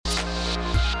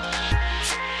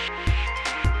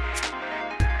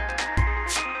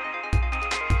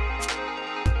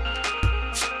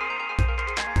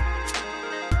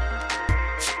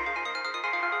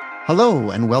Hello,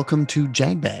 and welcome to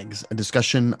Jagbags, a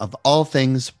discussion of all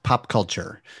things pop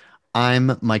culture.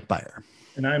 I'm Mike Byer.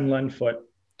 And I'm Len Foot.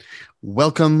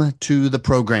 Welcome to the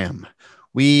program.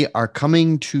 We are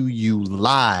coming to you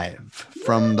live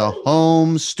from the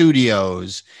home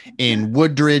studios in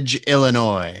Woodridge,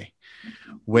 Illinois,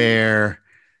 where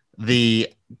the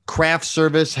craft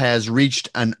service has reached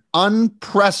an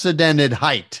unprecedented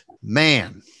height.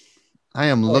 Man, I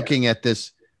am looking at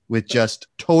this with just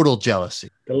total jealousy.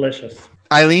 Delicious.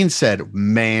 Eileen said,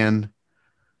 man,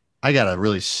 I got to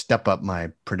really step up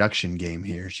my production game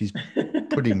here. She's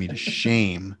putting me to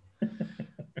shame.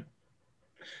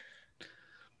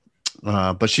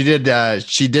 But she did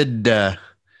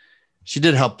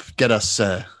help get us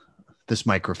this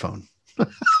microphone.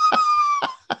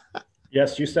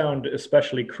 Yes, you sound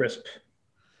especially crisp.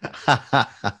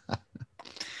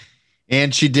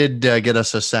 And she did get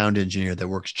us a sound engineer that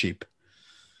works cheap.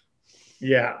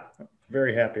 Yeah,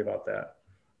 very happy about that.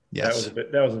 Yes.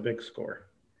 That was a big score.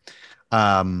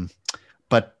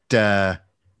 But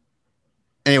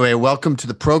anyway, welcome to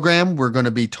the program. We're going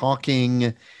to be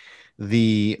talking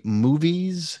the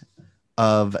movies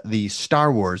of the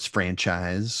Star Wars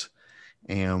franchise,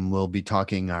 and we'll be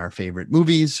talking our favorite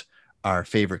movies, our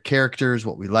favorite characters,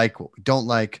 what we like, what we don't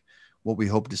like, what we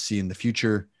hope to see in the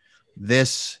future.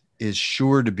 This is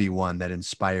sure to be one that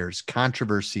inspires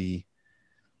controversy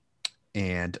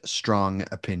and strong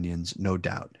opinions, no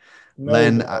doubt.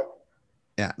 Len,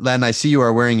 Len, I see you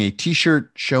are wearing a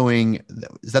T-shirt showing.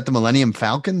 Is that the Millennium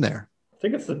Falcon there? I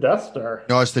think it's the Death Star.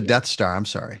 No, it's the Death Star. I'm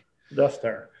sorry. Death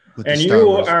Star. With and Star you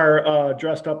Wars. are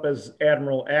dressed up as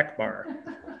Admiral Akbar.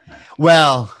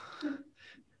 Well,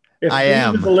 if I Steve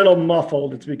am is a little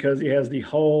muffled, it's because he has the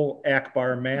whole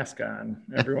Akbar mask on.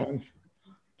 Everyone.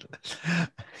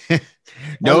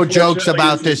 No jokes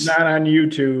about this. Not on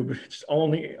YouTube. It's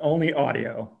only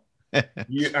audio.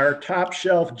 Our top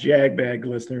shelf Jagbag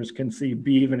listeners can see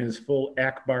Beav in his full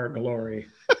Akbar glory.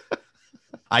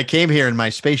 I came here in my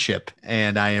spaceship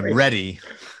and I am ready.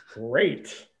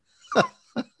 Great.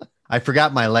 I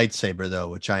forgot my lightsaber though,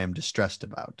 which I am distressed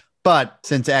about. But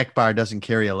since Akbar doesn't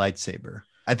carry a lightsaber,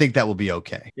 I think that will be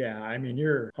okay. Yeah, I mean,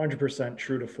 you're 100%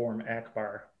 true to form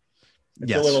Akbar. It's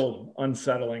yes. a little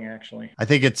unsettling, actually. I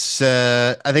think it's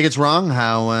wrong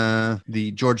how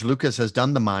the George Lucas has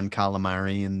done the Mon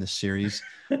Calamari in this series,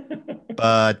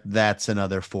 but that's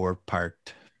another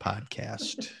 4-part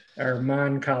podcast. Our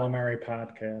Mon Calamari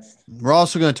podcast. We're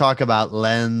also going to talk about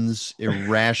Len's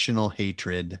irrational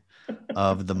hatred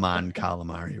of the Mon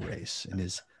Calamari race and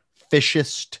his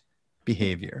fishist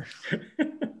behavior.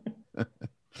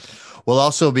 We'll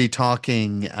also be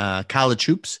talking college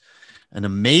hoops. An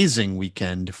amazing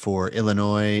weekend for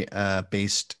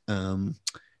Illinois-based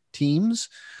teams.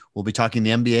 We'll be talking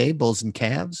the NBA, Bulls and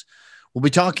Cavs. We'll be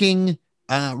talking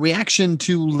reaction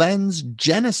to Len's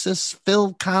Genesis,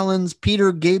 Phil Collins,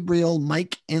 Peter Gabriel,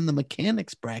 Mike and the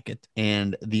Mechanics bracket,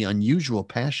 and the unusual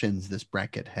passions this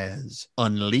bracket has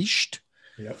unleashed.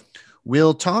 Yep.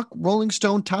 We'll talk Rolling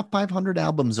Stone top 500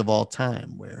 albums of all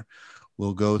time, where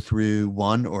we'll go through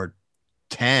 1 or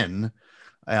 10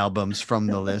 albums from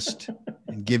the list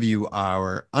and give you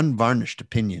our unvarnished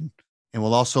opinion. And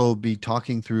we'll also be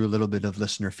talking through a little bit of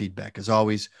listener feedback. As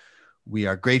always, we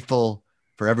are grateful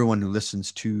for everyone who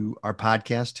listens to our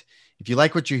podcast. If you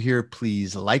like what you hear,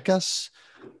 please like us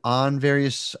on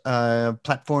various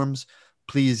platforms.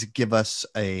 Please give us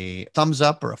a thumbs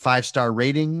up or a 5-star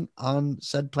rating on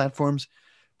said platforms.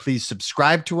 Please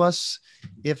subscribe to us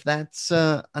if that's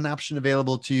an option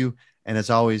available to you. And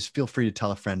as always, feel free to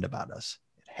tell a friend about us.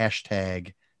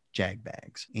 Hashtag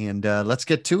Jagbags. And let's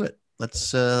get to it. Let's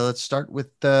start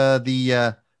with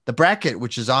the bracket,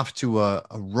 which is off to a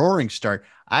roaring start.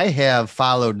 I have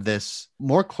followed this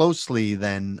more closely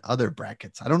than other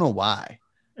brackets. I don't know why.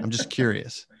 I'm just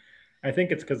curious. I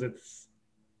think it's because it's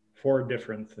four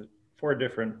different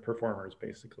performers,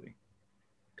 basically.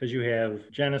 Because you have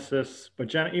Genesis,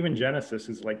 but even Genesis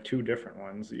is like 2 different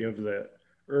ones. You have the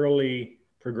early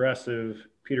progressive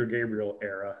Peter Gabriel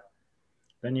era.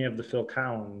 Then you have the Phil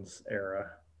Collins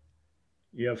era.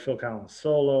 You have Phil Collins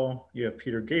solo. You have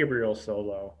Peter Gabriel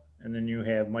solo. And then you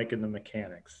have Mike and the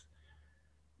Mechanics.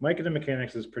 Mike and the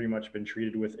Mechanics has pretty much been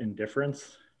treated with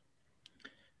indifference.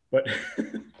 But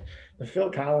the Phil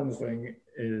Collins thing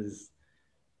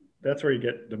that's where you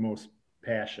get the most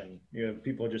passion. You have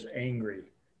people just angry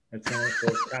at some of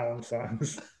those Collins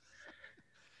songs.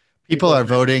 People are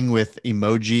voting with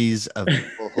emojis of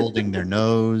people holding their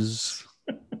nose.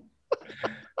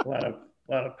 A lot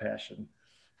of passion,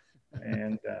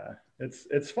 and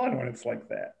it's fun when it's like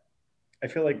that. I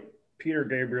feel like Peter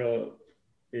Gabriel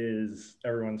is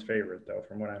everyone's favorite, though,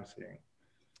 from what I'm seeing.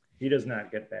 He does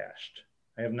not get bashed.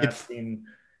 I have not seen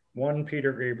one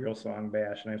Peter Gabriel song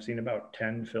bashed, and I've seen about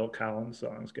 10 Phil Collins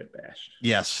songs get bashed.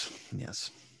 Yes.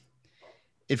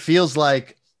 It feels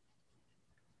like,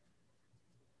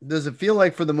 does it feel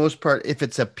like for the most part, if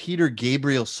it's a Peter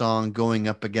Gabriel song going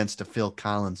up against a Phil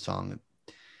Collins song,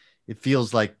 it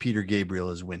feels like Peter Gabriel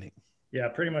is winning? Yeah,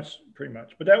 pretty much.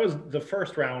 But that was the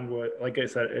first round. Like I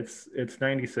said, it's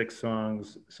 96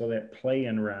 songs. So that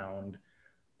play-in round,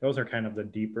 those are kind of the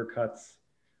deeper cuts.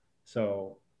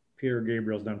 So Peter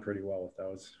Gabriel's done pretty well with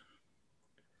those.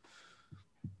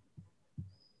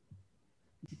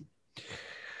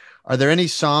 Are there any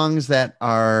songs that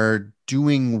are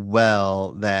doing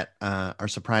well that are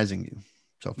surprising you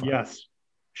so far? Yes.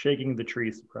 Shaking the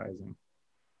Tree, surprising.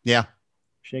 Yeah.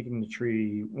 Shaking the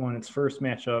Tree won its first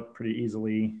matchup pretty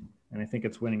easily, and I think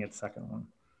it's winning its second one.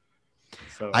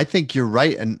 So I think you're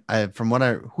right. And from what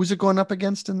who's it going up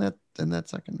against in that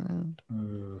second round?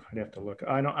 I'd have to look.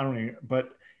 I didn't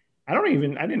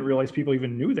realize people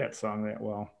even knew that song that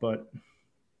well, but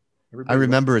I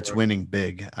remember it's winning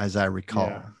big, as I recall.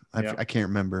 Yeah. I can't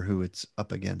remember who it's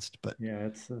up against, but yeah,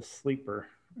 it's a sleeper,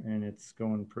 and it's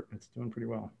doing pretty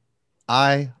well.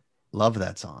 I love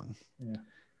that song. Yeah.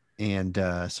 And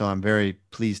so I'm very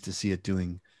pleased to see it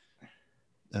doing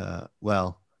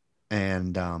well.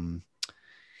 And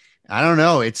I don't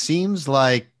know. It seems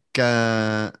like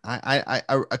a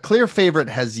clear favorite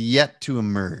has yet to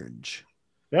emerge.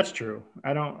 That's true.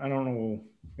 I don't know.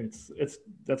 That's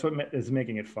what is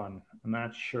making it fun. I'm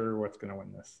not sure what's going to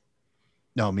win this.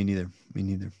 No, me neither.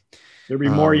 There'll be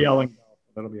more yelling.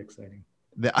 That'll be exciting.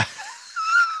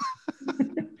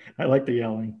 I like the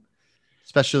yelling.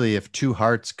 Especially if Two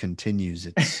Hearts continues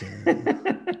its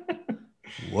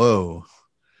whoa.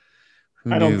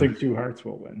 I don't think Two Hearts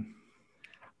will win.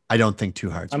 I don't think Two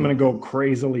Hearts I'm going to go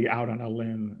crazily out on a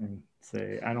limb and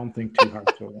say I don't think Two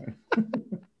Hearts will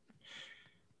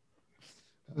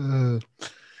win.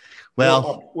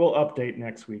 Well, we'll update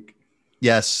next week.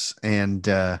 Yes, and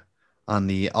on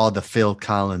all the Phil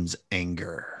Collins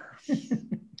anger.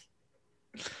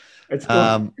 It's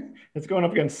going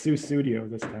up against Sue Studio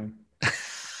this time.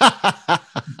 a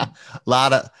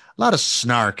lot of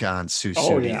snark on Sue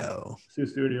Studio. Yeah. Sue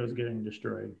Studio is getting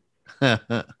destroyed.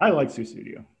 I like Sue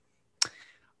Studio.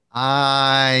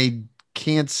 I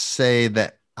can't say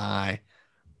that I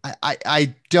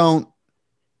don't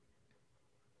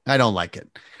like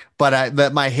it,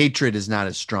 but my hatred is not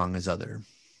as strong as other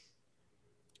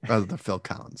Phil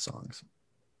Collins songs.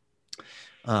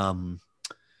 But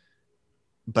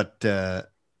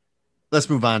let's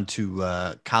move on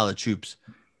to college hoops.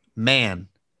 Man,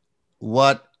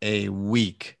 what a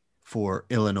week for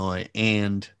Illinois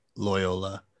and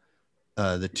Loyola.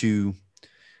 The two.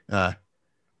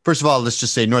 First of all, let's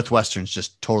just say Northwestern's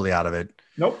just totally out of it.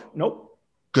 Nope.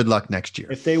 Good luck next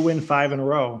year. If they win 5 in a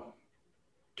row,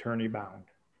 tourney bound.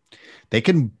 They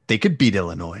could beat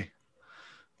Illinois.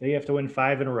 They have to win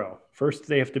 5 in a row. First,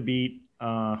 they have to beat who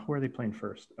are they playing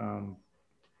first?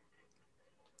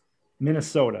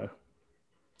 Minnesota,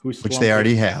 which they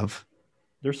already have.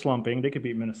 They're slumping. They could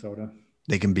beat Minnesota.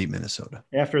 They can beat Minnesota.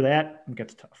 After that, it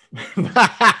gets tough.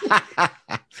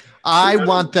 I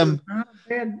want them.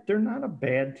 They're not a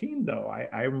bad team, though.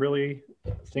 I really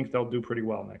think they'll do pretty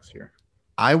well next year.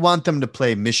 I want them to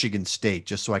play Michigan State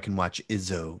just so I can watch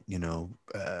Izzo.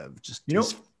 I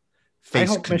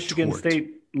hope Michigan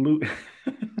State. I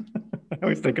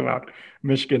always think about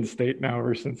Michigan State now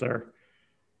ever since our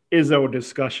Izzo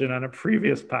discussion on a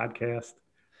previous podcast.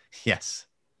 Yes.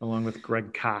 Along with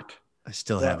Greg Kott. I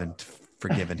still haven't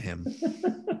forgiven him.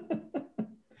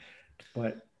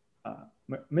 But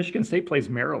Michigan State plays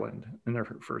Maryland in their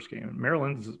first game.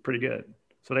 Maryland is pretty good.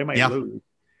 So they might lose.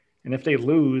 And if they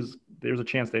lose, there's a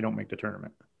chance they don't make the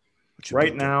tournament.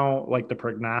 Right now, like the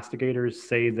prognosticators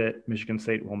say that Michigan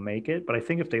State will make it. But I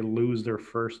think if they lose their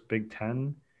first Big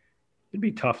Ten, it'd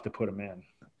be tough to put them in.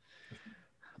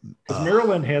 Because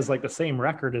Maryland has like the same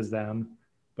record as them,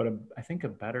 but I think a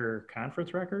better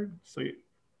conference record. So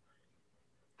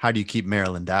how do you keep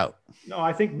Maryland out? No,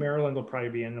 I think Maryland will probably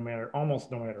be in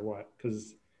almost no matter what,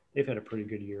 because they've had a pretty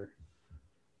good year.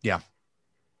 Yeah.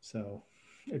 So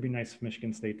it'd be nice if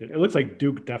Michigan State did. It looks like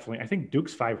Duke definitely. I think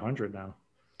Duke's 500 now.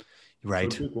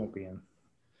 Right. So Duke won't be in.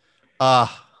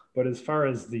 But as far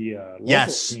as the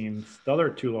local teams, the other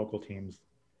two local teams,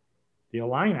 the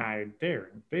Illini,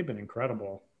 they've been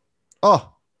incredible.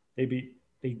 Oh. They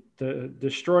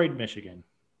destroyed Michigan.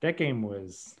 That game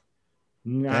was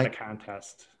not a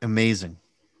contest. Amazing.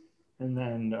 And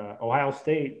then Ohio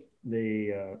State,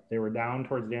 they were down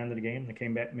towards the end of the game. They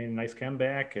came back, made a nice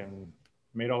comeback, and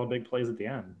made all the big plays at the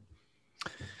end.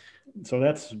 So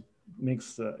that's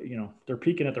makes they're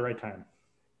peaking at the right time.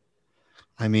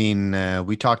 I mean,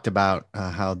 we talked about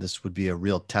how this would be a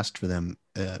real test for them,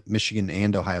 Michigan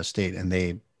and Ohio State, and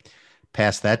they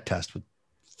passed that test with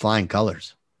flying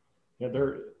colors. Yeah,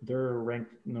 they're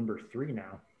ranked number 3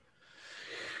 now.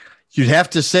 You'd have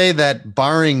to say that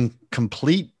barring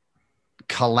complete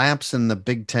collapse in the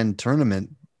Big Ten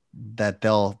tournament, that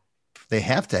they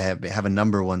have to have a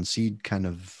number 1 seed kind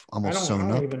of almost sewn up.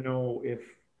 I don't even know if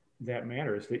that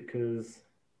matters, because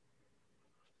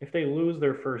if they lose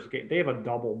their first game, they have a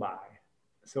double bye.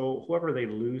 So whoever they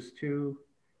lose to,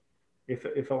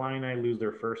 if Illini lose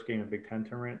their first game of Big Ten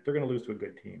tournament, they're going to lose to a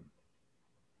good team,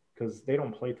 because they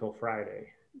don't play till Friday.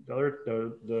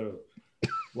 The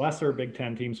lesser Big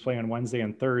Ten teams play on Wednesday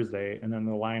and Thursday, and then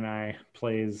the Illini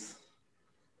plays.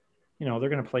 They're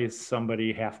going to play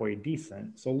somebody halfway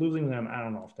decent. So losing them, I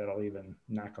don't know if that'll even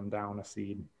knock them down a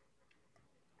seed.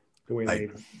 The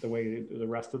way the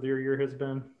rest of their year has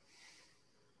been.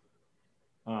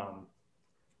 And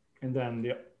then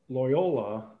the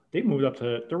Loyola, they moved up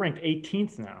they're ranked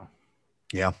 18th now.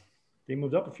 Yeah. They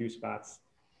moved up a few spots,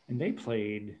 and they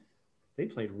played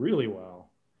really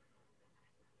well,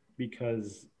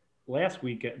 because last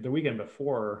weekend, the weekend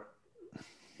before,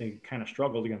 they kind of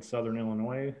struggled against Southern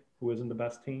Illinois, who isn't the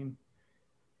best team,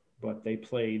 but they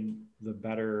played the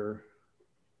better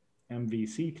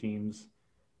MVC teams.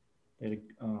 They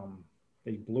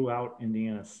blew out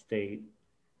Indiana State.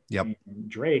 Yep. And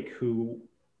Drake, who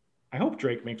I hope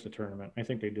Drake makes the tournament. I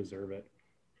think they deserve it.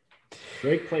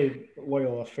 Drake played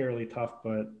Loyola fairly tough,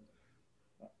 but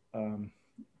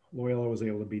Loyola was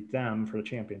able to beat them for the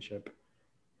championship.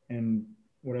 And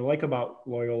what I like about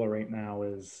Loyola right now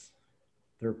is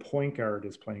their point guard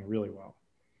is playing really well.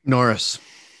 Norris.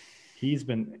 He's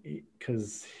been,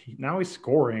 because now he's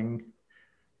scoring,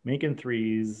 making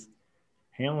threes,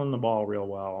 handling the ball real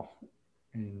well.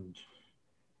 And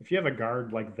if you have a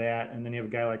guard like that, and then you have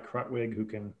a guy like Krutwig who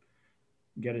can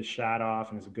get his shot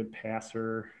off and is a good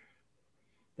passer,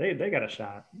 they got a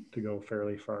shot to go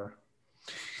fairly far.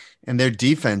 And their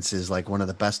defense is like one of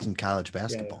the best in college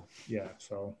basketball. Yeah.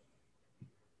 So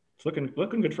it's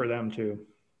looking good for them too.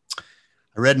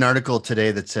 I read an article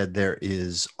today that said there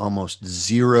is almost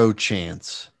zero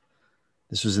chance.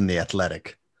 This was in The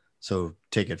Athletic, so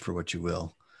take it for what you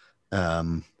will.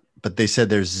 But they said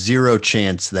there's zero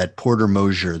chance that Porter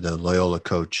Moser, the Loyola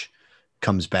coach,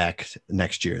 comes back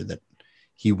next year, that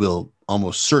he will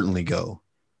almost certainly go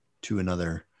to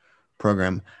another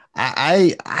program.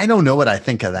 I don't know what I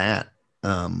think of that.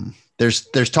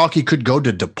 There's talk he could go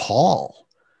to DePaul.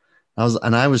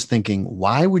 I was thinking,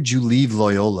 why would you leave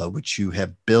Loyola, which you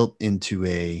have built into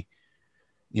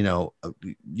you're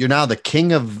now the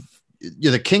king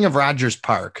of Rogers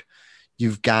Park.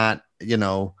 You've got,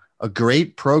 a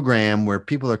great program where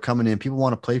people are coming in, people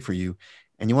want to play for you,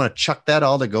 and you want to chuck that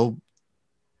all to go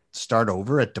start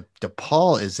over at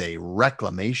DePaul is a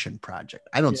reclamation project.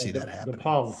 I don't see that happening.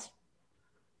 DePaul's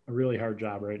a really hard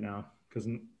job right now, because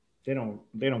they don't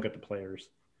get the players.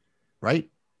 Right.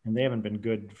 And they haven't been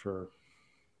good for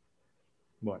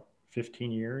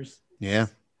 15 years? Yeah.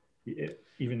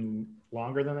 Even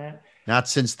longer than that? Not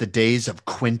since the days of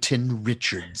Quentin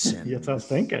Richardson. That's what I was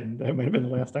thinking. That might have been the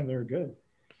last time they were good.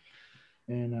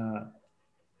 And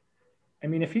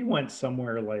if he went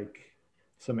somewhere like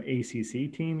some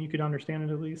ACC team, you could understand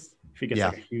it at least. If he gets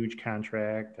like a huge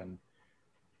contract,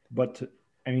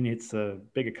 it's a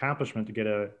big accomplishment to get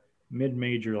a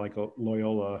mid-major like a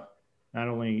Loyola, not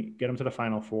only get them to the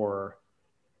Final Four,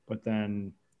 but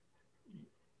then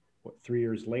 3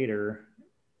 years later,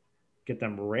 get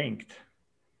them ranked.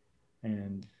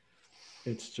 And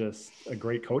it's just a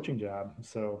great coaching job.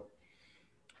 So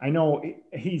I know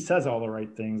he says all the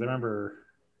right things. I remember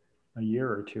a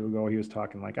year or two ago, he was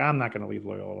talking like, I'm not going to leave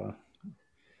Loyola.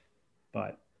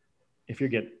 But if you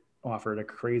get offered a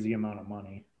crazy amount of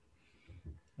money,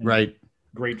 right,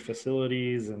 great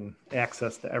facilities and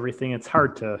access to everything, it's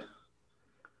hard to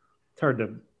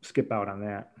skip out on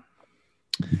that.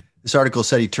 This article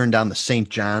said he turned down the St.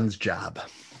 John's job.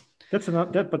 That's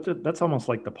almost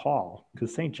like DePaul,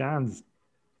 because St. John's,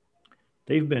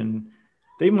 they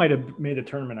might have made a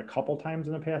tournament a couple times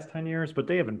in the past 10 years, but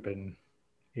they haven't been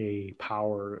a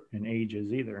power in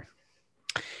ages either.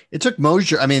 It took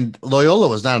Moser. Loyola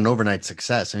was not an overnight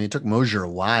success. It took Moser a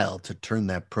while to turn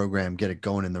that program, get it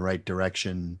going in the right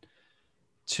direction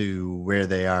to where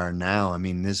they are now.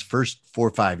 His first 4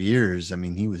 or 5 years,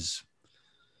 he was,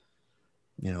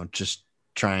 just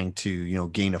trying to,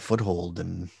 gain a foothold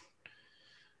and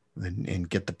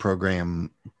get the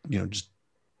program,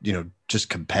 just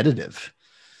competitive.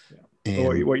 Yeah.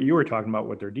 And what you were talking about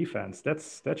with their defense,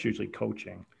 that's usually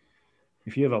coaching.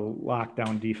 if you have a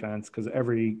lockdown defense, because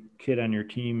every kid on your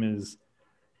team is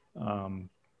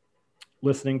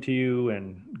listening to you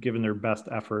and giving their best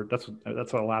effort. That's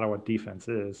a lot of what defense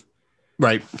is.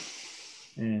 Right.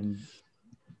 And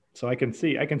so I can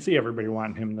see everybody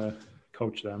wanting him to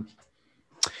coach them.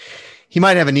 He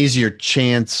might have an easier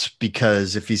chance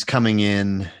because if he's coming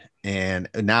in and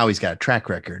now he's got a track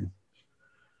record,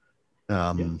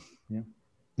 Yeah.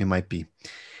 it might be.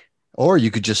 Or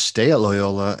you could just stay at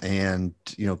Loyola and,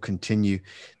 continue.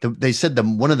 They said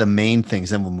one of the main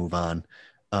things, then we'll move on.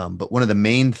 But one of the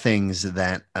main things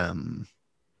that,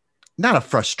 not a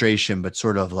frustration, but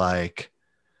sort of like,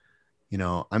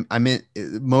 I'm in.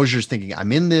 Mosier's thinking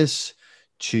I'm in this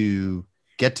to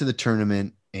get to the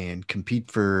tournament and compete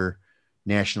for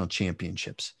national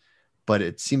championships. But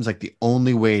it seems like the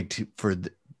only way for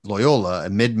Loyola, a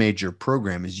mid-major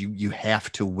program, is you have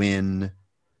to win.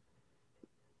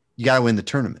 You got to win the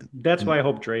tournament. That's why I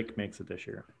hope Drake makes it this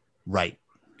year. Right.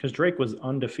 Because Drake was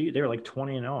undefeated. They were like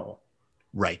 20-0.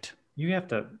 Right. You have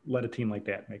to let a team like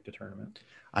that make the tournament.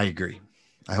 I agree.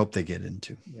 I hope they get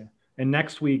into. Yeah. And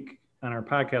next week on our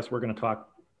podcast, we're going to talk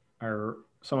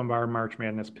some of our March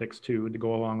Madness picks too, to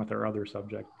go along with our other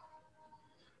subject.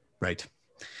 Right.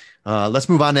 Let's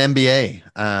move on to NBA.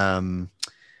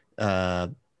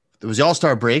 There was the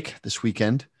All-Star break this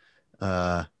weekend.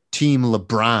 Team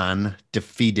LeBron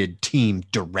defeated Team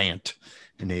Durant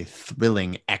in a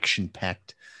thrilling,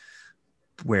 action-packed,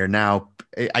 where now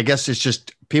I guess it's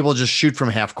just people just shoot from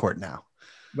half court now.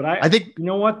 But I think, you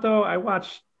know what though? I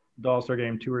watched the All-Star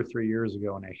game 2 or 3 years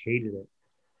ago and I hated it.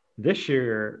 This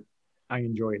year, I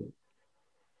enjoyed it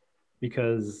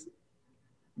because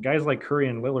guys like Curry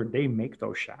and Lillard, they make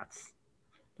those shots.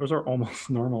 Those are almost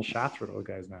normal shots for those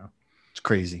guys now. It's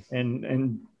crazy.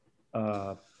 And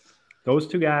those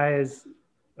two guys,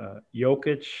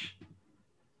 Jokic,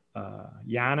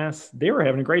 Giannis, they were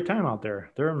having a great time out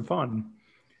there. They're having fun.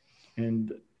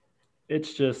 And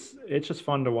it's just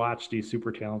fun to watch these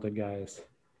super talented guys.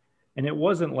 And it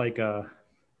wasn't like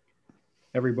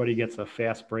everybody gets a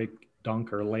fast break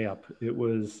dunk or layup. It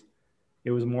was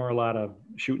more a lot of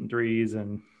shooting threes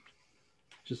and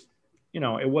just,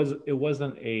 it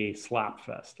wasn't a slop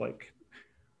fest like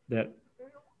that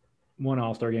one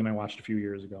All-Star game I watched a few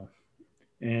years ago.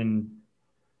 And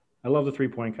I love the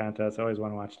 3-point contest. I always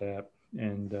want to watch that.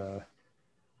 And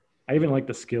I even like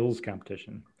the skills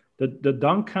competition. The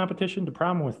dunk competition, the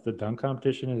problem with the dunk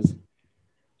competition is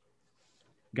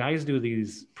guys do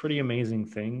these pretty amazing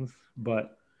things,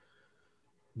 but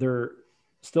they're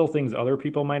still things other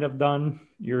people might have done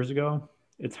years ago.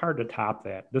 It's hard to top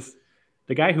that.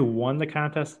 The guy who won the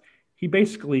contest, he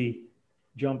basically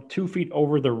jumped 2 feet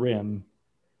over the rim,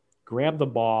 grabbed the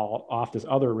ball off this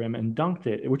other rim and dunked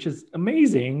it, which is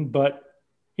amazing, but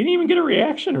he didn't even get a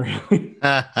reaction really.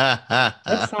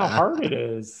 That's how hard it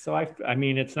is. So I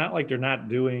mean, it's not like they're not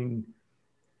doing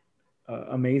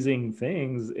amazing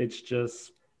things. It's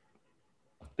just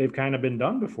they've kind of been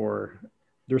done before.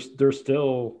 They're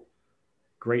still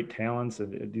great talents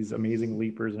and these amazing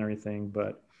leapers and everything,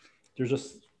 but there's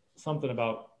just something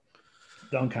about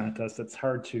dunk contests that's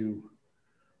hard to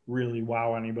really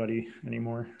wow anybody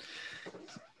anymore.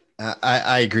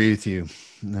 I agree with you.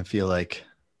 I feel like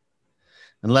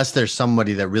unless there's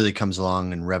somebody that really comes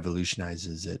along and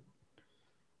revolutionizes it.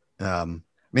 I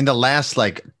mean, the last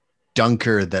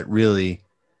dunker that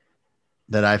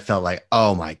I felt like,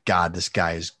 oh my God, this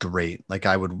guy is great. Like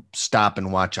I would stop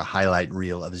and watch a highlight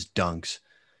reel of his dunks.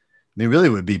 I mean, really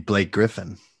would be Blake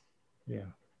Griffin. Yeah.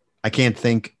 I can't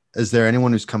think, is there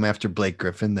anyone who's come after Blake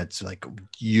Griffin that's like,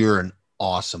 you're an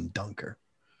awesome dunker?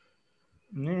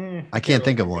 I can't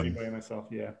think of one. Myself,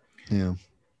 yeah. Yeah.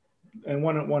 And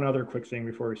one other quick thing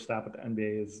before we stop at the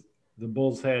NBA is the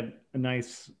Bulls had a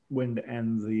nice win to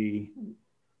end the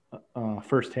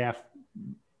first half,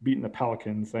 beating the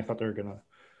Pelicans. I thought they were going to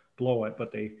blow it,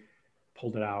 but they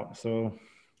pulled it out. So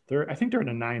I think they're in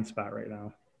a 9 spot right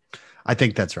now. I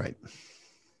think that's right.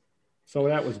 So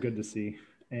that was good to see.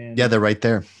 And yeah, they're right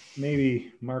there.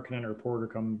 Maybe Markkanen or Porter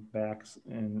comes back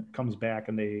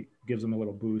and they gives them a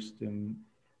little boost, and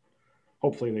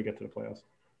hopefully they get to the playoffs.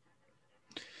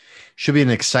 Should be an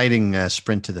exciting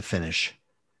sprint to the finish,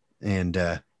 and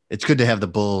it's good to have the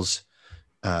Bulls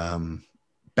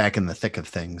back in the thick of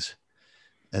things,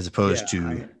 as opposed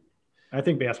to. I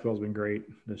think basketball's been great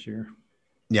this year.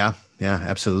 Yeah,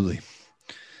 absolutely.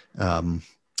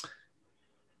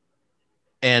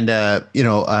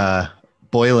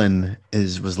 Boylan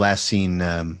was last seen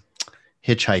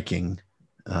hitchhiking.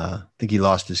 I think he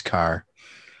lost his car.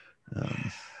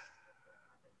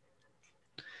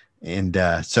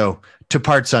 So to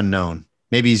parts unknown.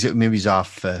 Maybe he's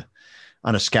off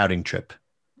on a scouting trip.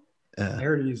 I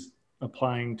heard he's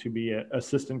applying to be an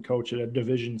assistant coach at a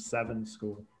Division 7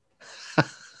 school.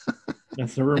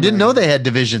 That's the rumor. I didn't know they had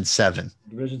Division 7.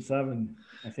 Division 7,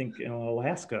 I think in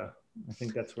Alaska. I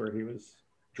think that's where he was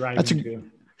driving to.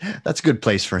 That's a good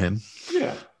place for him.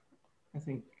 Yeah. I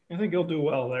think he'll do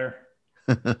well there.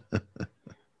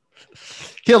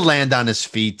 He'll land on his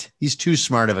feet. He's too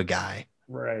smart of a guy.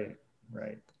 Right.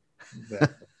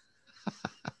 Exactly.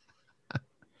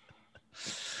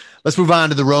 Let's move on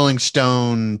to the Rolling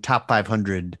Stone Top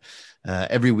 500.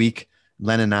 Every week,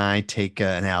 Len and I take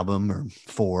an album, or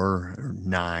 4 or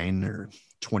 9 or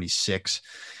 26,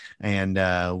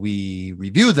 and we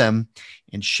review them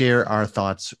and share our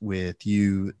thoughts with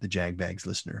you, the Jagbags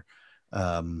listener.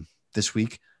 This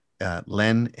week,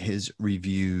 Len has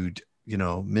reviewed,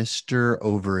 Mr.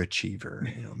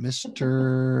 Overachiever,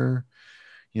 Mr.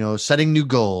 Setting new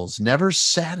goals, never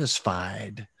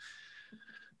satisfied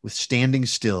with standing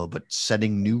still, but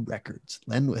setting new records.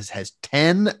 Len has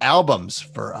 10 albums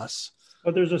for us.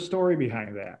 But there's a story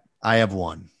behind that. I have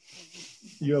one.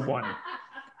 You have one.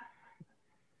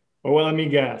 Well, let me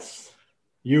guess.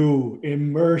 You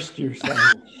immersed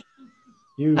yourself.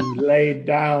 You laid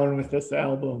down with this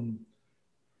album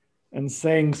and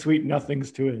sang sweet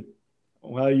nothings to it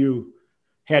while you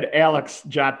had Alex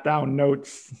jot down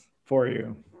notes for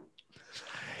you.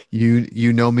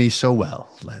 You know me so well,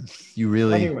 Len. You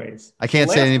really. Anyways, I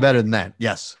can't say any better than that.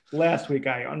 Yes. Last week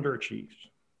I underachieved.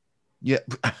 Yeah,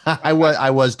 I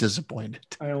was disappointed.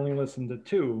 I only listened to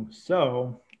 2,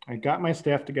 so I got my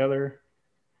staff together.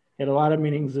 Had a lot of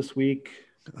meetings this week.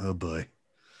 Oh boy!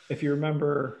 If you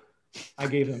remember, I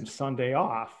gave them Sunday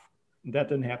off. That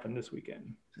didn't happen this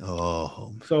weekend.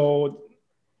 Oh. So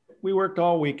we worked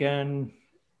all weekend,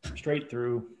 straight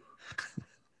through.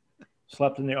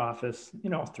 Slept in the office,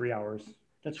 3 hours.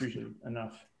 That's usually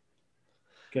enough.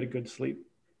 Get a good sleep.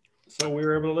 So we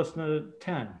were able to listen to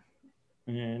 10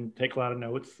 and take a lot of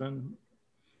notes. And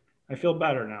I feel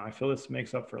better now. I feel this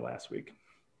makes up for last week.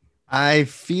 I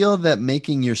feel that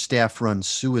making your staff run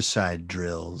suicide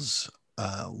drills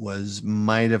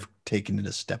might have taken it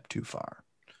a step too far.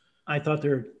 I thought they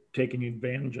were taking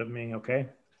advantage of me. Okay.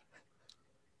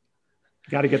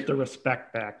 Got to get the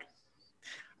respect back.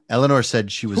 Eleanor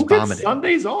said she was Who vomiting. gets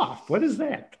Sundays off? What is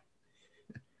that?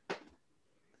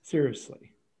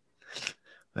 Seriously.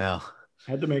 Well,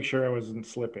 I had to make sure I wasn't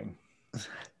slipping.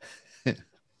 Do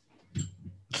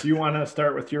you want to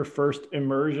start with your first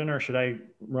immersion, or should I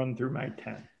run through my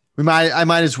 10? I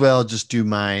might as well just do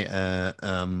my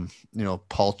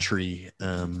paltry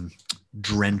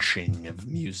drenching of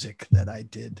music that I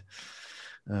did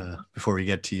before we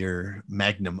get to your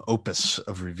magnum opus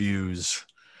of reviews.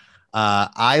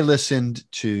 I listened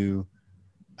to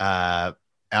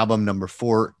album number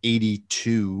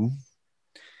 482,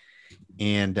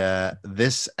 and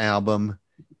this album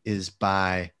is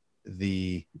by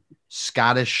the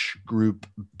Scottish group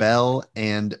Belle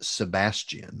and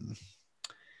Sebastian,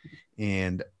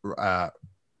 and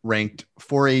ranked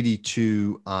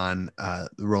 482 on the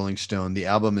Rolling Stone. The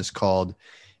album is called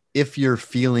If You're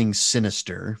Feeling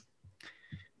Sinister,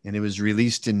 and it was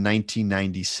released in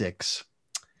 1996.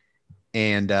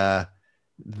 And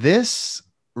this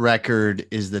record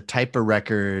is the type of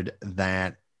record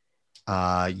that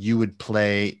you would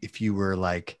play if you were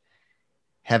like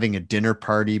having a dinner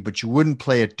party, but you wouldn't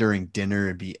play it during dinner.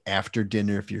 It'd be after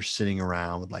dinner if you're sitting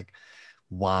around with like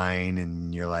wine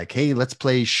and you're like, hey, let's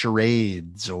play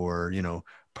charades, or,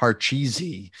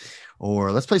 Parcheesi,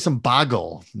 or let's play some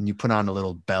Boggle. And you put on a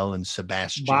little Belle and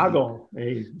Sebastian. Boggle,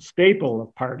 a staple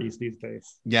of parties these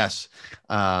days. Yes.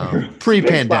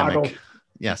 Pre-pandemic.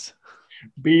 Yes.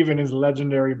 Beav and his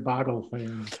legendary Boggle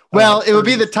thing. Well, it would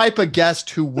be the type of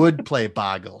guest who would play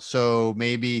Boggle. So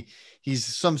maybe he's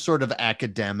some sort of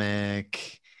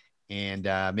academic, and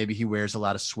maybe he wears a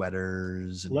lot of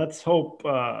sweaters. Let's hope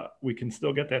we can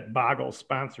still get that Boggle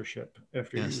sponsorship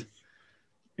after you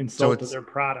insulted their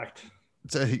product.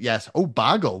 Yes. Oh,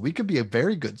 Boggle. We could be a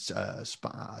very good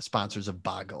sponsors of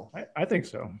Boggle. I think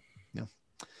so. Yeah.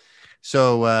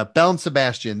 So Belle and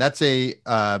Sebastian, that's a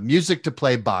music to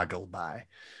play Boggle by,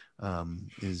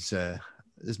 is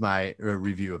my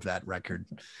review of that record.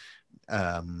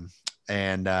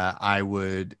 And I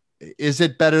would, is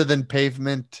it better than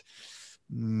Pavement?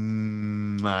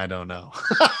 I don't know.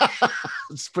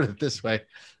 Let's put it this way.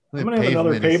 I'm going to have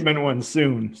another Pavement one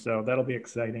soon, so that'll be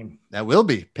exciting. That will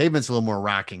be. Pavement's a little more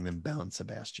rocking than Belle and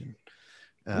Sebastian.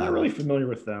 I'm not really familiar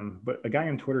with them, but a guy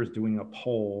on Twitter is doing a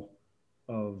poll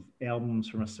of albums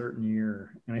from a certain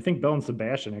year, and I think Belle and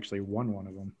Sebastian actually won one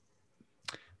of them.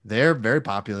 They're very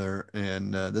popular,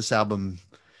 and this album,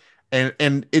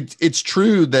 And it's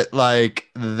true that like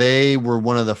they were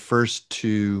one of the first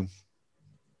to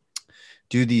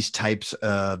do these types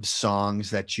of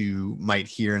songs that you might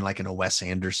hear in like in a Wes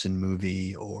Anderson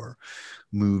movie or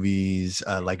movies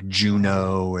like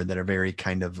Juno, or that are very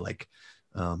kind of like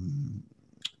um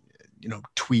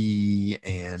twee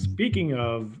and Speaking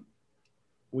of,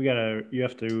 you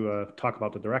have to talk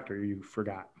about the director. You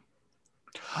forgot.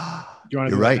 Do you want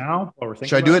to you're do it right. now while we're Should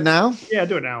thinking I do about it it? now? Yeah,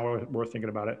 do it now while we're thinking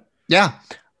about it. Yeah,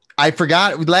 I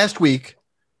forgot last week.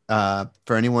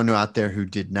 For anyone out there who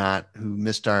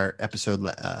missed our episode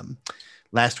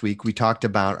last week, we talked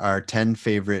about our 10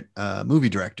 favorite movie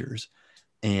directors,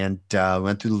 and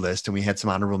went through the list, and we had some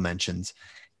honorable mentions.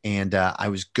 And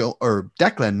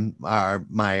Declan,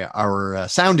 our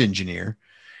sound engineer,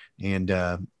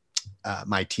 and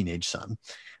my teenage son,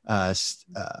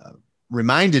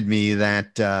 reminded me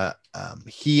that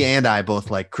he and I both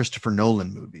like Christopher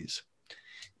Nolan movies,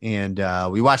 and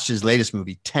we watched his latest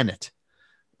movie, Tenet,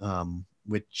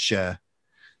 which I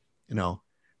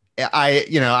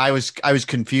was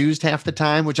confused half the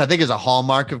time, which I think is a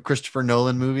hallmark of Christopher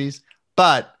Nolan movies.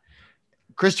 But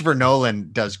Christopher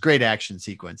Nolan does great action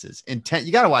sequences.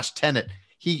 You got to watch Tenet.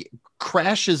 He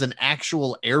crashes an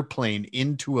actual airplane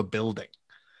into a building.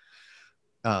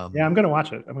 Yeah, I'm gonna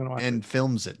watch it. And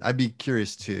films it. I'd be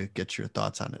curious to get your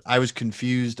thoughts on it. I was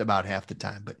confused about half the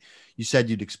time, but you said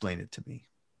you'd explain it to me.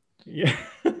 Yeah,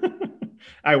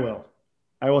 I will.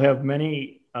 I will have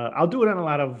many. I'll do it on a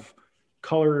lot of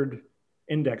colored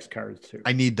index cards too.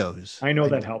 I need those. I know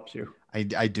that helps you. I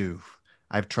do.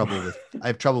 I have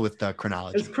trouble with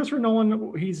chronology. It's Christopher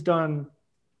Nolan. He's done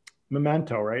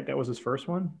Memento, right? That was his first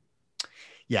one.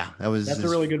 Yeah, that's a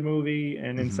really good movie,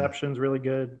 and Mhm. Inception's really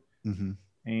good. Mm-hmm.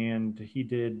 And he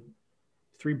did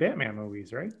 3 Batman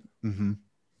movies, right? Mm-hmm.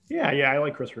 Yeah, I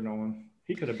like Christopher Nolan.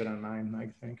 He could have been on mine,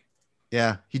 I think.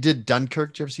 Yeah, he did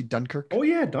Dunkirk. Did you ever see Dunkirk? Oh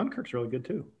yeah, Dunkirk's really good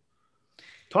too.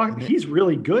 He's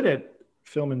really good at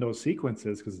filming those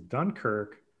sequences, because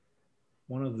Dunkirk,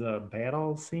 one of the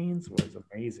battle scenes was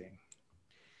amazing.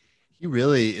 He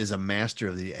really is a master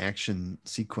of the action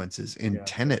sequences. In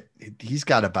Tenet, he's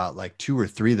got about like 2 or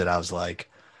 3 that I was like,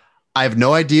 I have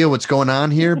no idea what's going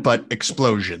on here, but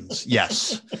explosions.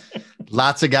 Yes.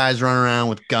 Lots of guys running around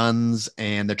with guns,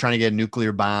 and they're trying to get a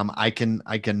nuclear bomb. I can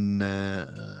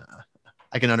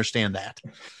understand that.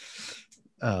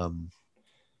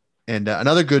 And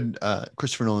another good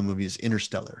Christopher Nolan movie is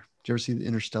Interstellar. Did you ever see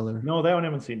Interstellar? No, that one I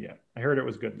haven't seen yet. I heard it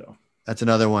was good though. That's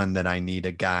another one that I need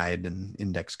a guide and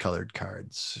index colored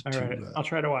cards. All right. I'll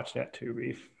try to watch that too,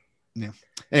 Reef. Yeah.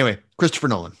 Anyway, Christopher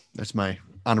Nolan. That's my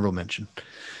honorable mention.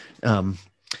 All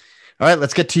right,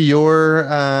 let's get to your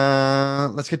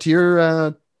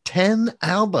 10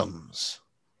 albums.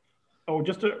 Oh,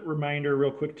 just a reminder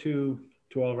real quick to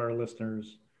all of our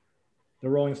listeners, the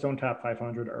Rolling Stone Top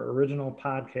 500, our original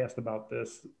podcast about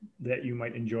this that you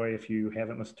might enjoy if you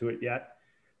haven't listened to it yet,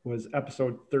 was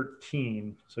episode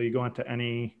 13. So you go into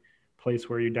any place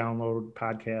where you download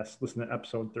podcasts, listen to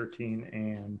episode 13,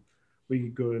 and we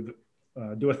could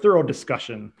do a thorough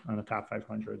discussion on the top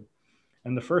 500.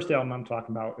 And the first album I'm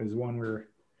talking about is one where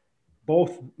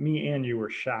both me and you were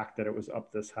shocked that it was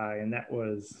up this high, and that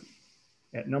was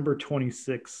at number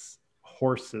 26,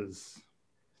 Horses.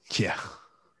 Yeah.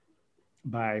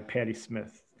 By Patti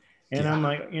Smith. And I'm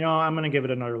like, I'm going to give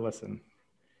it another listen.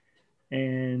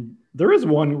 And there is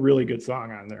one really good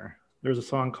song on there. There's a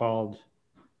song called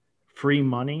Free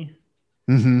Money.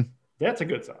 Mm-hmm. That's a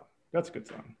good song.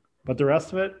 But the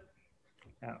rest of it,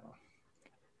 I don't know.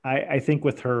 I think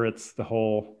with her, it's the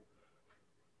whole,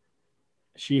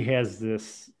 she has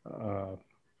this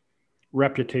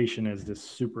reputation as this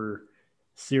super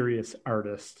serious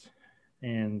artist.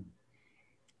 And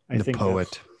I think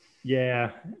poet. Yeah,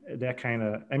 that kind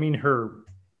of,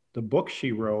 the book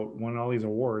she wrote won all these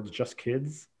awards, Just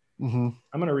Kids. Mm-hmm.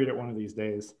 I'm going to read it one of these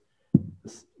days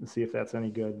to see if that's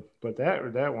any good. But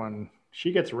that one,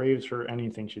 she gets raves for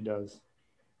anything she does.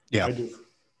 Yeah.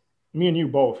 Me and you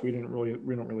both, we don't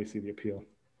really see the appeal.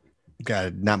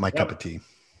 God, not my cup of tea.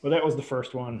 Well, that was the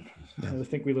first one. Yeah. I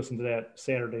think we listened to that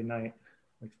Saturday night,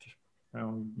 like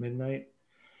around midnight.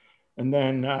 And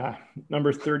then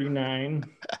number 39,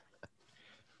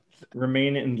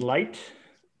 Remain in Light,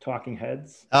 Talking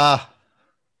Heads.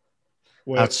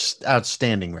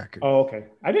 Outstanding record. Oh, okay.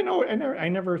 I didn't know. I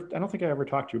don't think I ever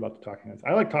talked to you about the Talking Heads.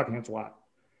 I like Talking Heads a lot.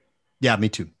 Yeah, me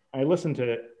too. I listened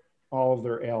to all of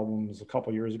their albums a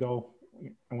couple years ago.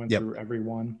 I went through every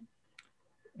one.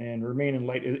 And Remain in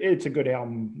Light, it's a good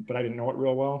album, but I didn't know it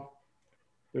real well.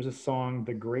 There's a song,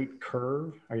 The Great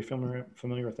Curve. Are you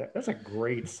familiar with that? That's a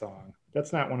great song.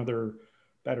 That's not one of their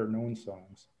better known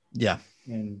songs. Yeah.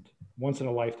 and Once in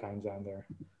a Lifetime's on there.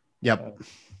 Yep.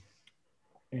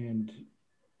 And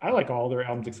I like all their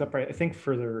albums except I think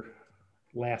for their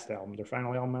last album, their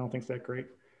final album, I don't think it's that great.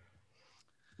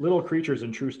 Little Creatures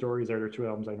and True Stories are their two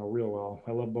albums I know real well.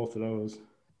 I love both of those.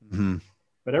 Mm-hmm.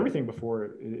 But everything before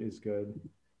it is good.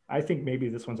 I think maybe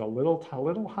this one's a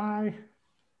little high,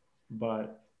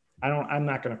 but I'm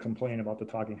not going to complain about the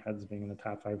Talking Heads being in the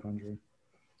top 500.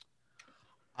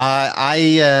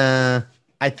 I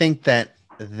think that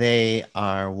they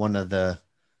are one of the.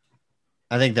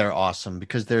 I think they're awesome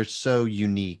because they're so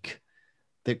unique.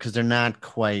 Because they're not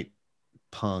quite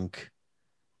punk.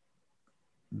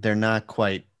 They're not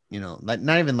quite, like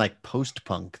not even like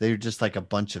post-punk. They're just like a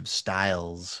bunch of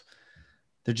styles.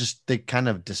 They kind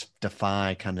of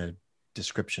defy kind of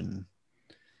description.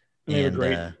 And they have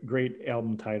a great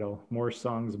album title, More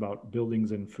Songs About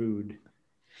Buildings and Food.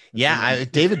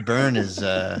 David Byrne is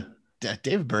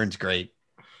David Byrne's great.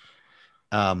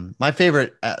 My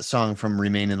favorite song from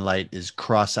Remain in Light is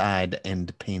Cross-Eyed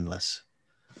and Painless.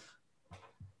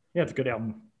 Yeah, it's a good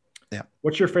album. Yeah.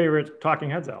 What's your favorite Talking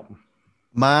Heads album?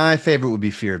 My favorite would be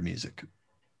Fear of Music.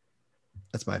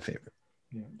 That's my favorite.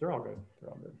 Yeah, they're all good.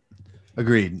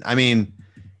 Agreed. I mean,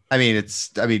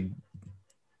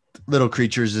 Little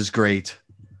Creatures is great.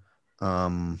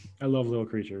 I love Little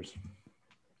Creatures.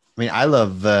 I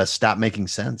love Stop Making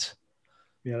Sense.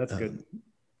 Yeah, that's good.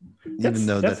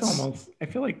 That's almost, I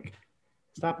feel like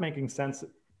Stop Making Sense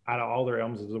out of all their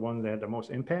albums is the one that had the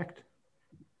most impact.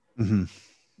 Mm-hmm.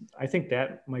 I think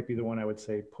that might be the one I would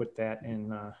say put that in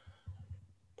the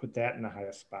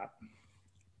highest spot.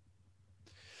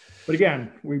 But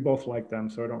again, we both like them,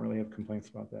 so I don't really have complaints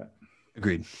about that.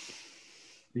 Agreed.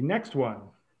 The next one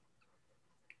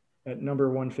at number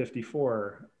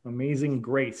 154, Amazing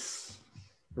Grace,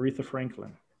 Aretha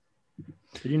Franklin.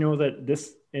 Did you know that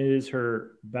this is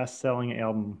her best-selling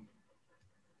album,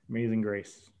 Amazing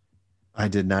Grace? I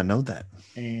did not know that.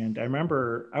 And I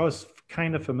remember I was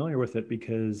kind of familiar with it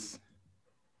because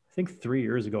I think 3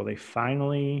 years ago, they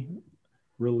finally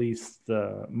released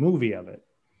the movie of it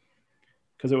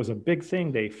because it was a big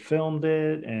thing. They filmed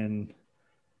it and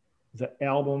the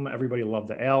album, everybody loved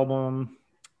the album.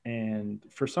 And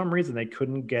for some reason, they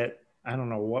couldn't get, I don't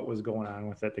know what was going on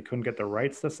with it. They couldn't get the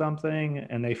rights to something.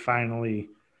 And they finally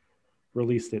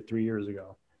released it 3 years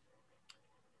ago.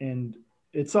 And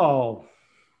it's all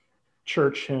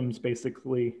church hymns,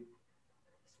 basically.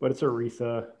 But it's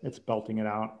Aretha. It's belting it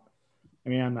out. I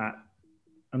mean,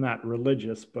 I'm not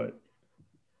religious, but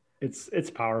it's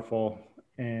powerful.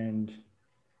 And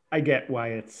I get why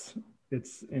it's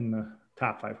in the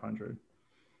top 500.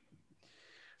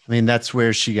 I mean, that's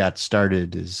where she got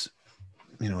started is,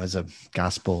 as a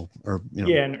gospel or,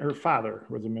 Yeah, and her father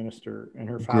was a minister and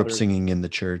her father grew up singing in the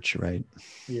church, right?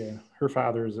 Yeah, her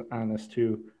father's on this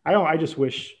too. I just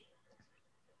wish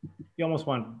you almost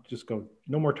want to just go,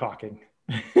 no more talking.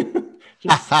 I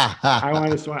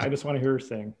just want to hear her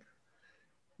sing.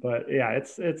 But yeah,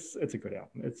 it's a good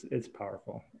album. It's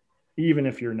powerful. Even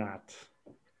if you're not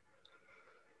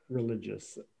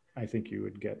religious, I think you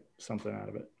would get something out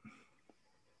of it.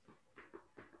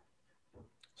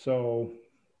 So,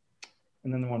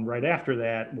 and then the one right after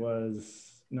that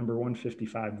was number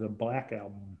 155, The Black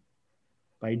Album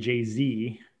by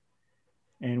Jay-Z.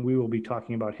 And we will be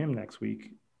talking about him next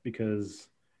week because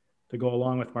to go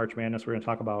along with March Madness, we're going to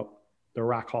talk about the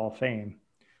Rock Hall of Fame.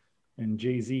 And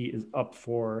Jay-Z is up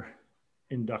for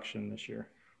induction this year.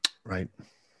 Right.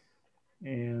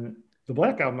 And the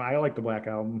Black Album, I like the Black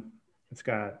Album. It's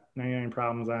got 99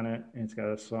 Problems on it. And it's got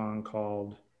a song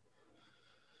called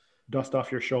Dust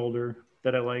Off Your Shoulder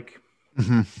that I like.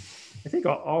 Mm-hmm. I think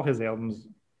all his albums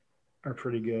are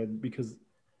pretty good because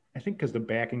the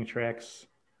backing tracks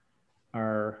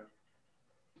are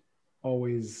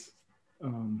always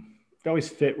they always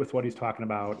fit with what he's talking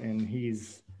about, and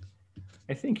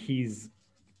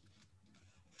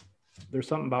there's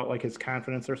something about like his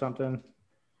confidence or something,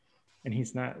 and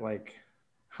he's not like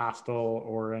hostile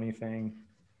or anything.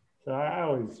 So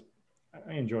I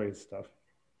enjoy his stuff.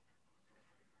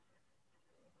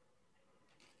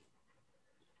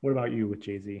 What about you with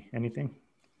Jay-Z? Anything?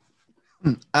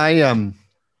 The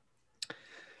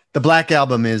Black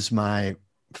Album is my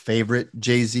favorite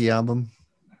Jay-Z album,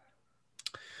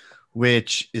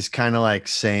 which is kind of like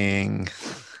saying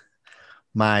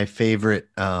my favorite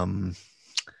way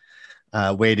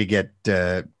to get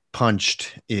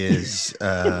punched is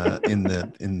in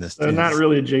the. So not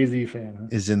really a Jay-Z fan. Huh?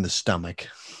 Is in the stomach.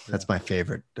 That's my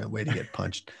favorite way to get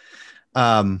punched.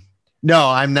 No,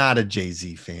 I'm not a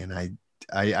Jay-Z fan.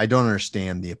 I don't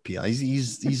understand the appeal.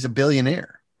 He's a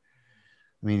billionaire.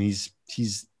 I mean, he's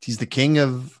the king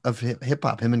of hip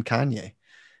hop, him and Kanye.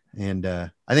 And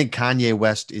I think Kanye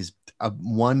West is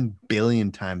 1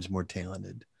 billion times more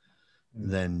talented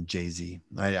than Jay-Z.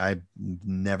 I've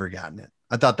never gotten it.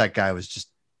 I thought that guy was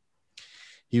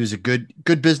he was a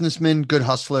good businessman, good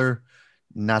hustler,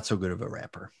 not so good of a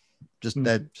rapper. Just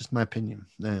my opinion.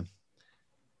 Yeah.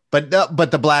 But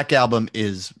the Black Album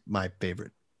is my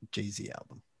favorite Jay-Z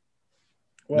album.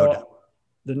 Well, no doubt.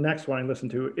 The next one I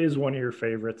listened to is one of your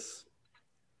favorites,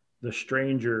 The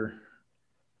Stranger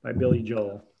by Billy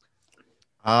Joel.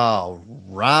 All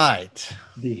right.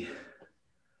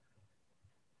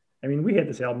 I mean, we had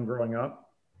this album growing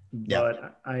up, but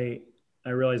yeah. I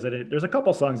realized that there's a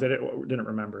couple songs that it didn't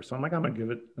remember. So I'm like, I'm going to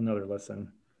give it another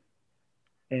listen.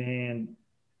 And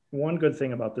one good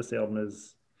thing about this album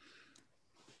is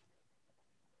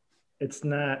it's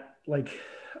not like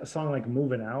a song like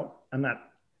Moving Out. I'm not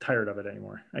tired of it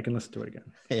anymore. I can listen to it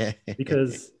again.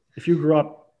 Because if you grew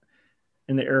up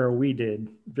in the era we did,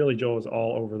 Billy Joel was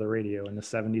all over the radio in the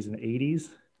 70s and 80s.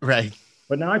 Right.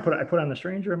 But now I put on The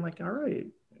Stranger. I'm like, all right.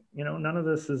 You know, none of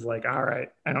this is like, all right,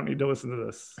 I don't need to listen to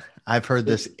this. I've heard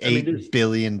this 8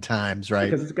 billion times,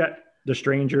 right? Because it's got The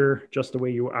Stranger, Just the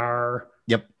Way You Are.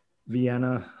 Yep.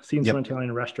 Vienna, Scenes from an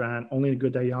Italian Restaurant, Only the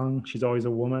Good Die Young, She's Always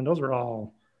a Woman. Those were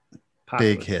all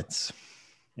popular. Big hits.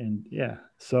 And yeah,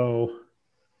 so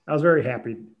I was very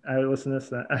happy. I listened to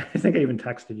this. I think I even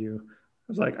texted you. I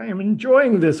was like, I am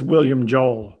enjoying this William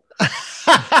Joel. And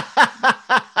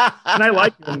I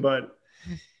like him, but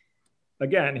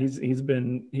again,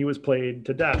 he was played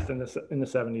to death in the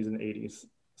 70s and 80s.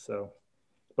 So,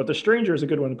 but The Stranger is a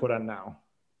good one to put on now.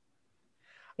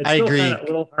 It's I still agree. Kind of a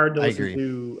little hard to listen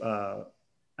to.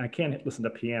 I can't listen to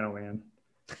Piano Man,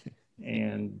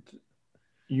 and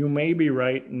you may be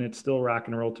right, and it's still rock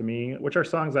and roll to me, which are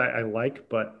songs I like,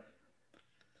 but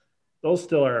those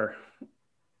still are.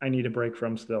 I need a break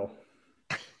from still.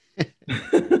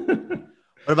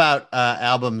 What about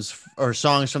albums or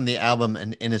songs from the album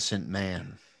An Innocent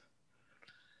Man?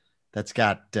 That's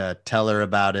got Tell Her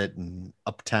About It and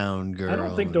Uptown Girl. I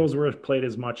don't think those were played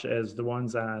as much as the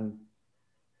ones on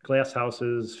Glass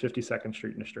Houses, 52nd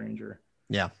Street and A Stranger.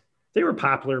 Yeah. They were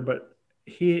popular, but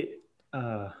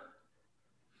I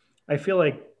feel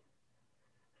like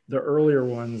the earlier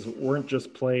ones weren't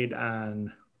just played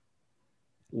on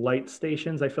light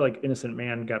stations. I feel like Innocent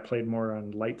Man got played more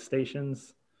on light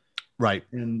stations. Right.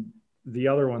 And the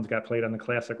other ones got played on the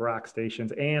classic rock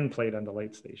stations and played on the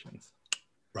light stations.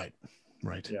 Right.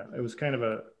 Right. Yeah. It was kind of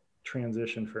a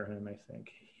transition for him, I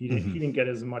think. He didn't get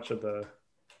as much of the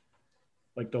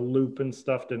loop and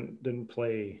stuff didn't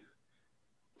play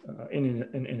in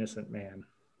An Innocent Man.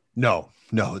 No,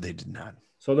 they did not.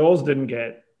 So those didn't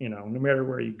get, no matter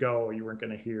where you go, you weren't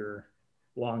going to hear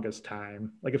Longest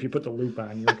Time. Like if you put the loop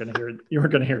on, you weren't going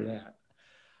to hear that.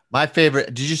 My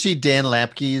favorite. Did you see Dan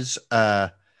Lapke's?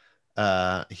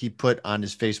 He put on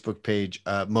his Facebook page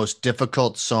most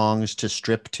difficult songs to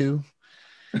strip to.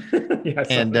 Yeah,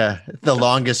 and The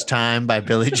Longest Time by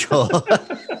Billy Joel.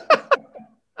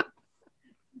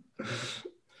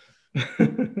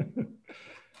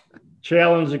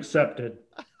 Challenge accepted.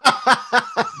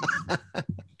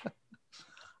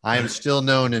 I am still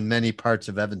known in many parts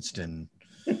of Evanston.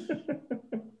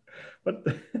 But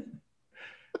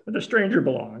The Stranger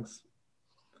belongs.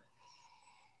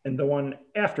 And the one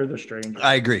after The Stranger.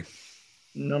 I agree.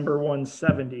 Number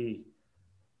 170,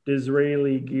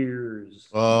 Disraeli Gears.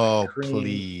 Oh,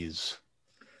 please.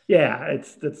 Yeah,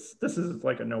 this is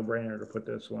like a no-brainer to put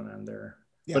this one on there.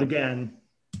 Yeah. But again,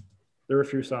 there were a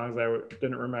few songs I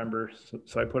didn't remember,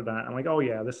 so I put it on. I'm like, oh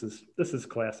yeah, this is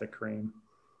classic Cream.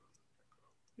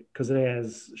 Because it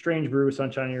has Strange Brew,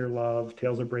 Sunshine of Your Love,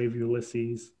 Tales of Brave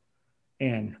Ulysses,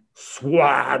 and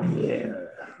Swab,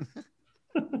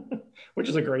 which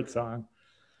is a great song.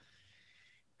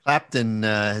 Clapton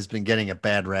has been getting a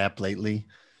bad rap lately,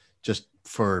 just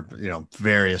for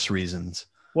various reasons.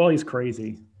 Well, he's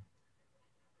crazy,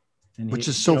 which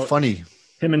is so funny.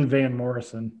 Him and Van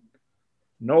Morrison,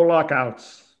 no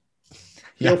lockouts.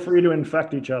 Feel free to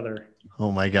infect each other.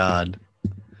 Oh my God.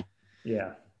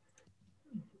 Yeah.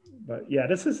 But yeah,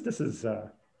 this is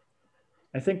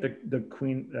I think the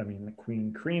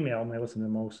Queen Cream album I listen to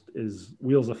the most is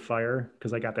Wheels of Fire,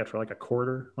 because I got that for like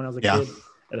 $0.25 when I was a kid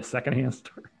at a secondhand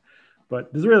store.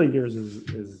 But Disraeli Gears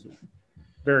is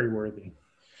very worthy.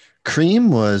 Cream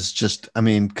was just,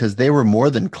 because they were more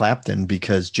than Clapton,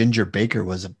 because Ginger Baker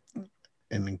was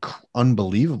an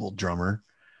unbelievable drummer,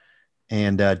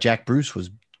 and Jack Bruce was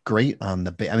great on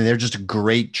the bass. They're just a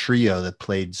great trio that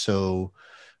played so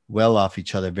well off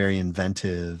each other, very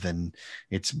inventive, and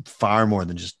it's far more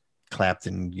than just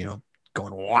Clapton,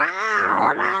 going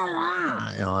wow,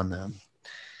 wow, wow on them.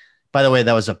 By the way,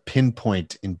 that was a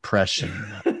pinpoint impression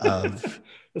of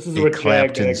this is a what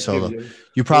Clapton Jag solo. gives you.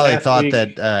 You probably Last thought week,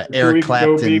 that 2 Eric weeks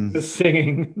ago, he Clapton. was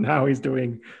singing. Now he's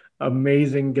doing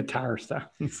amazing guitar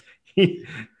sounds.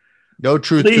 No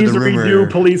truth to Please the redo rumor.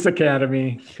 Police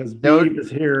Academy because Beeb is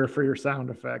here for your sound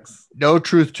effects. No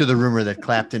truth to the rumor that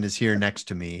Clapton is here next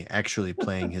to me, actually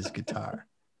playing his guitar.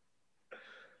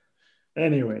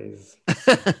 Anyways,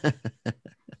 that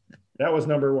was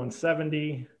number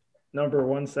 170. Number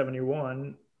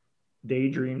 171,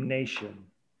 Daydream Nation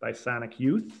by Sonic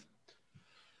Youth.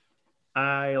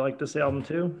 I like this album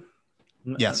too.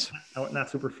 Yes. I'm not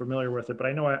super familiar with it, but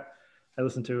I know I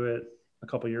listened to it a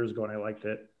couple years ago and I liked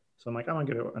it. So I'm like, I'm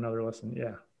gonna get another listen.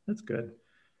 Yeah, that's good.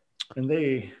 And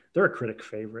they're a critic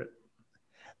favorite.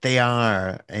 They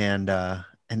are, and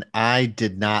I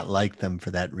did not like them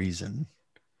for that reason,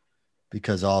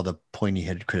 because all the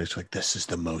pointy-headed critics were like, this is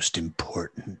the most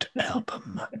important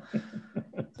album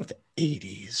of the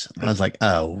 80s. I was like,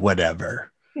 oh,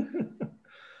 whatever.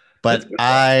 But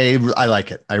I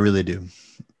like it. I really do.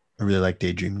 I really like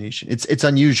Daydream Nation. It's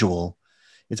unusual.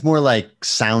 It's more like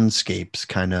soundscapes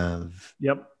kind of.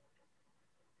 Yep.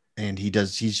 And he's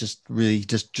just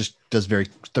does very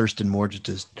Thurston Moore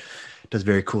just does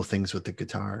very cool things with the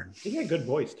guitar. He got a good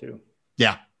voice too.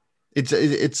 Yeah. It's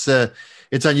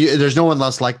unusual. There's no one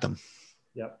else like them.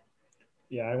 Yep.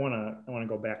 Yeah, I wanna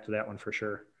go back to that one for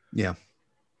sure. Yeah.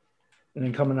 And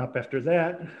then coming up after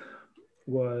that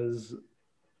was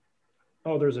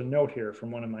there's a note here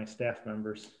from one of my staff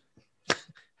members.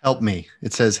 Help me.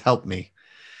 It says help me.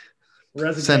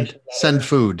 Send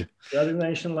food.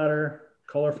 Resignation letter,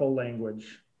 colorful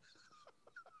language.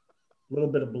 A little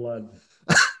bit of blood.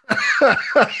 All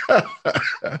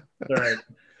right.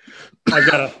 I've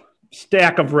got a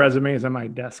stack of resumes on my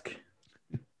desk.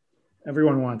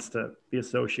 Everyone wants to be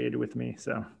associated with me,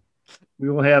 so we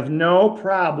will have no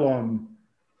problem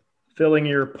filling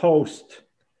your post,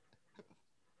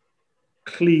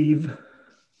 Cleve.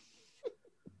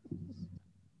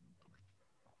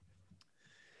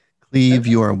 Cleve,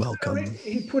 you are welcome.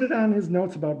 He put it on his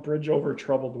notes about Bridge Over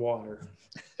Troubled Water,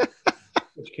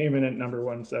 which came in at number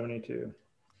 172.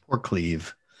 Poor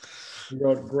Cleve. He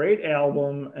wrote great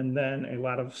album and then a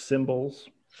lot of symbols.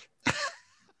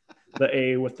 The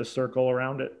A with the circle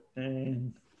around it.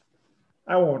 And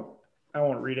I won't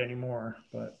read any more,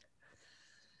 but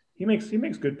he makes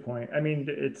good point. I mean,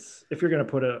 it's if you're gonna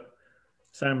put a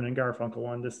Simon and Garfunkel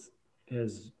one, this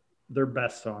is their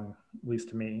best song, at least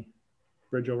to me.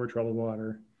 Bridge Over Troubled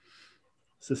Water.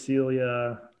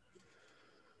 Cecilia,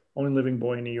 Only Living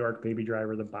Boy in New York, Baby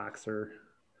Driver, The Boxer.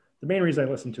 The main reason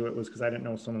I listened to it was because I didn't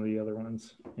know some of the other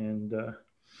ones. And, I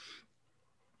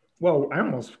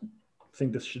almost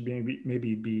think this should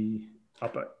maybe be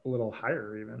up a little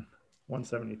higher even,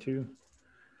 172.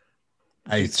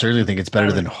 I certainly think it's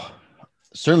better than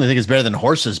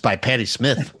Horses by Patti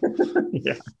Smith.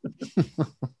 Yeah.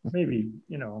 Maybe,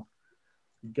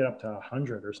 get up to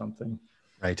 100 or something.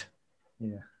 Right.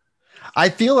 Yeah. I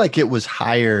feel like it was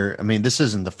higher. I mean, this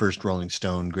isn't the first Rolling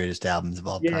Stone greatest albums of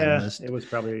all time list. It was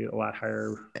probably a lot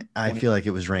higher. I feel like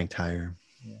it was ranked higher.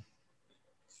 Yeah.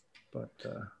 But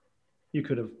you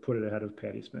could have put it ahead of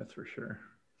Patti Smith for sure.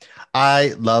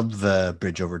 I love the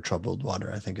Bridge Over Troubled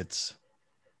Water. I think it's,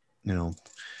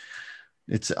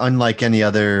 it's unlike any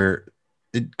other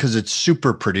because it's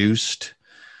super produced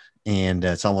and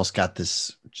it's almost got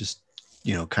this just,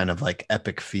 kind of like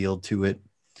epic feel to it.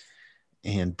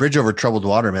 And Bridge Over Troubled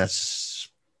Water, man, that's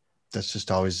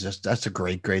a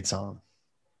great song.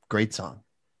 Great song.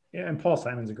 Yeah, and Paul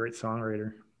Simon's a great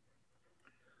songwriter.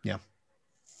 Yeah.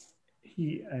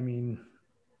 None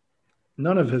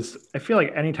of his, I feel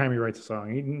like anytime he writes a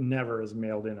song, he never has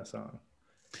mailed in a song.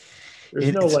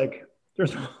 There's no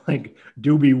Doobie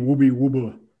Woobie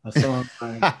Wooba, a song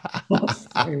by Paul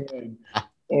Simon,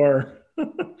 or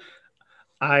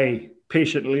I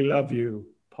Patiently Love You,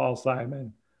 Paul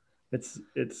Simon.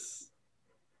 It's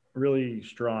really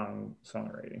strong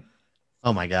songwriting.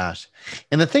 Oh my gosh.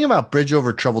 And the thing about Bridge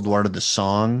Over Troubled Water, the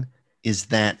song, is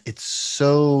that it's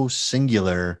so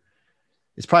singular.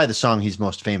 It's probably the song he's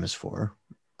most famous for,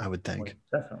 I would think.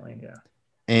 Definitely, yeah.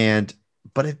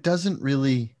 But it doesn't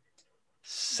really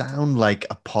sound like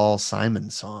a Paul Simon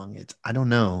song. I don't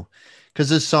know. Because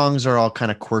his songs are all kind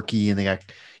of quirky and they got,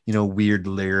 weird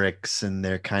lyrics and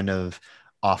they're kind of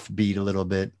offbeat a little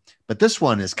bit. But this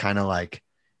one is kind of like,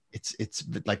 it's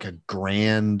like a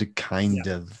grand kind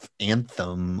of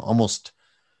anthem, almost,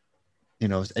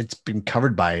 it's been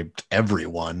covered by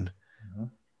everyone. Mm-hmm.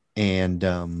 And,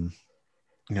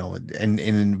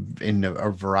 and in a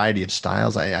variety of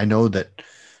styles. I know that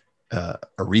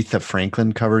Aretha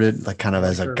Franklin covered it, like kind of I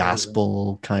as like a her version.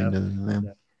 gospel kind Yep. of.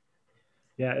 Yep.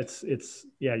 Yeah, it's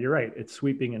yeah, you're right. It's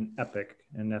sweeping and epic,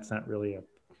 and that's not really a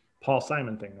Paul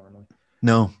Simon thing normally.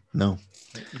 No.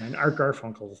 And Art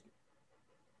Garfunkel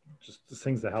just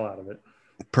sings the hell out of it.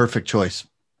 Perfect choice.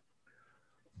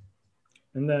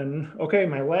 And then, okay,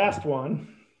 my last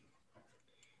one.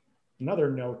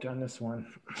 Another note on this one.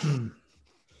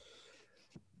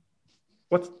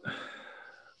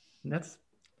 That's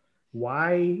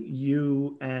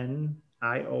YUNIO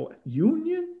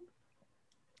Union?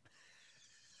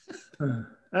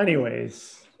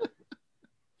 Anyways,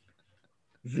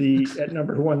 at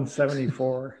number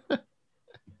 174,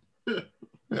 The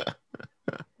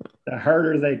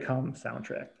Harder They Come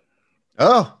soundtrack.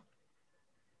 Oh,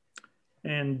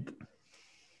 And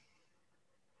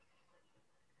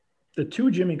the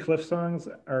two Jimmy Cliff songs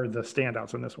are the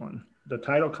standouts in this one. The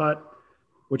title cut,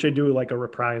 which I do like a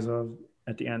reprise of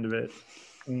at the end of it,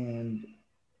 and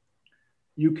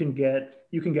you can get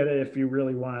it if you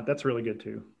really want. That's really good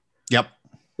too. yep.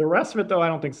 The rest of it, though, I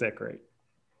don't think is that great.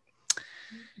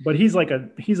 But he's a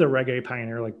reggae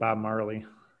pioneer like Bob Marley.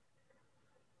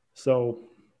 So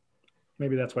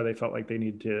maybe that's why they felt like they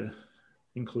need to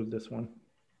include this one.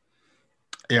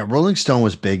 Yeah, Rolling Stone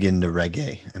was big into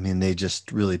reggae. I mean, they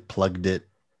just really plugged it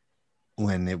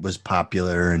when it was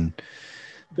popular, and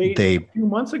A few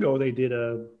months ago they did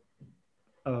a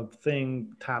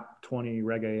thing, top 20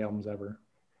 reggae albums ever.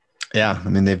 Yeah, I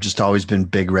mean, they've just always been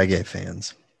big reggae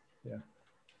fans. Yeah.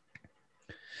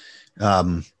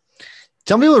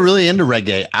 Some people are really into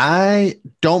reggae. I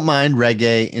don't mind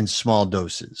reggae in small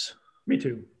doses. Me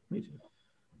too.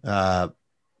 Our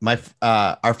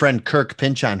friend Kirk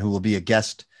Pinchon, who will be a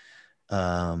guest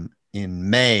in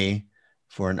May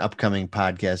for an upcoming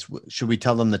podcast. Should we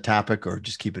tell them the topic or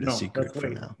just keep it a secret for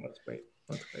now? Let's wait.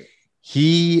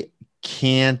 He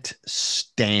can't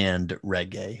stand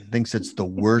reggae. Thinks it's the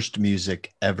worst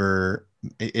music ever.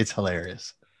 It's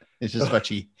hilarious. It's just what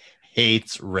he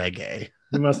hates reggae.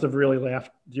 You must have really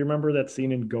laughed. Do you remember that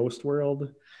scene in Ghost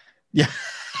World? Yeah.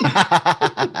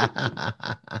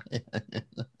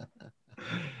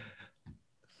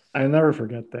 I never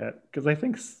forget that because I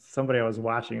think somebody I was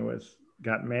watching with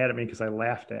got mad at me because I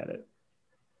laughed at it.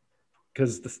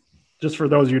 Because just for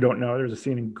those of you who don't know, there's a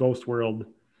scene in Ghost World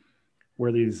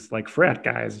where these like frat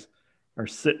guys are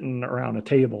sitting around a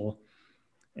table,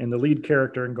 and the lead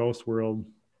character in Ghost World,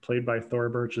 played by Thor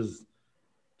Birch, is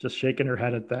just shaking her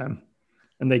head at them.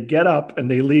 And they get up and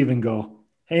they leave and go,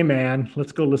 "Hey man,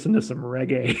 let's go listen to some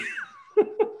reggae."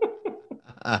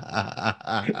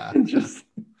 just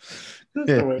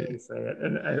the way they say it.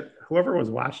 And whoever was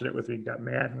watching it with me got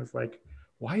mad and was like,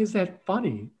 "Why is that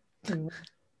funny?"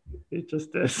 It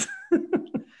just is.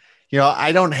 You know,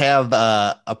 I don't have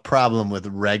a problem with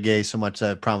reggae so much as I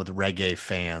have a problem with reggae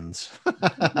fans.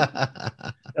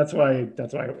 That's why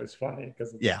it was funny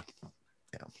because yeah.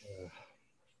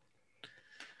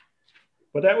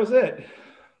 But that was it.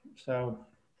 So,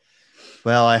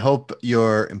 well, I hope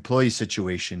your employee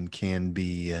situation can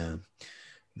be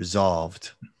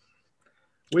resolved.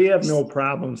 We have no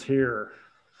problems here.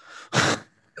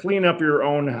 Clean up your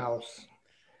own house.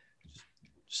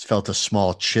 Just felt a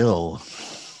small chill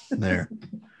there.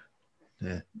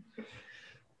 Yeah.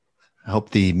 I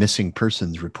hope the missing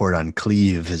persons report on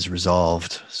Cleve is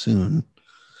resolved soon.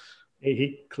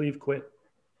 Hey, Cleve quit.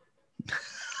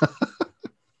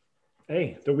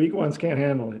 Hey, the weak ones can't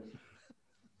handle it.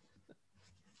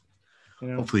 You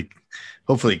know?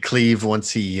 Hopefully Cleve,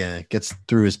 once he gets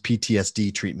through his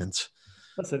PTSD treatments.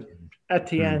 Listen,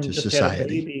 Etienne just society. had a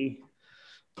baby.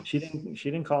 She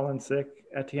didn't call in sick.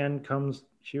 Etienne comes.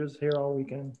 She was here all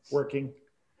weekend working,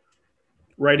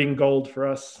 writing gold for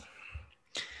us.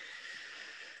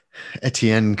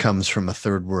 Etienne comes from a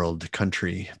third world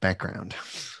country background,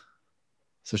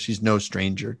 so she's no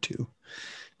stranger to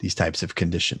these types of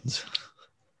conditions.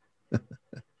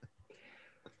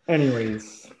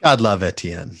 Anyways, God love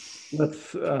Etienne.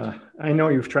 Let's. I know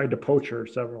you've tried to poach her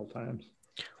several times.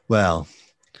 Well,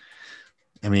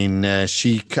 I mean, I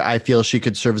feel she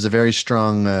could serve as a very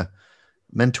strong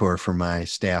mentor for my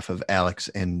staff of Alex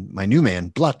and my new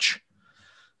man, Blutch.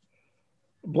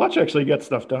 Blutch actually gets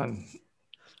stuff done.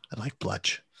 I like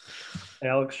Blutch.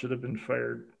 Alex should have been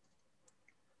fired.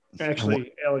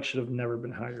 Actually, Alex should have never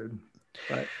been hired.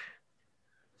 But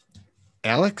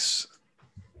Alex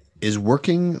is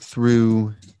working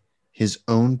through his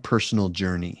own personal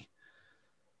journey.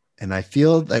 And I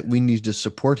feel that we need to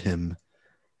support him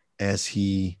as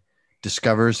he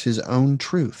discovers his own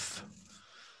truth.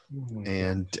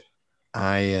 And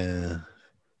I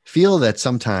feel that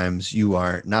sometimes you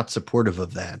are not supportive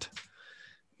of that.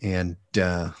 And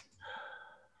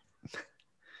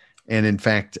and in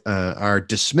fact are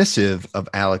dismissive of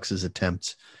Alex's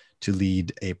attempts to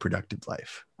lead a productive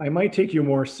life. I might take you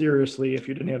more seriously if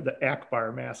you didn't have the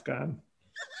Akbar mask on.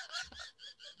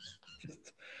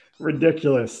 Just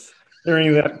ridiculous.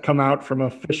 Hearing that come out from a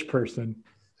fish person.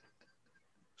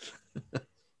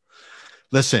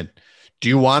 Listen, do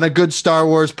you want a good Star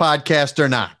Wars podcast or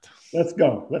not? Let's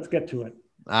go. Let's get to it.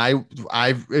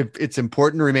 It's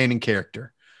important to remain in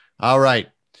character. All right.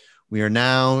 We are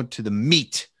now to the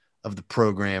meat of the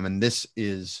program, and this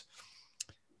is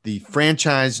the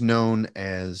franchise known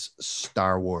as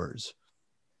Star Wars.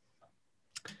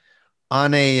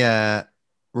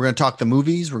 We're going to talk the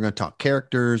movies. We're going to talk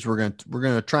characters. We're going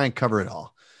to try and cover it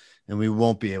all, and we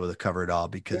won't be able to cover it all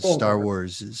because Star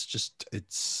Wars is just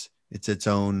it's its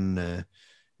own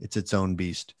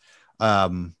beast.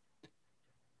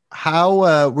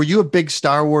 How were you a big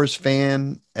Star Wars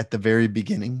fan at the very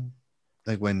beginning,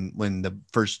 like when the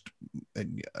first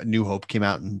New Hope came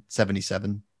out in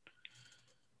 '77?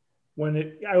 When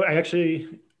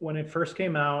it first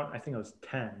came out, I think I was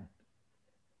 10.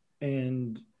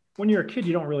 And when you're a kid,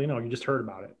 you don't really know. You just heard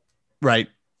about it. Right.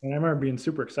 And I remember being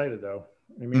super excited, though.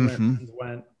 I mean, my friends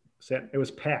it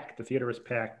was packed. The theater was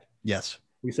packed. Yes.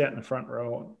 We sat in the front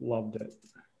row, loved it.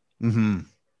 Mm-hmm.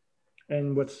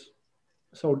 And what's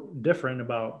so different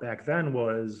about back then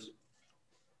was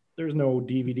there's no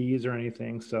DVDs or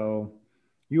anything. So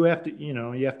you have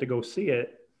to go see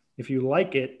it. If you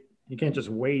like it, you can't just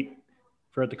wait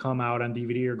for it to come out on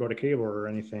DVD or go to cable or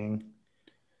anything.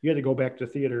 You had to go back to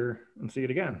the theater and see it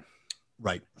again.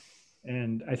 Right.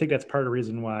 And I think that's part of the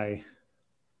reason why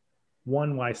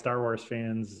Star Wars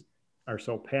fans are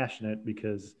so passionate,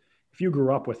 because if you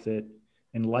grew up with it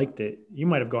and liked it, you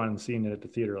might have gone and seen it at the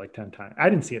theater like 10 times. I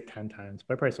didn't see it 10 times,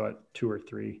 but I probably saw it 2 or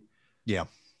 3. Yeah.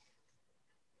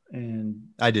 And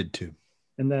I did too.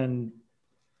 And then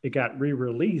it got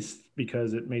re-released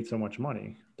because it made so much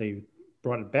money. They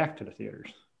brought it back to the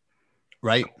theaters.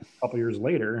 Right. A couple years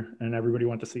later, and everybody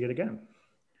went to see it again.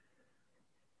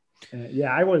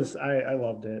 I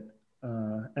loved it.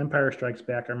 Empire Strikes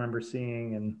Back, I remember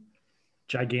seeing, and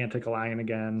Gigantic Lion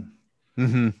again.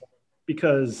 Mm-hmm.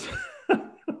 Because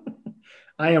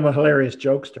I am a hilarious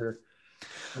jokester.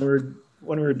 When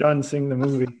we were done seeing the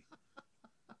movie,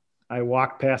 I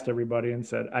walked past everybody and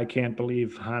said, "I can't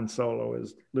believe Han Solo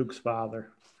is Luke's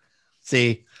father."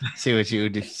 See what you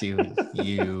do. See what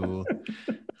you.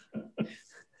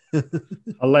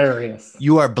 Hilarious.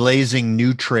 You are blazing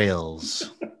new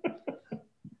trails.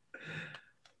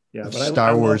 Yeah, but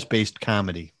Star Wars based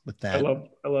comedy with that. I love.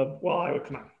 Well,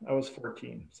 come on. I was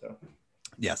 14, so.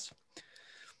 Yes.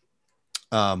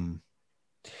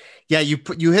 Yeah,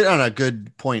 you hit on a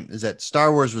good point. Is that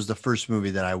Star Wars was the first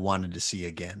movie that I wanted to see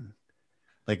again.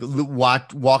 Like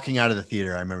walking out of the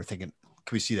theater, I remember thinking,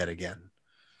 "Can we see that again?"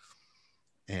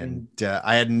 And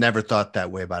I had never thought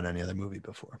that way about any other movie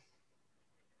before.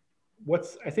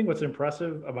 I think what's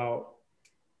impressive about,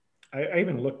 I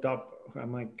even looked up.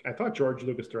 I'm like, I thought George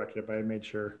Lucas directed it, but I made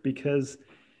sure, because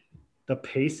the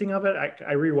pacing of it.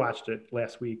 I rewatched it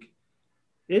last week.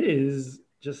 It is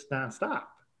just nonstop.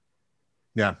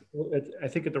 Yeah. I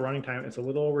think at the running time, it's a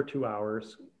little over 2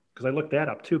 hours, because I looked that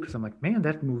up too, because I'm like, man,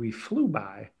 that movie flew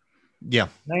by. Yeah.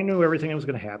 And I knew everything that was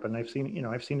going to happen. I've seen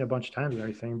it a bunch of times and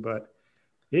everything, but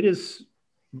it is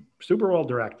super well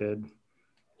directed.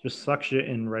 Just sucks you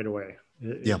in right away.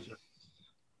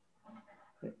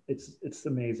 It's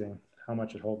amazing how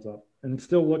much it holds up, and it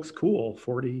still looks cool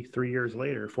 44 years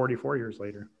later.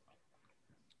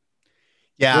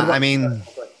 Yeah. I mean,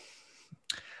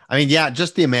 yeah,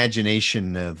 just the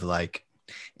imagination of like,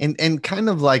 and kind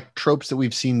of like tropes that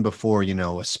we've seen before,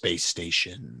 a space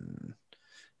station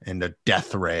and a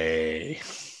death ray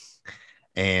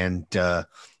and,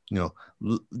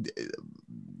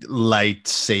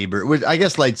 lightsaber, which I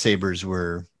guess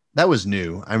lightsabers that was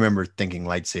new. I remember thinking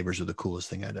lightsabers were the coolest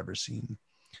thing I'd ever seen,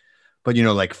 but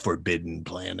like forbidden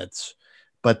planets,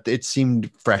 but it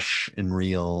seemed fresh and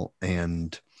real,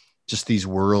 and just these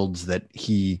worlds that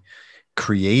he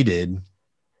created,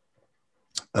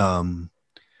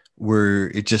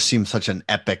 it just seemed such an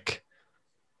epic,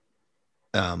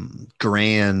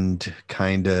 grand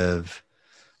kind of,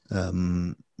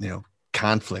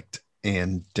 conflict,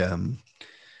 and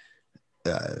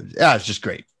it's just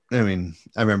great. I mean,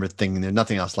 I remember thinking there's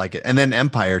nothing else like it. And then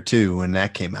Empire too, when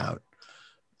that came out,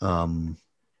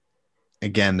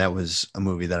 again, that was a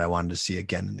movie that I wanted to see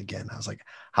again and again. I was like,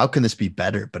 how can this be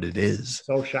better? But it is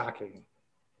so shocking.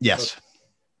 Yes.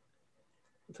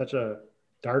 Such a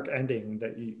dark ending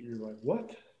that you're like,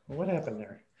 what happened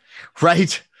there?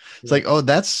 Right. It's like, oh,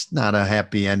 that's not a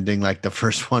happy ending like the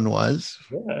first one was.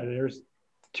 Yeah,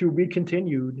 to be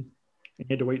continued. And you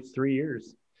had to wait 3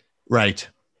 years. Right.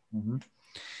 Mm-hmm.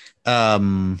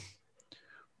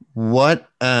 What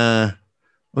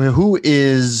who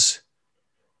is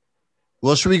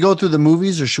well, should we go through the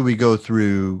movies or should we go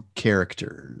through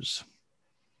characters?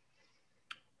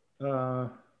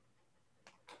 Well,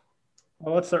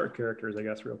 let's start with characters, I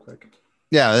guess, real quick.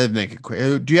 Yeah, let's make it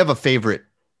quick. Do you have a favorite?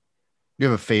 Do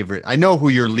you have a favorite? I know who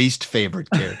your least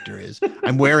favorite character is.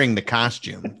 I'm wearing the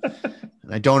costume,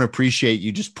 and I don't appreciate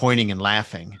you just pointing and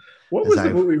laughing. What was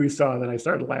the movie we saw that I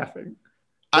started laughing?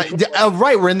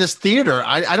 Right, we're in this theater.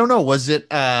 I don't know. Was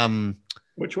it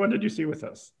which one did you see with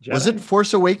us? Jedi? Was it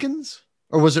Force Awakens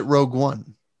or was it Rogue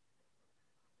One?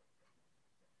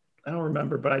 I don't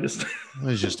remember, but it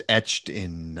was just etched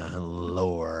in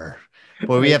lore.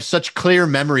 Boy, we have such clear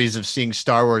memories of seeing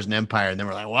Star Wars and Empire, and then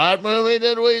we're like, what movie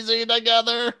did we see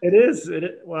together? It is.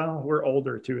 Well, we're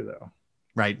older too, though.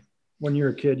 Right. When you're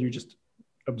a kid, you just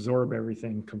absorb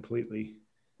everything completely.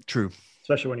 True.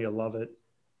 Especially when you love it.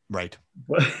 Right.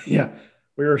 But yeah,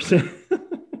 we were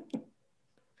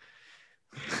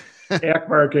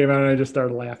Akbar came out and I just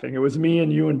started laughing. It was me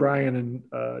and you and Brian and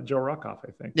Joe Ruckoff,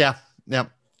 I think. Yeah. Yeah.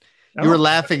 You were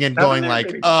laughing and going like,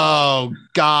 maybe. Oh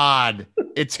God,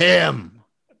 it's him.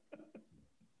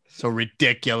 So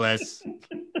ridiculous.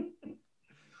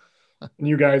 And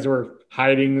you guys were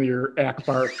hiding your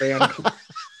Akbar fan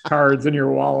cards in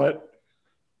your wallet.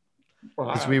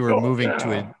 As we were moving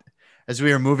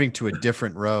to a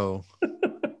different row. I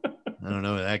don't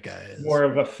know who that guy is. More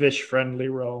of a fish-friendly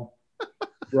row.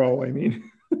 I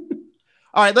mean.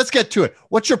 All right, let's get to it.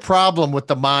 What's your problem with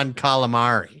the Mon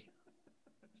Calamari?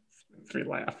 Makes me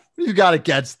laugh. You got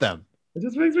against them. It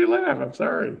just makes me laugh. I'm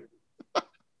sorry.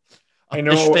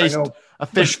 A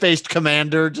fish-faced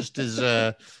commander just is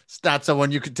not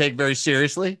someone you could take very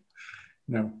seriously.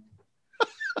 No.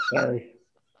 Sorry.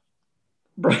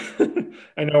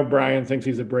 I know Brian thinks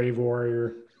he's a brave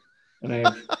warrior, and I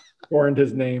have scorned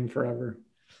his name forever.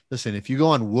 Listen, if you go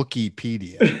on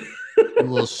Wikipedia, you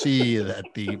will see that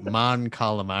the Mon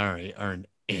Calamari are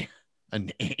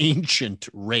an ancient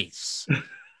race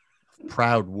of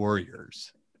proud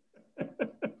warriors.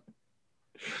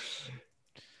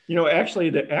 Actually,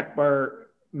 the Akbar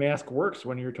mask works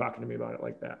when you're talking to me about it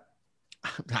like that.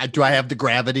 Do I have the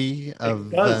gravity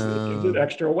of? It does. It gives it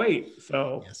extra weight.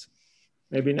 So yes.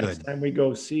 Maybe next time we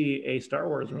go see a Star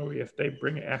Wars movie, if they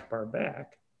bring Akbar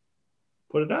back,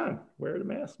 put it on. Wear the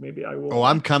mask. Maybe I will. Oh,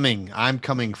 I'm coming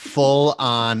full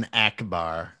on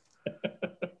Akbar.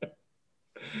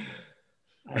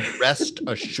 Rest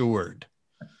assured.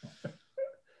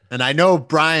 And I know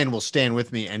Brian will stand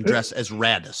with me and dress as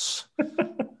Radis.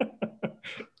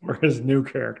 Or his new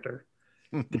character,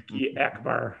 Dickie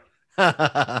Akbar.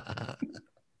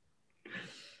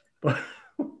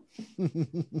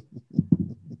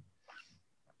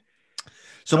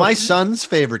 So my son's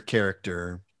favorite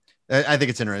character, I think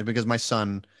it's interesting because my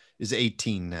son is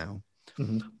 18 now,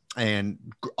 mm-hmm. and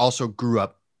also grew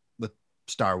up with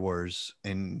Star Wars,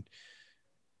 and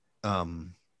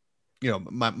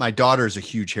my daughter is a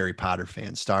huge Harry Potter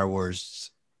fan. Star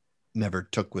Wars never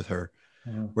took with her,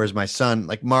 mm-hmm. whereas my son,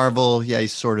 like Marvel, yeah,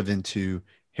 he's sort of into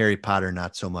Harry Potter,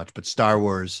 not so much, but Star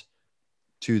Wars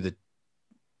to the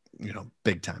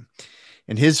big time.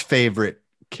 And his favorite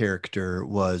character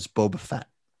was Boba Fett.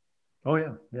 Oh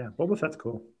yeah. Boba Fett's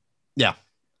cool. Yeah.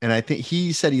 And I think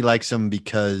he said he likes him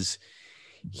because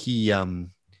he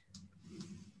liked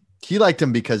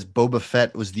him because Boba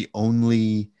Fett was the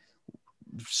only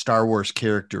Star Wars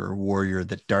character or warrior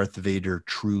that Darth Vader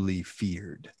truly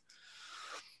feared.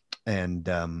 And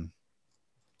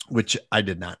which I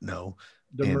did not know.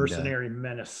 The mercenary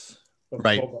menace of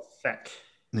right. Boba Fett.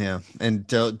 Yeah. And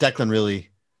Declan really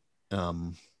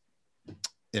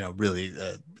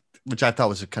which I thought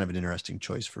was a kind of an interesting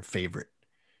choice for favorite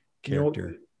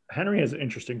character. Henry has an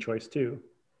interesting choice too.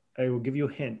 I will give you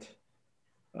a hint.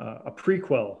 A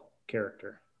prequel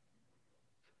character.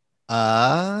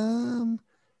 Darth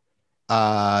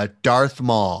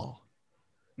Maul.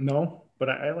 No, but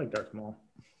I like Darth Maul.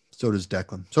 So does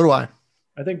Declan. So do I.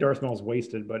 I think Darth Maul's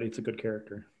wasted, but it's a good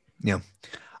character. Yeah.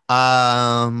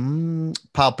 Palpatine.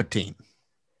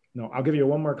 No, I'll give you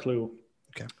one more clue.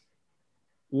 Okay.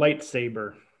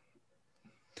 Lightsaber.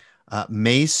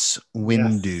 Mace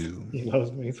Windu. Yes, he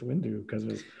loves Mace Windu because of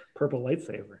his purple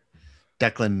lightsaber.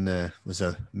 Declan was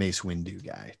a Mace Windu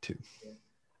guy too.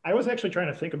 I was actually trying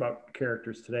to think about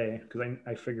characters today because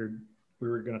I figured we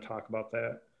were going to talk about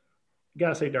that. You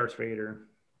gotta say Darth Vader.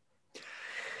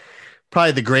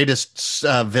 Probably the greatest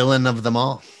villain of them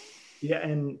all. Yeah,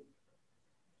 and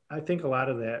I think a lot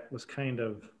of that was kind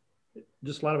of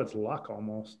just a lot of it's luck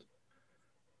almost.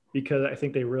 because I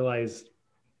think they realized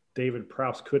David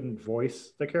Prowse couldn't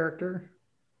voice the character.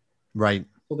 Right.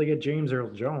 So they get James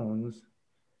Earl Jones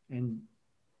and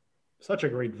such a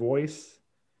great voice.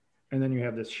 And then you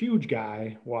have this huge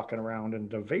guy walking around in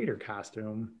the Vader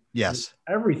costume. Yes.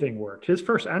 Everything worked. His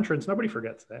first entrance, nobody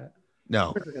forgets that. No.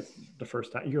 Nobody forgets the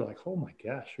first time. You're like, oh my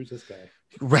gosh, who's this guy?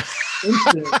 Right.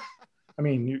 I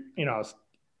mean, you know, it's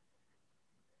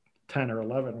 10 or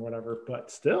 11 or whatever,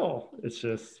 but still, it's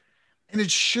just. And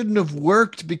it shouldn't have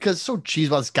worked because so cheesy.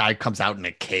 Well, this guy comes out in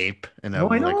a cape and No,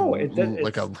 I know.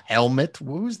 like a helmet.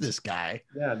 Who's this guy?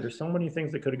 Yeah, there's so many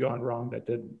things that could have gone wrong that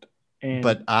didn't. And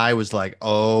but I was like,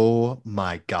 oh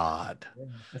my God. yeah,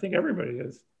 I think everybody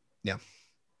is. Yeah.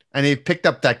 And he picked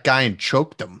up that guy and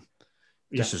choked him.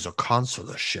 Yeah. This is a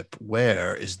consular ship.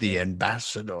 Where is the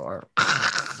ambassador?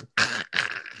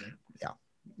 Yeah.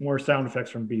 More sound effects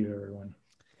from Beaver, everyone.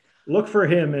 Look for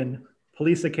him in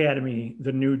Police Academy,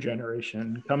 The New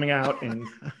Generation, coming out in,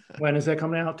 when is that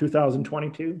coming out?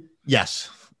 2022? Yes.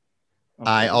 Okay.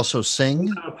 I also sing.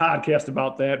 We'll have a podcast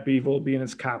about that. Beaver will be in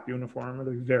his cop uniform.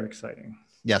 It'll be very exciting.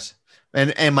 Yes.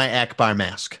 And my Akbar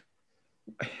mask.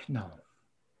 No.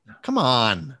 Come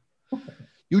on.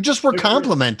 You just were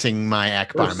complimenting my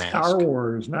Akbar mask. Star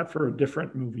Wars, not for a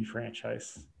different movie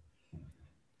franchise.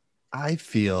 I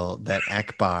feel that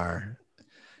Akbar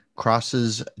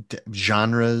crosses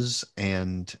genres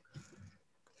and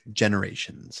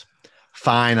generations.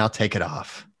 Fine, I'll take it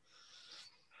off.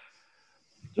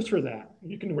 Just for that,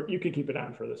 you can keep it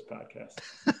on for this podcast.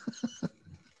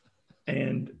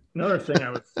 And another thing,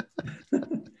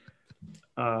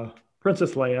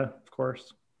 Princess Leia, of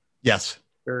course. Yes.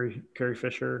 Carrie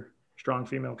Fisher, strong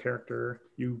female character.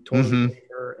 You totally take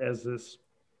her as this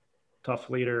tough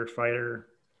leader, fighter.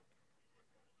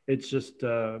 It's just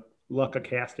luck of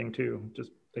casting too.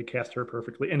 Just they cast her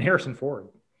perfectly. And Harrison Ford.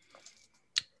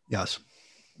 Yes.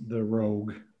 The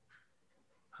rogue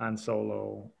Han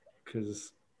Solo,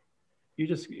 because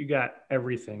you got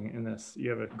everything in this. You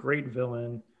have a great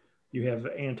villain, you have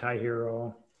an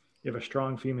anti-hero, you have a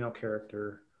strong female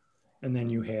character, and then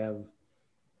you have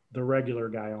the regular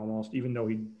guy almost, even though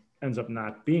he ends up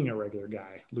not being a regular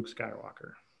guy, Luke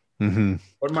Skywalker. Mm-hmm.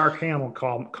 But Mark Hamill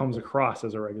comes across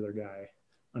as a regular guy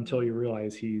until you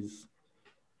realize he's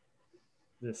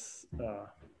this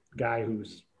guy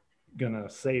who's gonna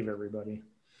save everybody.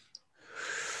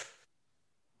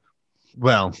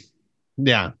 Well,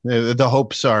 yeah, the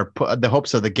hopes of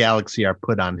the galaxy are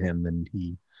put on him, and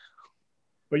he.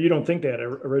 But you don't think that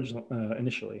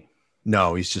initially?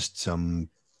 No, he's just some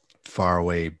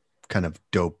faraway kind of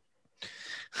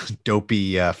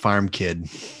dopey farm kid.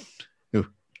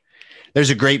 There's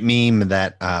a great meme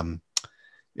that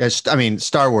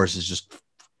Star Wars is just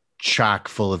chock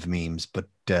full of memes, but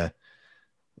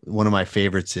one of my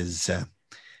favorites is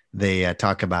they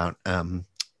talk about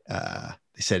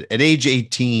they said at age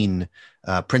 18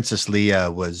 Princess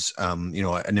Leia was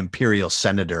an imperial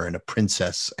senator and a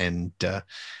princess and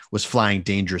was flying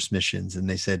dangerous missions, and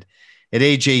they said at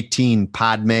age 18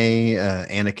 Padme,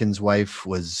 Anakin's wife,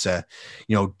 was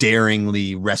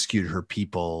daringly rescued her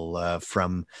people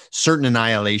from certain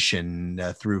annihilation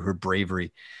through her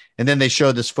bravery. And then they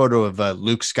showed this photo of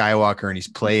Luke Skywalker, and he's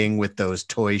playing with those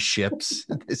toy ships.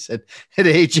 They said at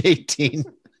age 18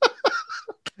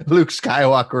 Luke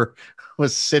Skywalker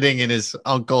was sitting in his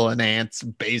uncle and aunt's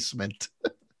basement.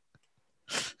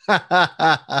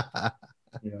 Yeah.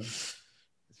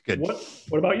 It's good.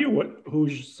 What about you?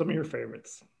 Who's some of your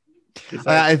favorites?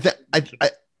 I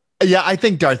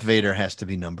think Darth Vader has to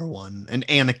be number one, and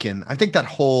Anakin. I think that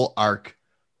whole arc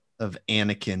of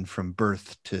Anakin from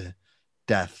birth to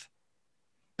death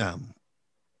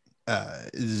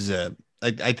is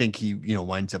I think he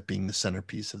winds up being the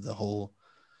centerpiece of the whole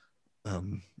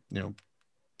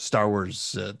Star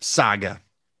Wars saga.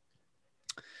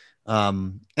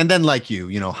 And then like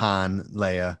Han,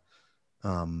 Leia,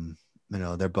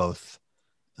 they're both.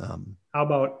 How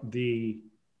about the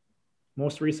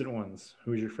most recent ones?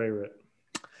 Who's your favorite?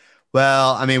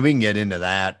 Well, I mean, we can get into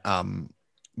that.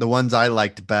 The ones I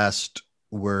liked best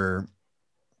were,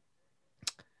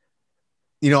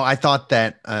 I thought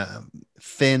that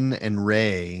Finn and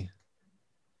Rey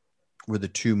were the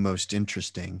two most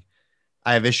interesting.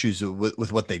 I have issues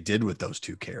with what they did with those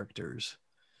two characters.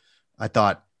 I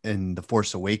thought in The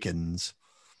Force Awakens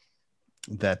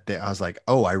that I was like,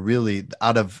 oh, I really,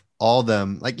 out of all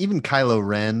them, like even Kylo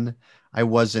Ren, I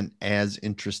wasn't as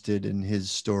interested in his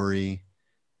story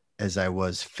as I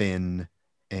was Finn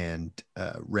and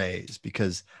Rey's,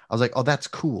 because I was like, oh, that's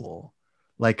cool.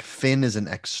 Like Finn is an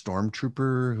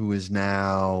ex-stormtrooper who is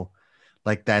now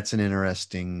like, that's an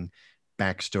interesting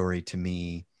backstory to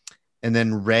me. And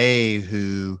then Rey,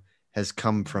 who has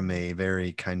come from a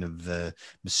very kind of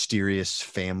mysterious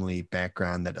family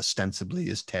background that ostensibly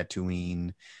is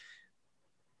Tatooine.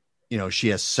 You know, she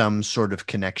has some sort of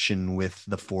connection with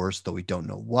the Force, though we don't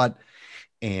know what.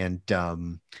 And I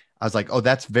was like, oh,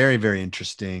 that's very, very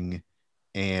interesting.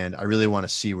 And I really want to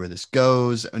see where this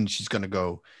goes. And she's going to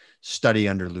go study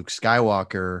under Luke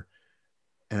Skywalker.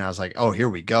 And I was like, oh, here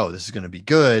we go. This is going to be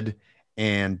good.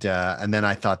 And then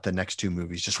I thought the next two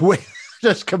movies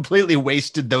just completely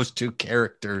wasted those two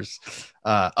characters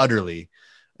utterly,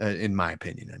 in my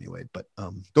opinion, anyway. But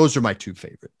those are my two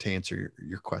favorite, to answer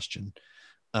your question.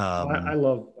 I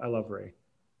love Rey.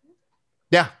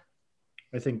 Yeah,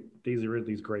 I think Daisy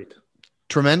Ridley's great.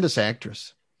 Tremendous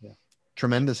actress. Yeah,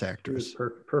 tremendous actress. She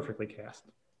was perfectly cast.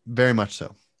 Very much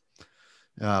so.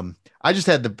 I just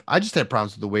had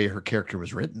problems with the way her character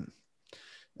was written,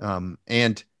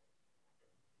 and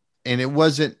it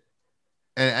wasn't,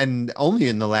 and only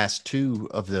in the last two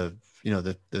of the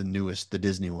newest, the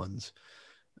Disney ones.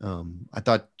 I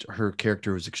thought her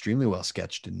character was extremely well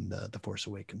sketched in the Force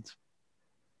Awakens.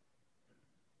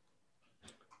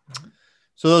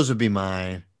 So those would be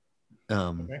my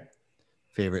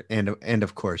favorite, and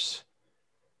of course,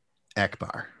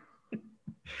 Akbar.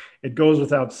 It goes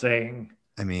without saying.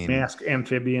 I mean, mask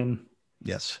amphibian.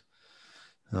 Yes.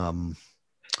 When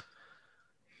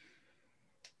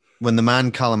the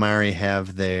Mon Calamari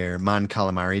have their Mon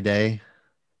Calamari Day,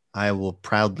 I will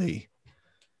proudly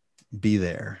be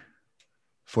there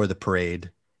for the parade,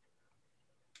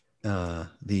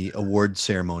 the award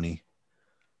ceremony,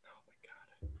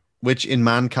 which in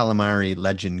Mon Calamari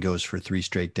legend goes for 3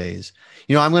 straight days.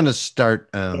 You know, I'm going to start.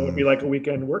 It would be like a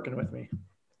weekend working with me.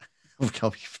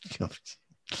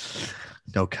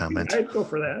 No comment. I'd go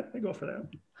for that.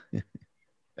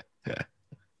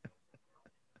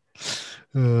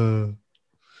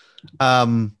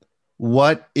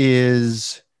 What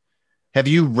is, have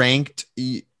you ranked,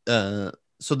 so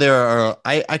there are,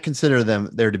 I consider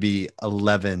there to be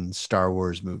 11 Star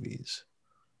Wars movies.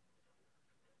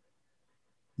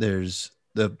 There's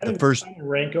the first, I didn't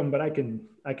rank them, but I can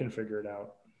figure it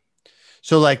out.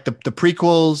 So like the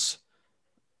prequels,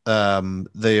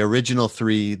 the original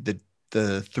 3,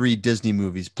 the 3 Disney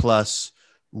movies plus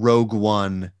Rogue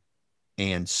One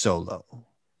and Solo.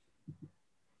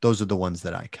 Those are the ones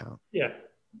that I count. Yeah,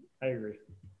 I agree.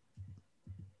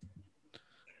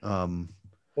 Well,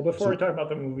 before we talk about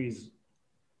the movies,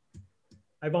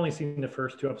 I've only seen the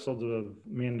first 2 episodes of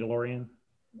Mandalorian,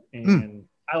 and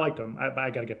I liked them. I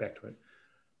got to get back to it.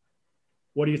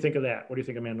 What do you think of that? What do you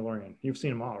think of Mandalorian? You've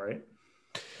seen them all, right?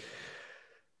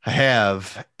 I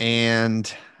have,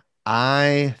 and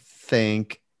I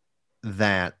think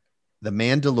that the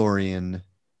Mandalorian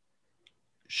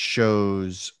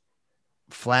shows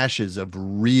flashes of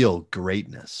real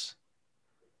greatness,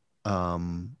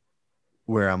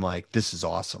 where I'm like, this is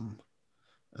awesome.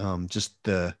 Just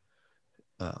the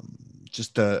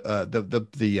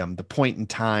point in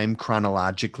time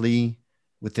chronologically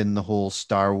within the whole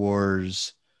Star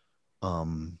Wars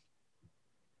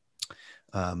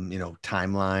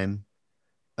timeline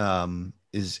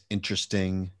is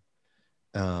interesting.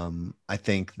 I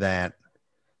think that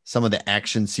some of the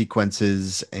action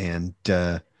sequences and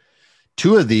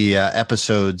 2 of the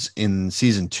episodes in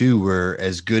season 2 were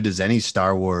as good as any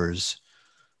Star Wars.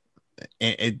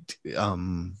 As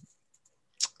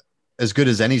good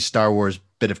as any Star Wars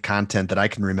bit of content that I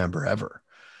can remember ever.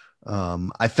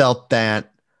 I felt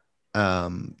that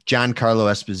Giancarlo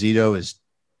Esposito is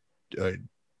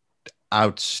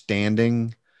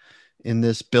outstanding in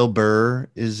this. Bill Burr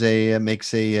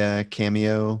makes a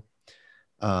cameo.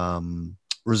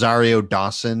 Rosario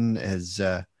Dawson as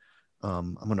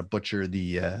I'm going to butcher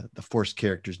the Force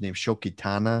character's name, Ahsoka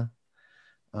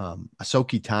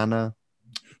Tano.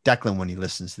 Declan, when he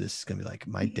listens to this, is going to be like,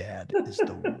 my dad is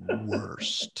the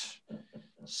worst.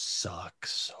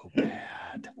 Sucks so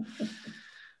bad.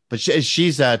 But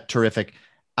she's terrific.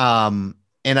 And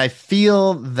I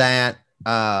feel that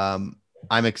I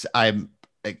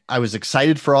was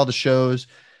excited for all the shows.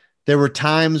 There were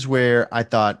times where I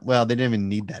thought, well, they didn't even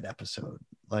need that episode.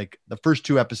 Like the first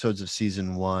 2 episodes of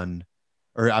season 1,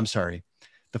 or I'm sorry,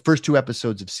 the first 2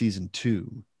 episodes of season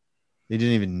 2, they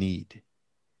didn't even need.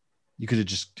 You could have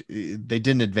they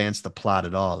didn't advance the plot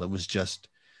at all. It was just,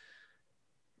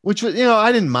 which was,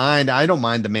 I didn't mind. I don't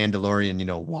mind the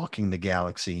Mandalorian, walking the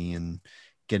galaxy and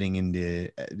getting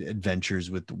into adventures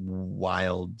with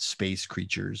wild space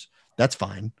creatures. That's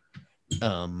fine.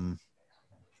 But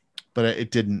it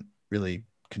didn't really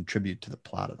contribute to the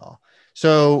plot at all.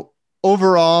 So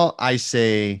overall, I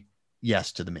say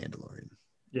yes to the Mandalorian.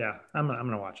 Yeah, I'm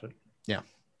gonna watch it. Yeah.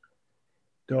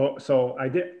 Go. So I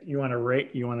did. You want to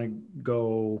rate? You want to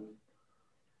go?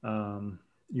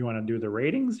 You want to do the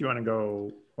ratings? You want to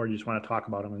go, or you just want to talk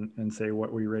about them and say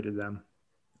what we rated them?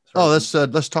 Oh, let's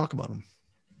talk about them.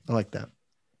 I like that.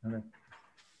 Okay.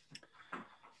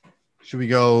 Should we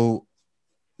go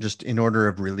just in order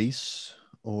of release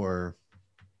or?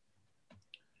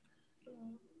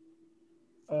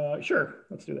 Sure.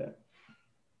 Let's do that.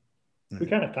 We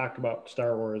kind of talked about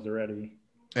Star Wars already.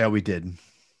 Yeah, we did.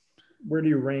 Where do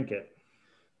you rank it?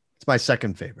 It's my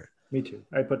second favorite. Me too.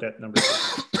 I put that number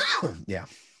 2. Yeah.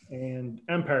 And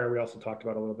Empire, we also talked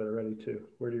about a little bit already too.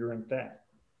 Where do you rank that?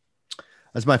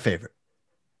 That's my favorite.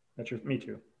 Me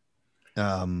too.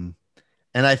 And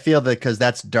I feel that because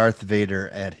that's Darth Vader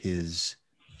at his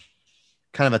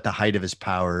kind of at the height of his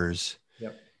powers.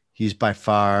 Yep. He's by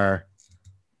far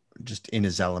just in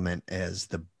his element as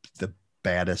the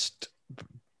baddest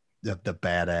of the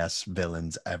badass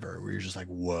villains ever. Where you're just like,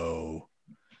 whoa.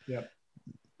 Yep.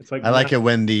 It's like I like it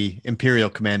when the Imperial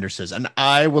commander says, and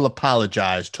I will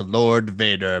apologize to Lord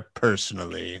Vader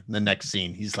personally. The next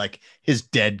scene, he's like, his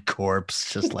dead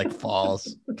corpse just like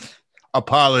falls.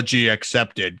 Apology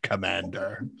accepted,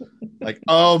 Commander. Like,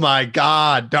 oh my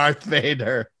God, Darth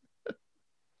Vader.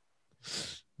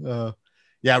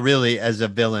 Yeah, really, as a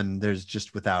villain, there's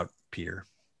just without peer.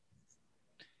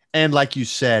 And like you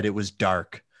said, it was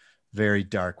dark, very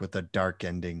dark with a dark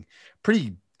ending.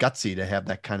 Pretty gutsy to have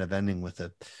that kind of ending with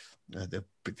the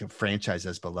franchise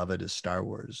as beloved as Star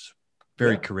Wars.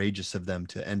 Very courageous of them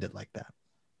to end it like that.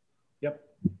 Yep.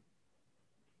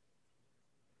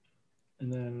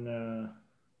 And then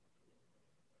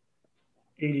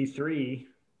 83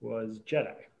 was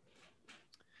Jedi.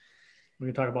 We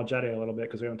can talk about Jedi a little bit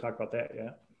because we haven't talked about that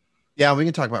yet. Yeah, we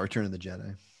can talk about Return of the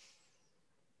Jedi.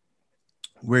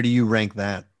 Where do you rank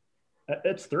that?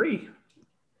 It's 3.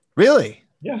 Really?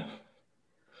 Yeah.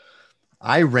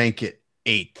 I rank it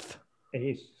 8th.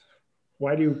 8th.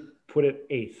 Why do you put it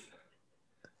 8th?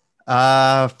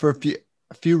 For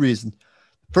a few reasons.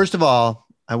 First of all,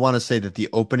 I want to say that the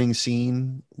opening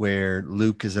scene where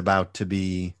Luke is about to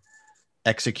be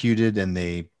executed and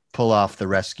they pull off the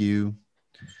rescue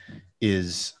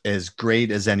is as great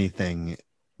as anything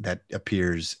that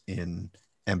appears in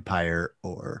Empire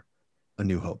or A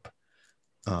New Hope.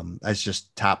 That's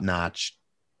just top-notch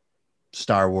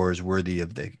Star Wars, worthy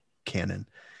of the canon.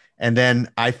 And then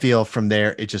I feel from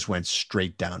there it just went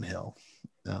straight downhill.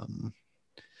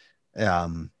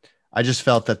 I just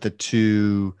felt that the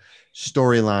two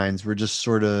storylines were just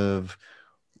sort of,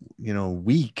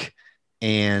 weak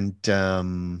and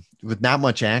with not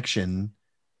much action,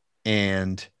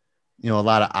 and a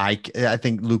lot of I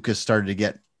think Lucas started to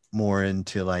get more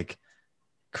into like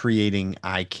creating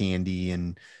eye candy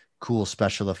and cool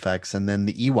special effects, and then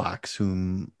the Ewoks,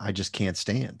 whom I just can't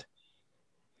stand.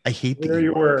 I hate the Ewoks.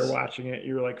 You were watching it.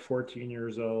 You were like 14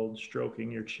 years old,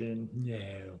 stroking your chin.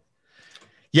 No.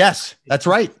 Yes, that's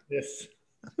right.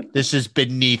 This is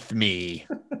beneath me.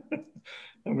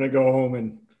 I'm going to go home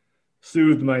and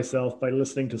soothe myself by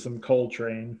listening to some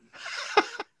Coltrane.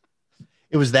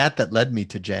 It was that led me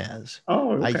to jazz.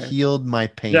 Oh, okay. I healed my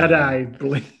pain.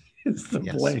 Jedi is the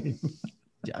blame.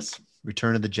 Yes.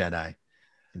 Return of the Jedi.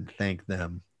 And thank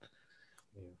them.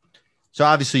 So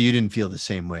obviously you didn't feel the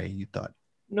same way, you thought.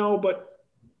 No, but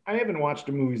I haven't watched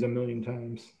the movies a million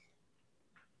times.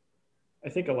 I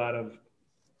think a lot of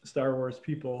Star Wars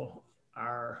people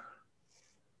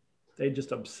they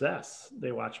just obsess.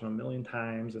 They watch them a million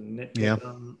times and nitpick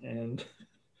them. And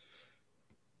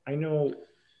I know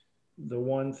the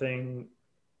one thing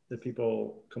that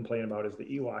people complain about is the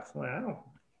Ewoks. I don't know.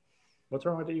 What's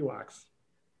wrong with the Ewoks?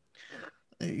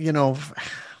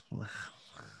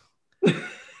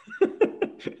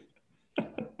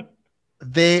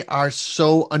 They are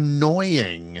so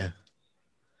annoying.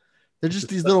 They're just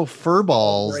these little fur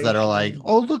balls that are like,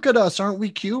 oh, look at us. Aren't we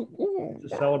cute? Ooh. The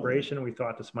celebration. We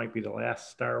thought this might be the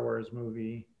last Star Wars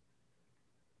movie.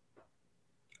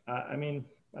 I mean,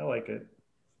 I like it.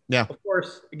 Yeah. Of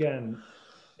course, again,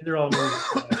 these are all movies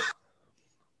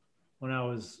when I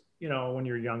was, when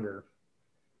you're younger.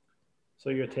 So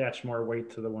you attach more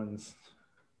weight to the ones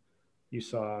you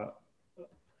saw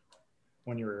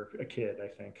when you were a kid, I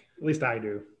think. At least I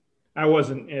do. I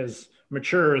wasn't as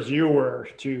mature as you were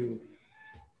to,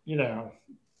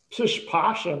 pish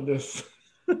posh on this.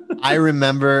 I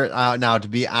remember, now to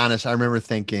be honest, I remember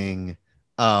thinking,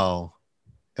 oh,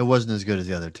 it wasn't as good as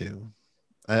the other two.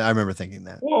 I remember thinking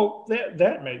that. Well,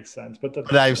 that makes sense.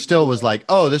 But I still was like,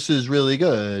 oh, this is really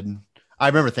good. I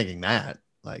remember thinking that.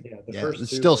 Like, first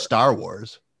it's still Star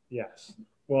Wars. Yes.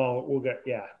 Well, we'll get,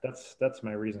 that's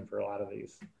my reason for a lot of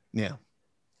these. Yeah.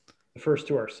 The first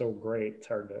two are so great. It's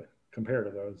hard to compare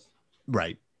to those.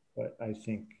 Right. But I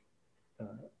think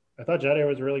I thought Jedi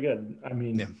was really good. I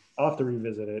mean, Yeah. I'll have to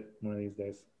revisit it one of these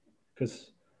days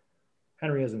because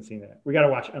Henry hasn't seen it. We got to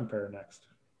watch Empire next.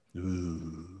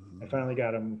 Ooh. I finally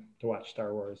got him to watch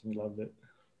Star Wars and he loved it.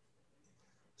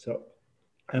 So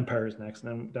Empire is next,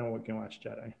 and then we can watch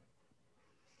Jedi.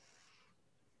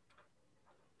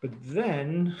 But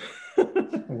then,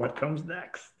 what comes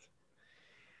next?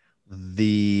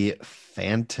 The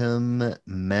Phantom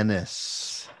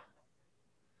Menace.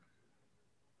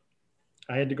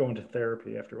 I had to go into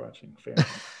therapy after watching Phantom.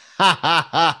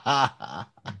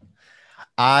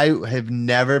 I have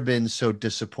never been so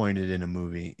disappointed in a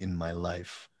movie in my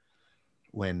life.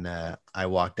 When I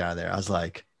walked out of there, I was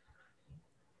like,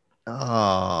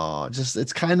 oh, just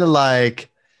it's kind of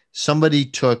like somebody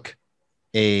took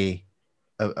a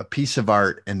piece of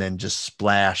art and then just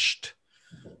splashed,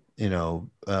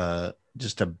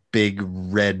 just a big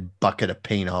red bucket of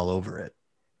paint all over it.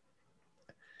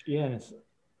 Yes.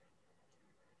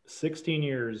 16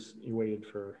 years you waited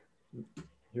for.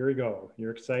 Here we go.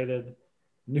 You're excited.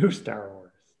 New Star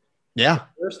Wars. Yeah.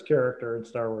 First character in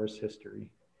Star Wars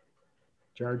history,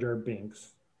 Jar Jar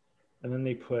Binks. And then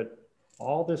they put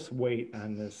all this weight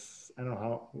on this. I don't know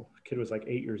how the kid was like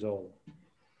 8 years old.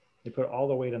 They put all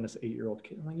the weight on this 8-year-old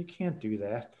kid. I'm like, you can't do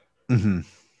that. Mm-hmm.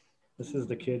 This is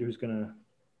the kid who's going to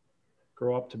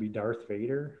grow up to be Darth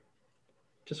Vader.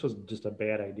 This was just a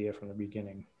bad idea from the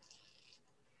beginning.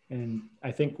 And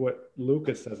I think what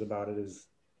Lucas says about it is,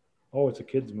 oh, it's a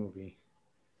kid's movie.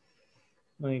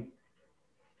 Like,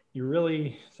 you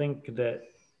really think that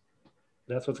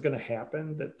that's what's going to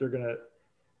happen? That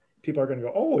people are going to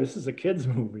go, oh, this is a kid's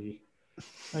movie.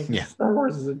 Like, Yeah. Star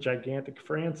Wars is a gigantic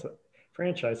franchise.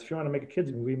 If you want to make a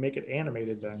kid's movie, make it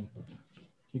animated then.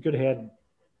 You could have had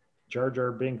Jar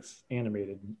Jar Binks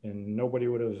animated and nobody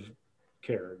would have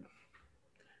cared.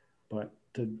 But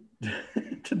to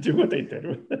do what they did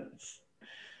with this,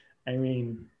 I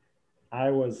mean,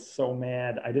 I was so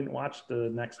mad. I didn't watch the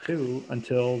next two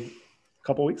until a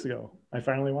couple weeks ago. I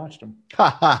finally watched them.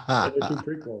 The two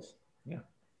prequels. Yeah.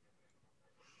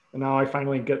 And now I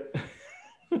finally get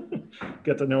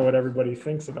to know what everybody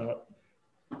thinks about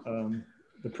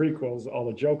the prequels, all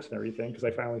the jokes and everything, because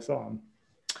I finally saw them.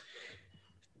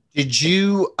 Did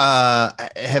you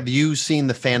have you seen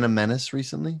The Phantom Menace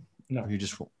recently? No. Or you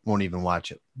just won't even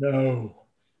watch it? No.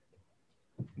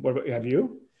 What about, have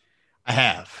you? I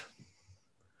have.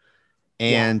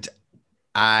 And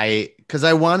because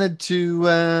I wanted to,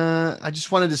 I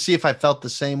just wanted to see if I felt the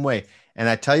same way. And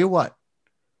I tell you what,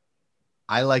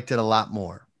 I liked it a lot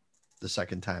more the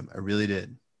second time. I really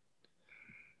did.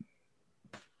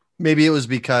 Maybe it was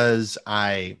because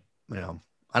I don't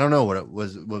know what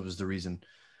was the reason,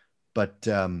 but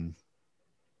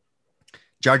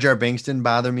Jar Jar Binks didn't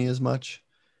bother me as much.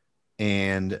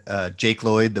 And Jake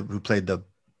Lloyd, who played the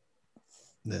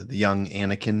young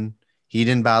Anakin, he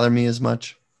didn't bother me as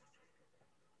much.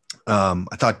 I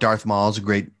thought Darth Maul is a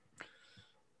great,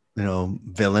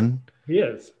 villain. He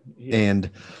is. And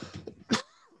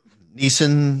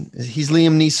Neeson, he's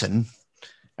Liam Neeson,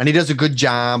 and he does a good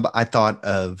job. I thought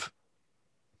of,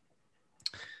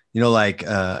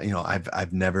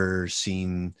 I've never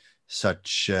seen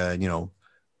such,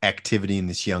 activity in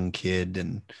this young kid,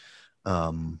 and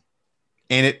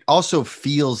it also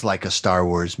feels like a Star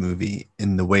Wars movie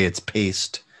in the way it's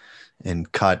paced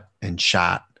and cut and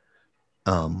shot.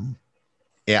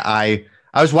 I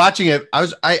was watching it. I'll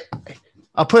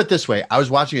put it this way. I was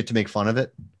watching it to make fun of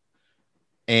it.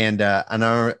 And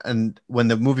when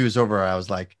the movie was over, I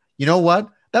was like, you know what?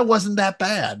 That wasn't that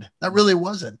bad. That really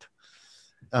wasn't.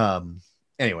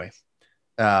 Anyway,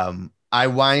 I'm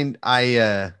not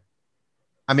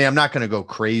going to go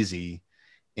crazy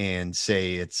and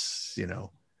say it's, it's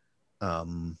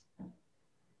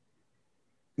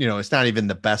not even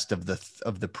the best of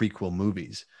the prequel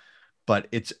movies, but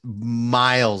it's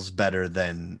miles better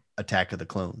than Attack of the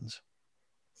Clones.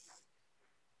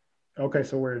 Okay,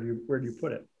 so where do you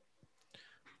put it?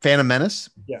 Phantom Menace?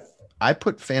 Yeah. I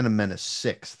put Phantom Menace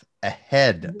 6th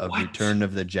ahead of What? Return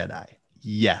of the Jedi.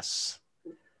 Yes.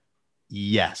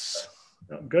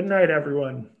 Good night,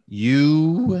 everyone.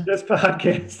 This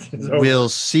podcast is over. Will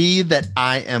see that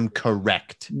I am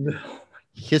correct. No.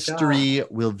 History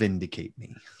will vindicate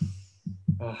me.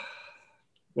 Oh.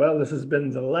 Well, this has been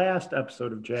the last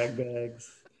episode of Jag Bags.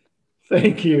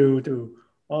 Thank you to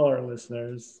all our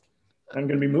listeners. I'm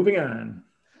going to be moving on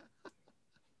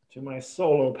to my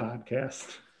solo podcast.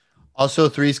 Also,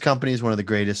 Three's Company is one of the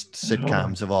greatest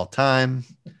sitcoms of all time.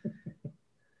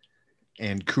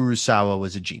 And Kurosawa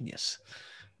was a genius.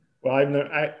 Well,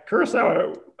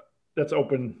 Kurosawa, that's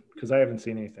open because I haven't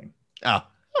seen anything. Oh.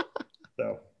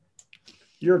 So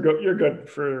you're good. You're good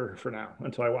for now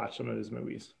until I watch some of his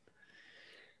movies.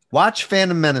 Watch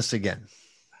Phantom Menace again.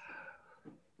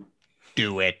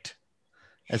 Do it.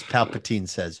 As Palpatine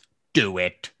says, do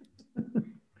it.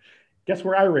 Guess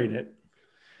where I rate it?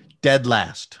 Dead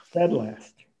last. Dead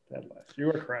last. Dead last. You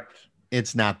are correct.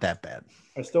 It's not that bad.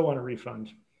 I still want a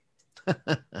refund.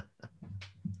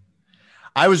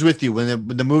 I was with you when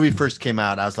the movie first came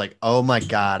out. I was like, oh my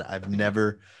God, I've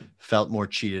never felt more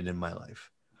cheated in my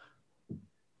life.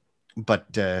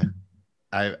 But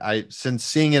I since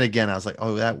seeing it again, I was like,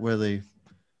 oh, that really,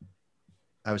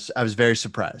 I was very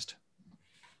surprised.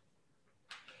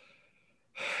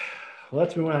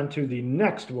 Let's move on to the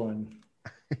next one.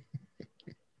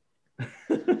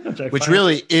 Which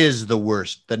really is the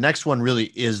worst. The next one really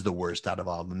is the worst out of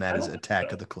all of them. That is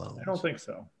Attack of the Clones. I don't think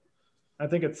so. I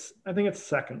think it's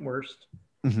second worst.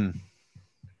 Mm-hmm.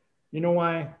 You know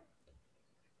why?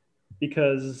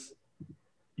 Because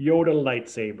Yoda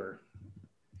lightsaber.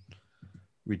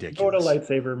 Ridiculous. Yoda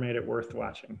lightsaber made it worth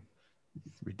watching.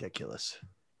 Ridiculous.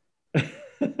 I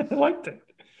liked it.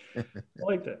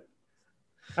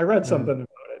 I read something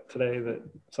about it today that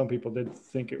some people did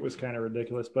think it was kind of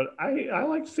ridiculous, but I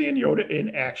liked seeing Yoda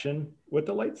in action with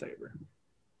the lightsaber.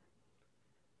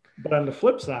 But on the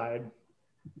flip side,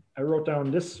 I wrote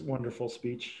down this wonderful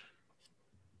speech,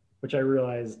 which I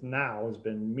realize now has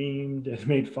been memed and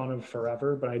made fun of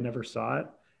forever, but I never saw it.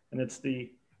 And it's the,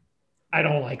 I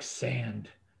don't like sand.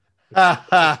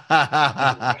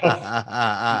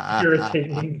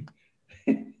 Irritating.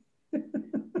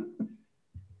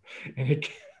 And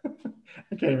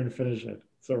I can't even finish it.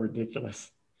 It's so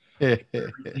ridiculous.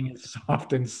 Everything is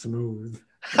soft and smooth.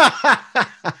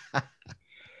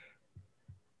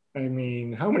 I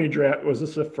mean, how many was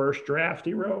this the first draft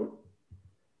he wrote?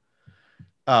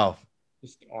 Oh,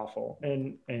 just awful.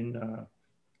 And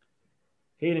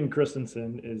Hayden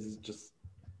Christensen is just,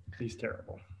 he's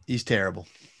terrible. He's terrible.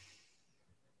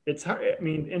 It's hard. I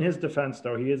mean, in his defense,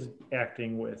 though, he is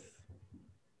acting with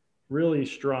really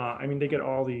strong. I mean, they get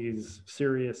all these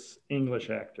serious English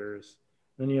actors.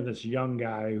 Then you have this young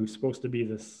guy who's supposed to be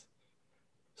this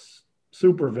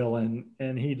super villain,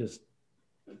 and he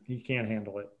can't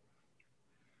handle it.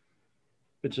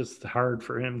 It's just hard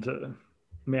for him to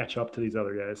match up to these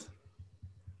other guys.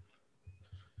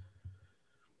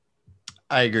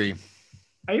 I agree.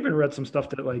 I even read some stuff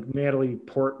that like Natalie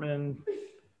Portman.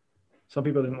 Some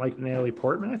people didn't like Natalie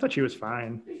Portman. I thought she was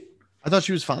fine. I thought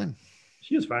she was fine.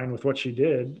 She was fine with what she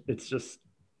did. It's just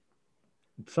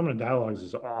some of the dialogues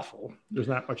is awful. There's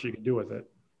not much you can do with it.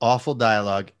 Awful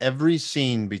dialogue. Every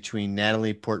scene between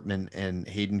Natalie Portman and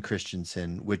Hayden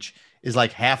Christensen, which is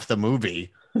like half the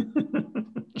movie,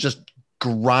 just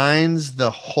grinds the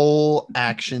whole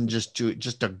action just to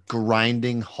a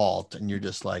grinding halt. And you're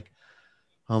just like,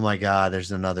 oh my God,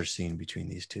 there's another scene between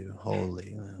these two.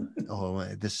 Holy,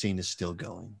 this scene is still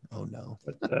going. Oh no.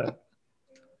 But,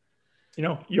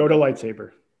 Yoda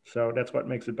lightsaber. So that's what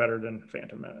makes it better than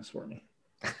Phantom Menace for me.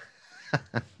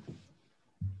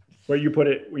 Where you put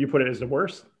it as the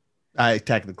worst?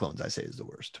 Attack of the Clones, I say, is the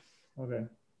worst. Okay.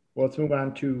 Well, let's move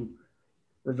on to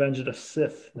Revenge of the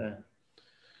Sith then.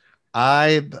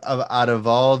 Out of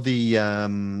all the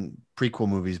prequel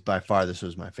movies, by far, this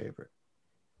was my favorite.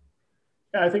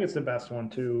 Yeah, I think it's the best one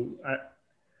too.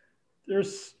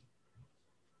 There's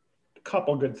a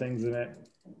couple good things in it.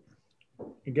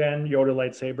 Again, Yoda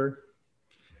lightsaber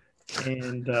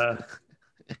and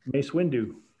Mace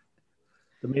Windu.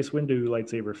 The Mace Windu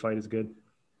lightsaber fight is good.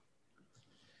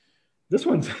 This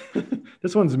one's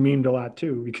memed a lot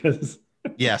too because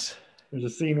yes, there's a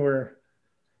scene where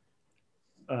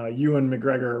Ewan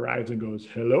McGregor arrives and goes,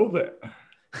 "Hello there."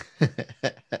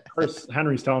 Of course,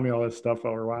 Henry's telling me all this stuff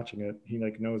while we're watching it. He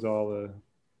like knows all the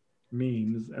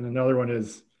memes. And another one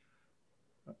is,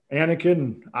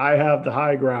 Anakin, I have the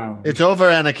high ground. It's over,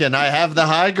 Anakin. I have the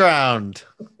high ground.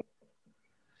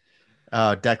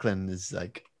 Oh, Declan is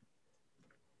like,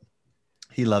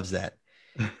 he loves that.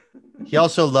 He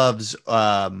also loves,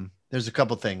 there's a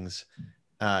couple things.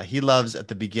 He loves at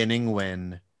the beginning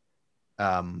when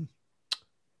Anakin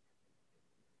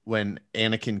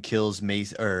kills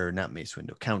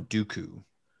Count Dooku,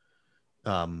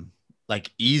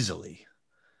 like easily,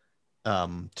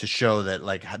 to show that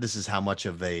like this is how much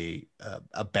of a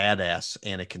badass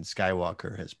Anakin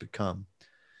Skywalker has become.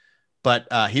 But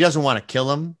he doesn't want to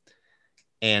kill him,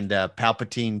 and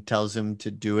Palpatine tells him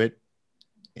to do it,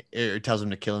 or tells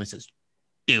him to kill him. He says,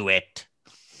 "Do it,"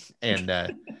 and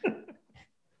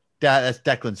that's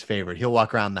Declan's favorite. He'll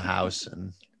walk around the house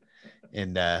and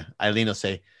Eileen will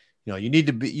say, you need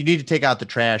to take out the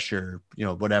trash or,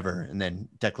 whatever. And then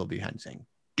Declan will be behind saying,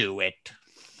 "Do it."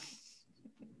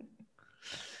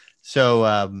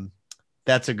 So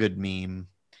that's a good meme,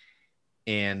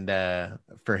 and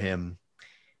for him,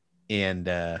 and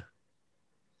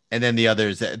then the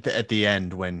others at the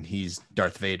end when he's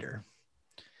Darth Vader,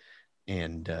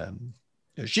 and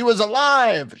she was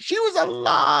alive. She was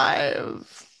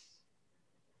alive.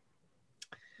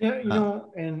 Yeah,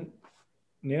 and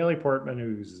Natalie Portman,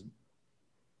 who's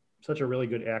such a really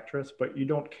good actress, but you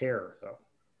don't care though.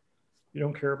 You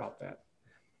don't care about that.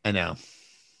 I know.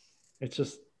 It's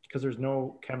just because there's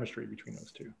no chemistry between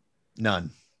those two. None.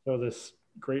 So this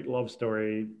great love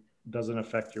story doesn't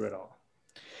affect you at all.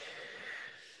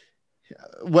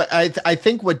 What I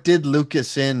think what did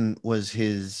Lucas in was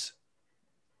his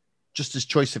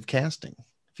choice of casting.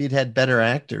 If he'd had better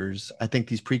actors, I think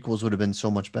these prequels would have been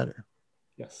so much better.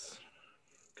 Yes.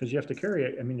 Because you have to carry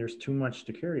it. I mean, there's too much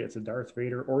to carry. It's a Darth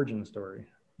Vader origin story.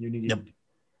 You need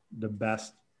the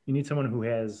best. You need someone who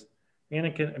has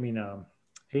Hayden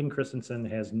Christensen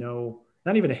has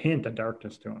not even a hint of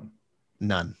darkness to him.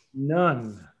 None.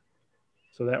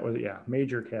 So that was,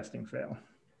 major casting fail.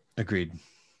 Agreed.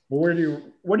 Well,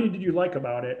 what did you like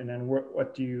about it? And then where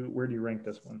do you rank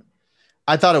this one?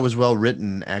 I thought it was well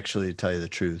written, actually, to tell you the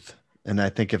truth. And I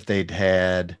think if they'd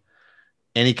had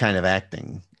any kind of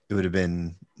acting, it would have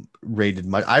been rated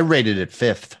much. I rated it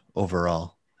 5th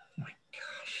overall. Oh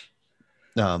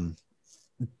my gosh.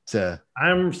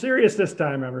 I'm serious this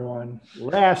time, everyone.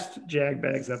 Last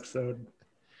Jagbags episode.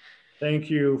 Thank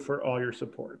you for all your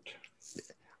support.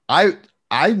 I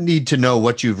need to know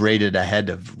what you've rated ahead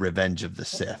of Revenge of the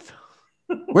Sith.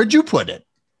 Where'd you put it?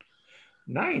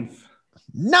 9th.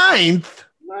 9th?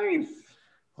 9th.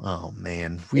 Oh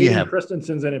man, Hayden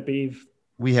Christensen's in it, Beeve.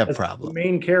 We have problems. The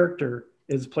main character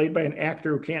is played by an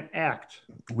actor who can't act.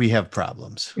 We have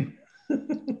problems.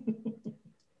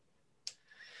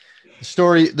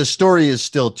 The story is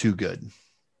still too good.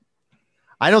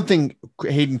 I don't think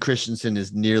Hayden Christensen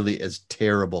is nearly as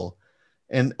terrible.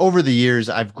 And over the years,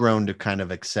 I've grown to kind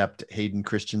of accept Hayden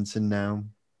Christensen now.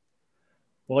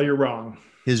 Well, you're wrong.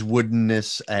 His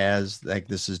woodenness as like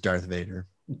this is Darth Vader.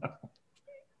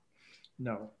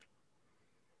 No.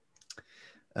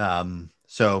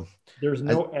 So there's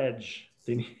no edge.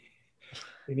 They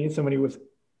need somebody with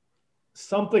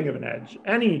something of an edge,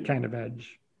 any kind of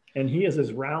edge. And he is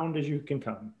as round as you can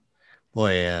come.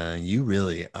 Boy, you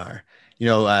really are.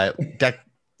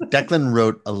 Declan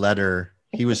wrote a letter.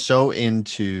 He was so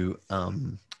into,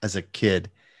 as a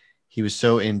kid, he was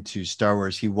so into Star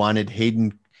Wars. He wanted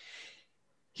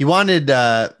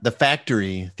the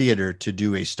Factory Theater to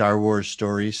do a Star Wars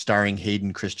story starring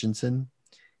Hayden Christensen.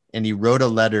 And he wrote a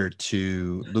letter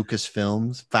to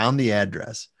Lucasfilms, found the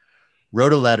address,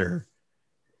 wrote a letter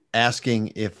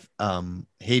asking if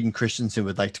Hayden Christensen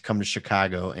would like to come to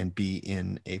Chicago and be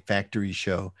in a Factory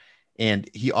show. And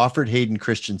he offered Hayden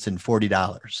Christensen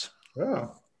 $40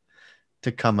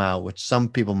 to come out, which some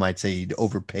people might say he'd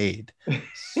overpaid.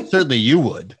 Certainly you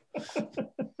would.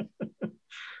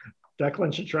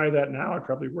 Declan should try that now. It'd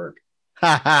probably work.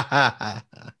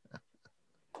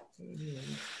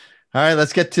 All right,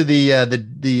 let's get to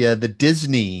the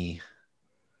Disney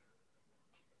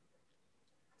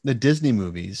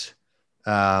movies.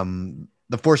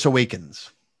 The Force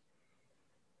Awakens.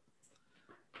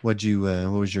 What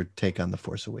was your take on The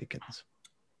Force Awakens?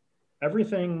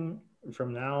 Everything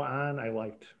from now on, I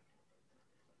liked.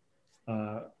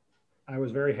 I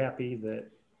was very happy that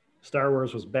Star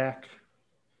Wars was back.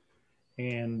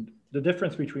 And the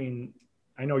difference between,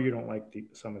 I know you don't like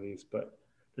some of these, but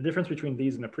the difference between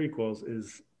these and the prequels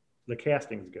is the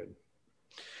casting's good.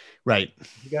 Right.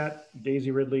 You got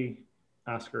Daisy Ridley,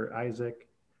 Oscar Isaac,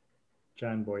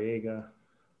 John Boyega,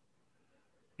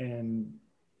 and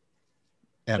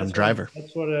Adam Driver.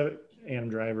 Adam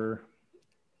Driver.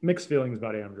 Mixed feelings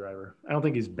about Adam Driver. I don't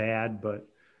think he's bad, but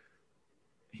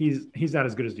he's not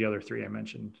as good as the other three I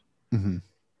mentioned. Mm-hmm.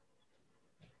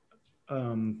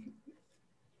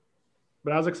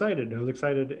 But I was excited.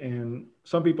 And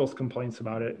some people's complaints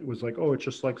about it was like, oh, it's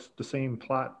just like the same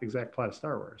exact plot of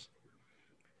Star Wars.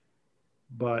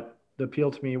 But the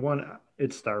appeal to me, one,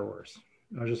 it's Star Wars.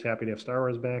 I was just happy to have Star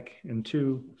Wars back. And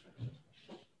two,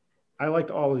 I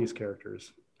liked all of these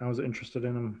characters. I was interested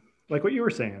in them. Like what you were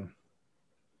saying.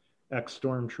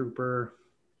 Ex-Stormtrooper.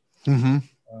 Mm-hmm.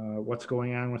 What's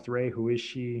going on with Rey? Who is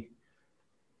she?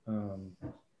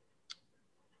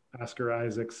 Oscar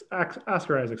Isaac's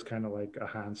kind of like a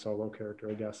Han Solo character,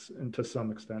 I guess, and to some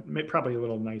extent, probably a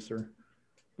little nicer,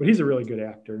 but he's a really good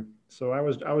actor. So I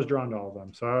was drawn to all of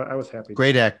them. So I was happy.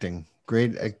 Great acting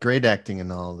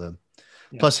in all of them.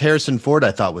 Yeah. Plus Harrison Ford,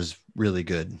 I thought was really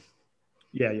good.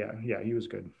 Yeah, he was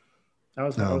good. I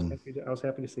was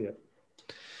happy to see it.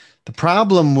 The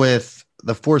problem with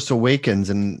the Force Awakens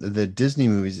and the Disney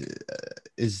movies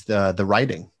is the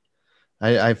writing.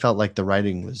 I felt like the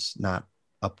writing was not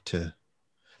up to,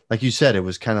 like you said, it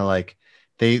was kind of like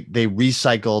they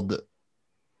recycled,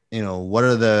 what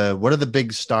are the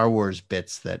big Star Wars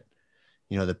bits that,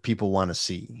 that people want to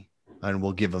see, and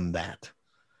we'll give them that.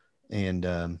 And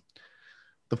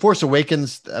the Force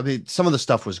Awakens, I mean, some of the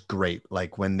stuff was great,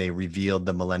 like when they revealed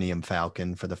the Millennium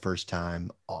Falcon for the first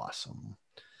time. Awesome.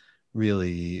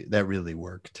 Really, that really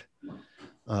worked.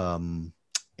 And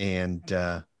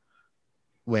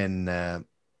when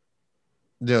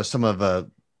some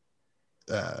of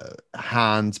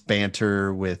Han's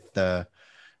banter with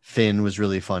Finn was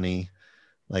really funny.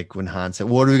 Like when Han said,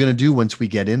 "What are we going to do once we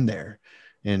get in there?"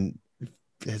 And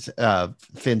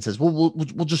Finn says, "Well,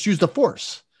 we'll just use the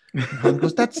Force." And Han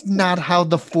goes, "That's not how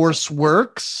the Force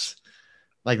works."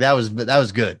 Like that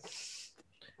was good,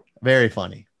 very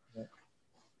funny.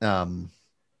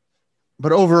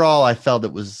 But overall, I felt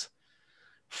it was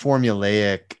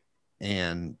formulaic,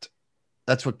 and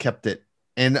that's what kept it.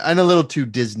 And a little too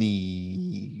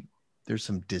Disney. There's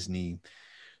some Disney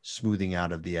smoothing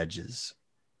out of the edges.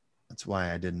 That's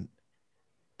why I didn't.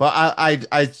 But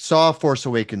I saw Force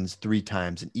Awakens 3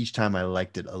 times, and each time I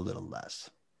liked it a little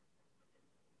less.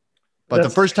 But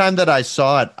the first time that I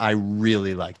saw it, I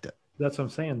really liked it. That's what I'm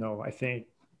saying, though. I think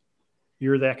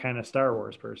you're that kind of Star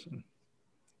Wars person,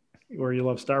 where you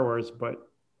love Star Wars, but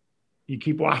you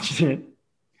keep watching it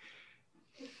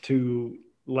to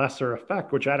lesser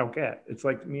effect, which I don't get. It's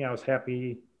like me, I was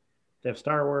happy to have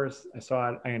Star Wars. I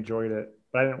saw it, I enjoyed it,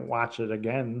 but I didn't watch it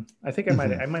again. I think I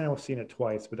might have seen it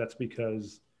twice, but that's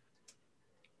because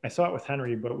I saw it with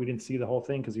Henry, but we didn't see the whole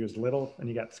thing because he was little and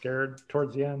he got scared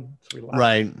towards the end. So we left.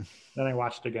 Right. Then I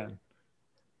watched it again.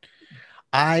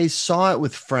 I saw it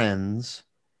with friends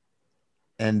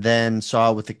and then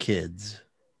saw it with the kids.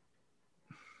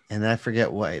 And I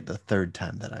forget what the third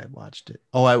time that I watched it.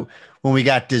 When we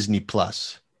got Disney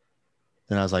Plus,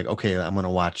 then I was like, okay, I'm going to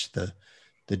watch the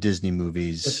Disney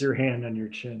movies. With your hand on your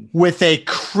chin. With a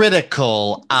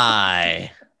critical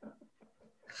eye.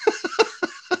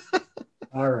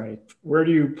 All right. Where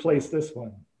do you place this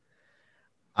one?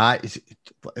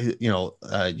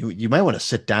 You might want to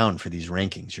sit down for these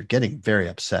rankings. You're getting very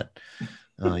upset.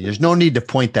 There's no need to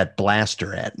point that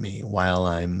blaster at me while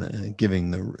I'm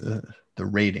giving the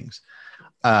ratings.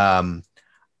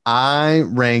 I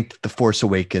ranked The Force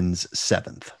Awakens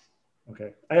 7th.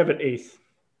 Okay. I have it 8th.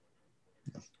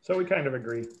 So we kind of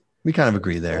agree. We kind of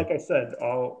agree there. Like I said,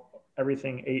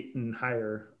 everything 8 and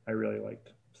higher, I really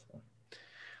liked. So.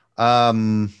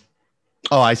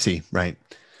 I see. Right.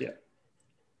 Yeah.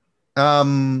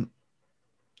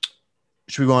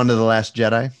 Should we go on to The Last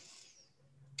Jedi?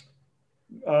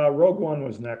 Rogue One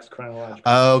was next chronologically.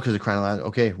 Oh, because of chronological.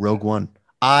 Okay, Rogue One.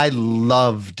 I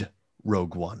loved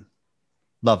Rogue One.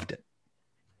 Loved it.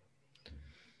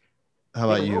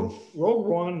 How about you? Rogue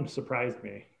One surprised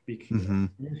me because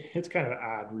it's kind of an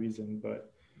odd reason,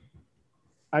 but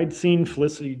I'd seen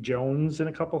Felicity Jones in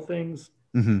a couple things,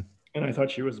 and I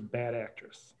thought she was a bad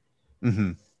actress.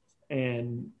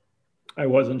 And I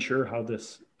wasn't sure how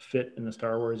this fit in the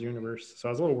Star Wars universe, so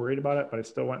I was a little worried about it, but I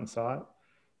still went and saw it,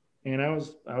 and I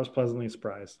was pleasantly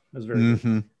surprised. It was very good.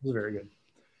 It was very good.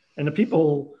 And the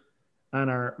people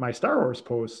on my Star Wars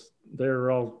posts, they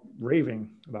were all raving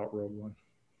about Rogue One.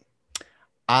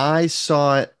 I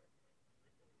saw it.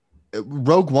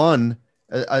 Rogue One.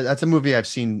 That's a movie I've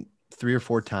seen 3 or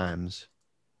 4 times,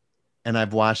 and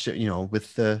I've watched it,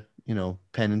 with the,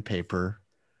 pen and paper,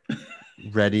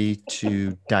 ready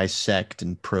to dissect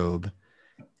and probe.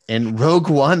 And Rogue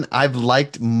One, I've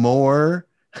liked more.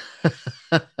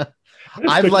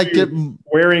 I've liked it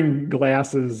wearing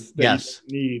glasses that yes.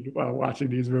 you need while watching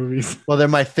these movies. Well, they're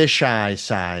my fisheye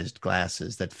sized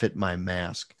glasses that fit my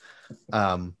mask.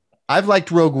 I've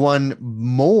liked Rogue One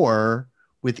more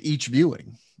with each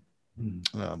viewing.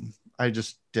 I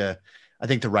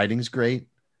think the writing's great.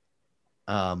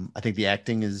 I think the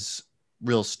acting is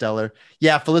real stellar.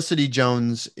 Yeah, Felicity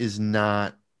Jones is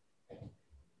not,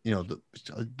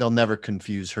 they'll never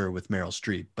confuse her with Meryl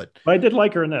Streep, but I did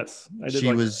like her in this.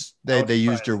 They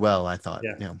used her well, I thought.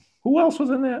 Yeah. Who else was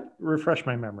in that? Refresh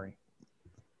my memory.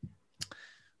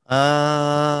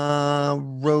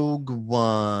 Rogue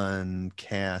One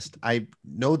cast. I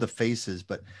know the faces,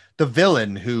 but the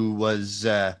villain who was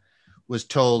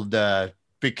told,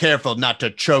 be careful not to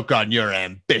choke on your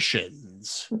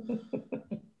ambitions.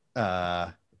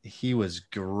 He was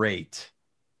great.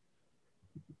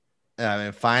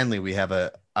 Finally, we have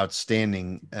a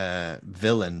outstanding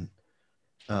villain.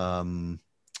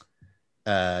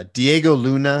 Diego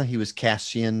Luna, he was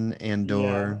Cassian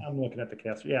Andor. Yeah, I'm looking at the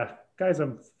cast. Yeah, guys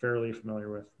I'm fairly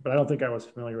familiar with, but I don't think I was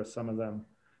familiar with some of them.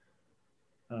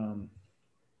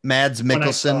 Mads When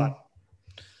I saw it, Mikkelsen.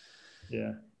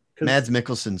 yeah, Mads because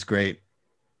Mikkelsen's great.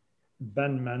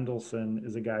 Ben Mendelsohn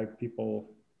is a guy people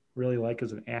really like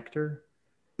as an actor,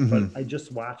 but Hmm. I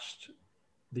just watched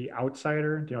The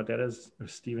Outsider. Do you know what that is? Of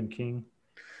Stephen King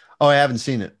Oh, I haven't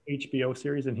seen it. HBO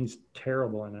series, and he's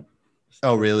terrible in it. It's Oh,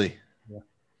 terrible. really? Yeah.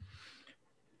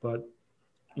 But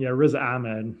yeah, Riz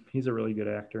Ahmed, he's a really good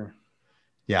actor.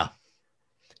 Yeah.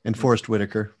 And Yeah. Forrest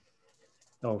Whitaker.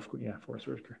 Oh, yeah, Forrest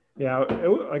Whitaker. Yeah,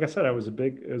 like I said, I was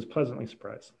pleasantly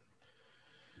surprised.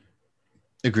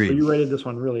 So Agreed. you rated this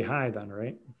one really high then,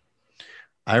 right?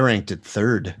 I ranked it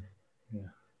third Yeah.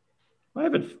 I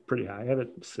have it pretty high. I have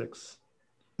it 6.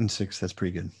 and six. That's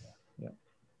pretty good. Yeah.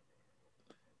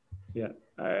 Yeah.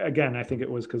 Again, I think it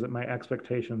was because my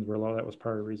expectations were low. That was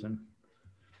part of the reason.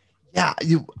 Yeah.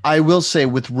 I will say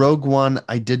with Rogue One,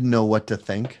 I didn't know what to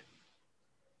think.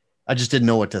 I just didn't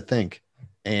know what to think.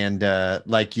 And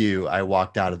like you, I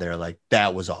walked out of there like,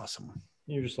 that was awesome.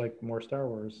 You're just like, more Star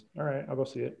Wars. All right, I'll go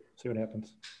see it. See what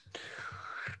happens.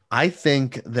 I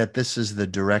think that this is the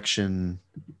direction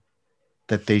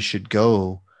that they should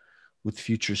go with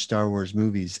future Star Wars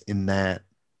movies, in that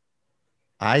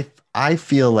I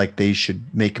feel like they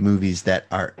should make movies that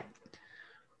are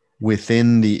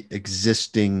within the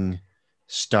existing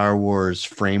Star Wars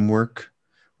framework.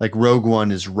 Like Rogue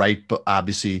One is right, but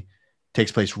obviously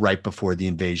takes place right before the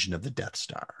invasion of the Death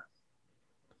Star.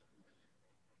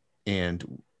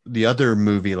 And the other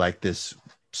movie like this,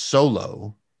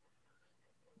 Solo,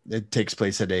 it takes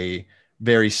place at a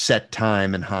very set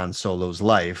time in Han Solo's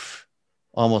life,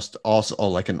 almost also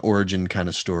like an origin kind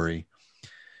of story.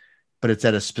 But it's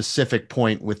at a specific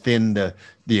point within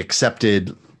the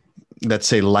accepted, let's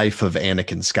say, life of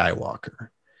Anakin Skywalker.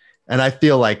 And I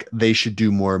feel like they should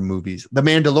do more movies. The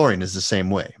Mandalorian is the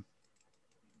same way.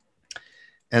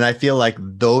 And I feel like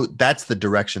though that's the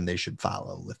direction they should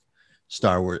follow with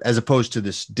Star Wars, as opposed to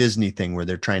this Disney thing where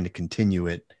they're trying to continue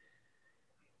it.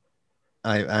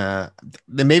 Then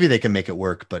maybe they can make it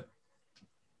work, but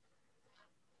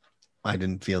I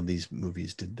didn't feel these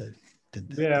movies did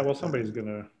Yeah, well, somebody's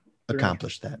gonna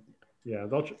accomplish that. Yeah,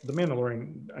 the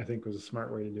Mandalorian, I think, was a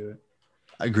smart way to do it.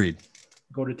 Agreed.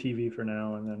 Go to TV for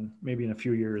now, and then maybe in a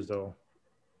few years they'll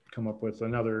come up with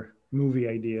another movie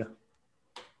idea.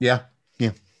 Yeah.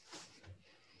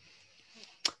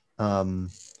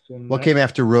 So What came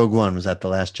after Rogue One? Was that The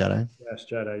Last Jedi? Last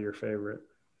Jedi, your favorite?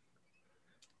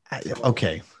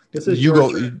 Okay. This is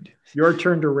your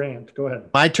turn to rant. Go ahead.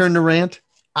 My turn to rant.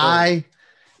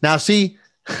 Now see,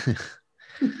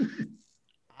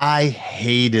 I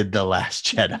hated The Last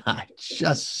Jedi.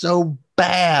 Just so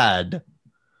bad.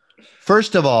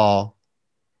 First of all,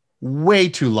 way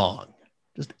too long.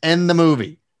 Just end the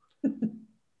movie.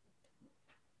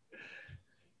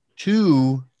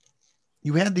 2,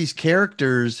 you had these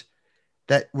characters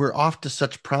that were off to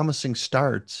such promising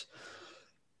starts,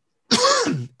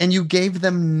 and you gave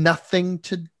them nothing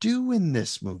to do in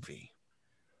this movie.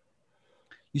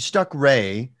 You stuck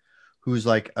Rey, who's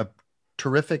like a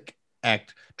terrific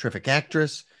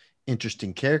actress,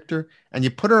 interesting character, and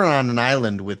you put her on an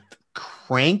island with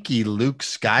cranky Luke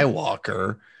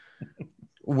Skywalker,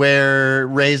 where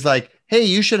Rey's like, "Hey,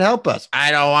 you should help us."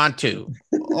 I don't want to.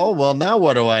 Oh, well, now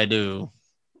what do I do?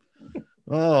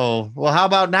 Oh, well, how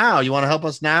about now? You want to help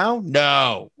us now?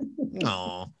 No.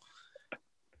 No.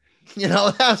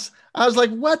 I was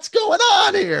like, what's going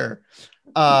on here?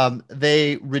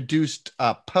 They reduced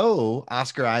Poe,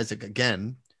 Oscar Isaac,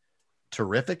 again,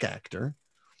 terrific actor,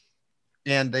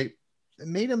 and they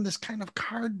made him this kind of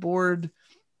cardboard,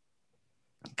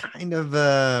 kind of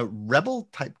a rebel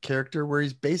type character where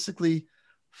he's basically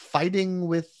fighting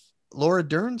with Laura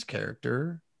Dern's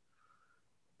character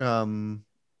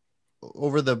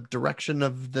over the direction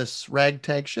of this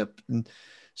ragtag ship. And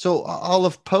so all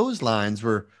of Poe's lines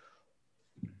were,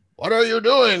 "What are you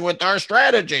doing with our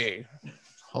strategy?"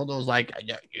 Holdo's like,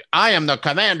 "I am the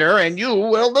commander and you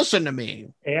will listen to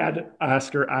me." Add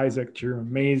Oscar Isaac to your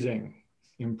amazing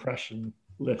impression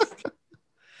list.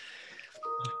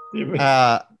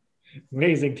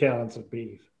 Amazing talents of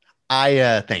beef.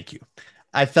 Thank you.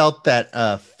 I felt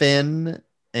that Finn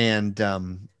and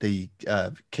the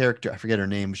character, I forget her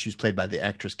name, she was played by the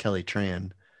actress Kelly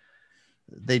Tran.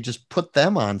 They just put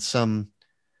them on some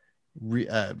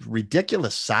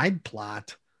ridiculous side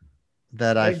plot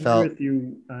that I felt. agree with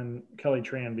you on Kelly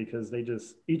Tran, because they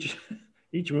just each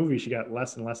movie she got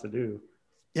less and less to do.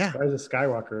 Yeah. Rise of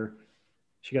Skywalker,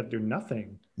 she got to do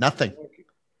nothing. Nothing.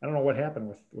 I don't know what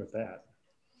happened with that.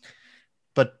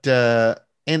 But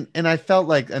and I felt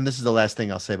like, and this is the last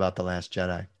thing I'll say about The Last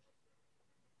Jedi.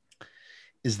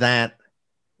 is that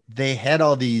they had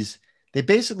all these, they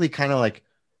basically kind of like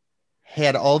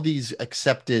had all these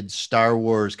accepted Star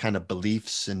Wars kind of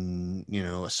beliefs and,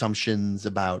 assumptions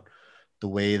about the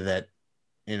way that,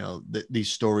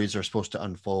 these stories are supposed to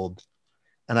unfold.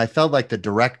 And I felt like the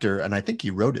director, and I think he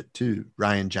wrote it too,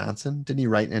 Rian Johnson. Didn't he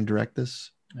write and direct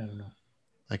this? I don't know.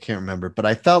 I can't remember, but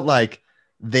I felt like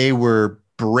they were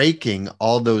breaking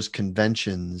all those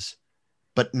conventions,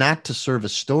 but not to serve a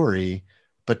story,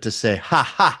 but to say, ha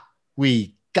ha,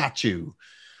 we got you.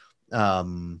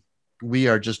 Um, we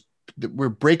are just, we're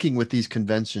breaking with these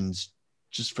conventions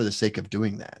just for the sake of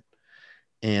doing that.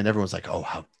 And everyone's like, oh,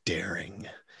 how daring.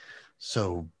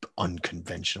 So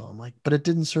unconventional. I'm like, but it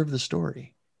didn't serve the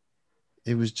story.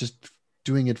 It was just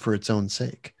doing it for its own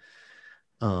sake.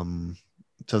 So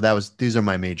these are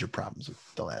my major problems with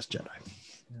The Last Jedi.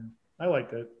 Yeah. I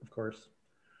liked it, of course.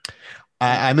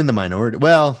 I'm in the minority.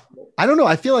 Well, I don't know.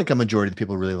 I feel like a majority of the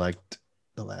people really liked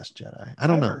The Last Jedi. I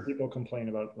don't know. People complain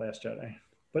about Last Jedi,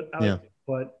 but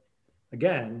but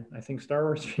again, I think Star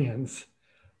Wars fans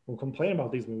will complain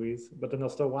about these movies, but then they'll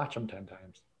still watch them 10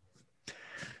 times.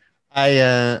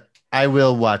 I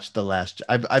will watch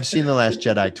I've seen The Last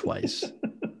Jedi twice.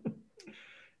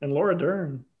 And Laura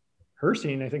Dern, her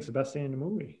scene, I think, is the best scene in the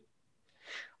movie.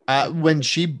 When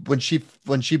she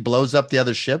blows up the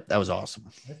other ship, that was awesome.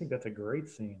 I think that's a great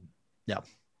scene. Yeah.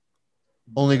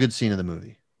 Only good scene of the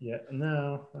movie. Yeah,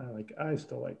 no, I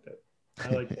still liked it. I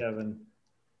like Kevin.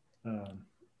 I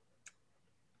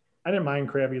didn't mind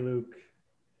Crabby Luke.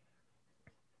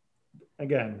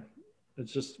 Again,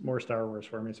 it's just more Star Wars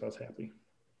for me, so I was happy.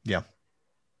 Yeah.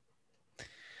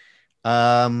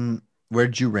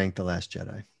 Where'd you rank The Last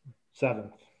Jedi?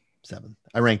 7th.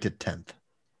 I ranked it 10th.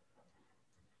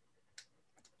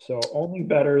 So only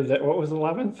better that what was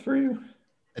 11th for you?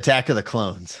 Attack of the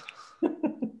Clones.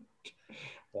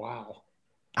 Wow.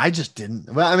 I just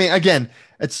didn't. Well, I mean, again,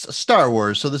 it's Star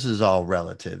Wars, so this is all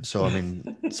relative. So, I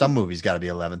mean, some movies got to be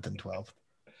 11th and 12th.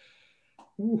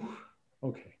 Ooh,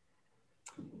 okay.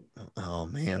 Oh,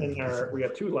 man. And we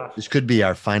got 2 left. This could be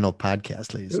our final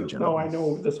podcast, ladies and gentlemen. No, I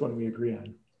know this one we agree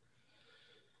on.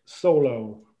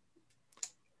 Solo.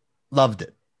 Loved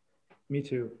it. Me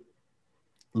too.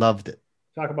 Loved it.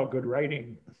 Talk about good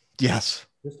writing. Yes.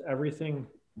 Just everything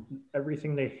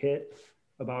they hit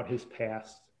about his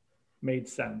past made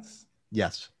sense.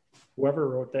 Yes. Whoever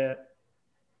wrote that,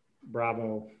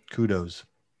 bravo. Kudos.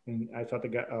 And I thought the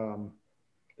guy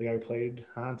who played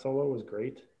Han Solo was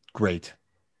great. Great.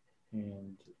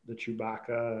 And the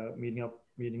Chewbacca meeting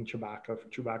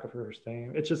Chewbacca for his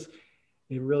name. It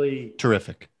really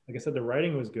terrific. Like I said, the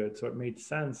writing was good, so it made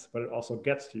sense, but it also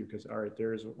gets to you because all right,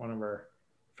 there's two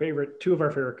of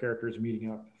our favorite characters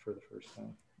meeting up for the first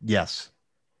time. Yes.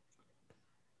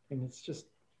 And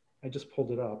I just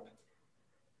pulled it up.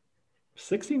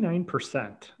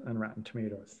 69% on Rotten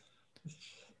Tomatoes.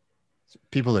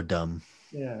 People are dumb.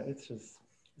 Yeah, this is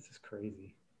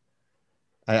crazy.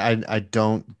 I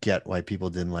don't get why people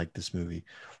didn't like this movie.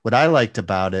 What I liked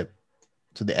about it,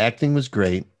 so the acting was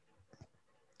great.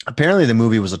 Apparently the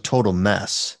movie was a total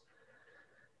mess.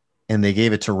 And they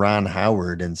gave it to Ron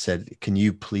Howard and said, can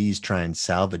you please try and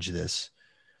salvage this?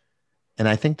 And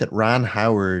I think that Ron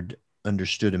Howard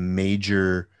understood a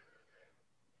major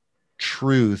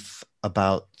truth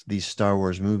about these Star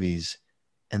Wars movies,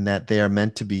 and that they are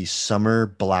meant to be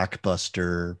summer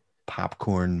blockbuster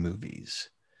popcorn movies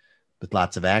with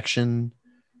lots of action,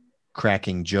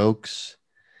 cracking jokes,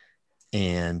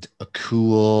 and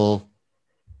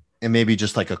maybe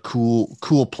just like a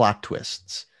cool plot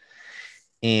twists.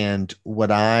 And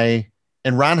Ron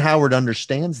Howard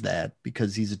understands that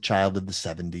because he's a child of the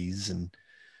 70s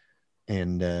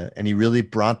and he really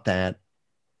brought that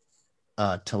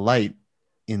to light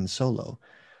in Solo.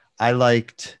 I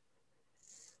liked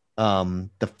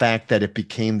the fact that it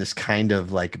became this kind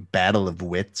of like battle of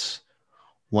wits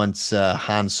once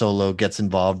Han Solo gets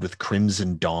involved with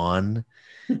Crimson Dawn.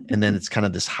 And then it's kind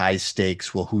of this high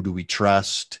stakes. Well, who do we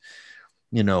trust?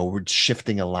 We're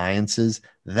shifting alliances.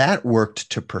 That worked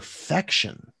to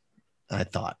perfection, I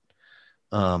thought.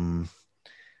 And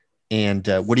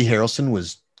Woody Harrelson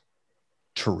was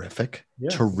terrific. Yeah,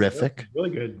 terrific.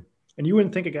 Really good. And you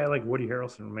wouldn't think a guy like Woody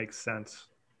Harrelson would make sense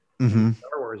in the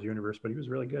Star Wars universe, but he was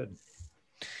really good.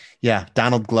 Yeah.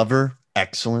 Donald Glover,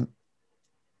 excellent.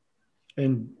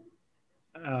 And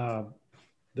the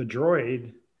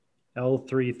droid,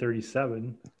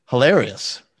 L337.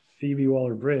 Hilarious. Phoebe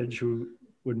Waller-Bridge, who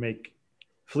would make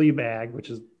Fleabag, which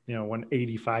is, won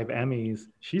 85 Emmys.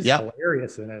 She's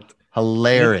hilarious in it.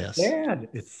 Hilarious.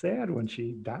 It's sad when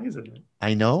she dies in it.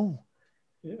 I know.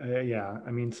 Yeah.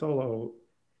 I mean, Solo,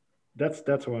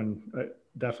 that's one.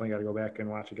 definitely got to go back and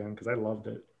watch again because I loved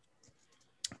it.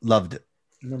 Loved it.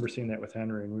 I remember seeing that with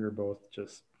Henry, and we were both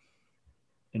just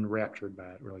enraptured by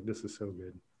it. We're like, this is so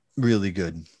good. Really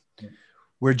good. Yeah.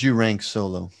 Where'd you rank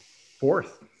Solo?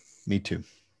 4th. Me too.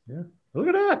 Yeah. Look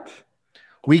at that.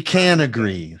 We can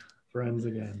agree. Friends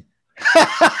again.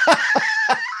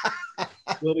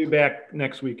 We'll be back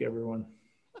next week, everyone.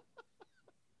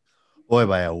 Boy,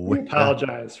 by a We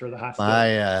apologize for the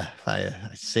hostility.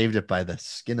 I saved it by the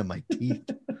skin of my teeth.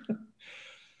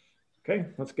 Okay,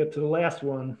 let's get to the last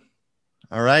one.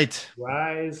 All right.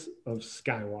 Rise of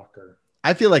Skywalker.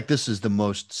 I feel like this is the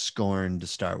most scorned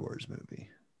Star Wars movie.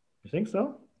 You think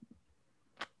so?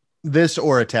 This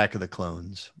or Attack of the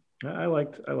Clones. I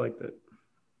liked it.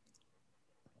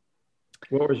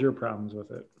 What was your problems with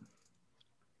it?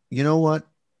 You know what?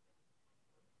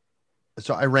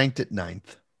 So I ranked it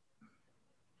 9th.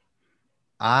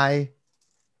 I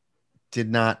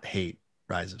did not hate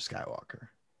Rise of Skywalker.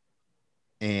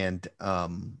 And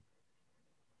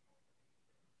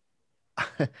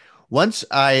once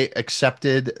I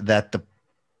accepted that the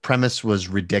premise was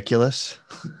ridiculous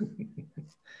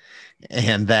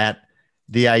and that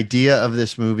the idea of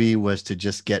this movie was to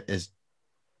just get as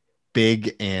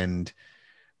big and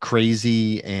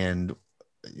crazy and,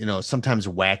 you know, sometimes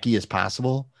wacky as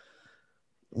possible.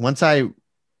 Once I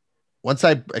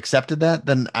accepted that,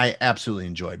 then I absolutely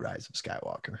enjoyed Rise of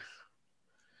Skywalker.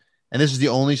 And this is the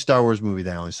only Star Wars movie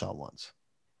that I only saw once.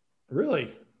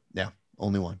 Really? Yeah,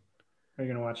 only one. Are you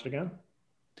going to watch it again?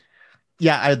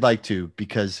 Yeah, I'd like to,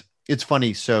 because it's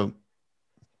funny. So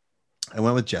I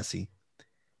went with Jesse,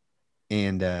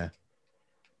 and we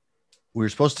were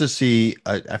supposed to see,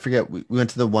 I forget, we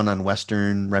went to the one on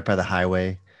Western, right by the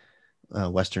highway,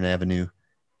 Western Avenue.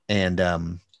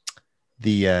 And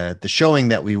the showing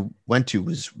that we went to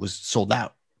was sold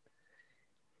out.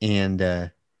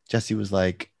 And Jesse was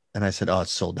like, and I said, oh,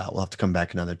 it's sold out. We'll have to come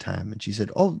back another time. And she said,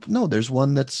 oh, no, there's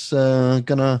one that's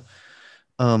gonna,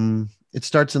 it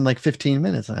starts in like 15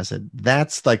 minutes. And I said,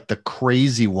 that's like the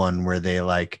crazy one where they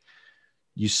like,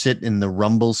 you sit in the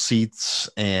rumble seats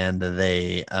and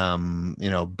they,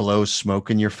 blow smoke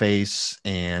in your face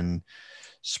and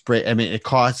spray. I mean,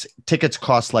 tickets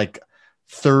cost like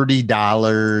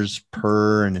 $30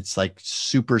 per, and it's like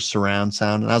super surround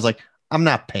sound. And I was like, I'm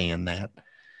not paying that.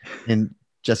 And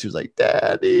Jesse was like,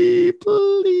 Daddy,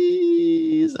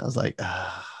 please. I was like,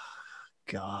 oh,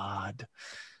 God.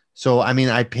 So, I mean,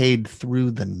 I paid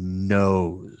through the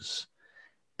nose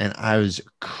and I was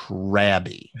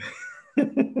crabby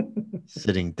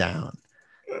sitting down.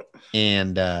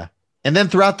 And then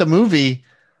throughout the movie,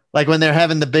 like when they're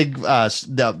having the big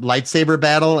the lightsaber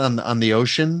battle on the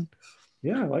ocean.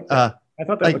 Yeah, I like that. I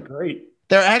thought that was great.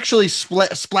 They're actually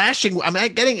splashing. I'm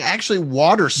getting actually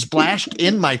water splashed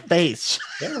in my face.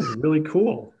 That was really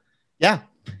cool. Yeah.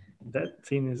 That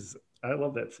scene is, I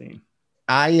love that scene.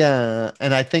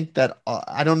 And I think that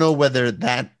I don't know whether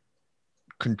that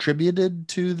contributed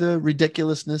to the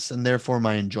ridiculousn's and therefore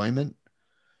my enjoyment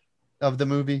of the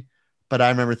movie. But I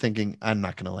remember thinking, I'm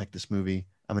not going to like this movie.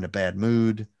 I'm in a bad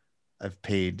mood. I've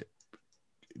paid,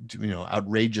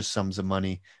 outrageous sums of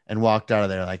money and walked out of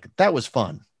there like, that was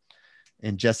fun.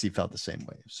 And Jesse felt the same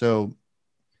way. So,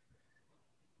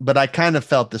 but I kind of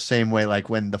felt the same way, like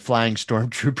when the flying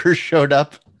stormtroopers showed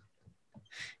up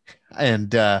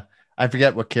and I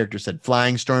forget what character said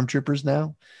flying stormtroopers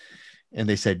now. And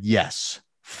they said, yes,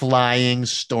 flying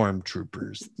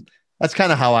stormtroopers. That's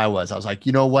kind of how I was. I was like,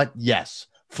 you know what? Yes.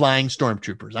 Flying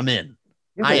stormtroopers. I'm in.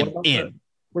 Yeah, I am in.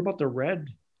 What about the red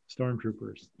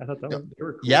stormtroopers? I thought they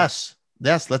were cool. Yes.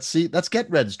 Let's see. Let's get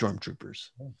red stormtroopers.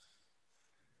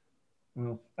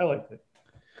 Well, I liked it.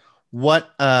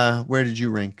 Where did you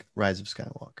rank Rise of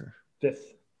Skywalker?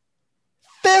 5th.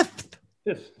 5th.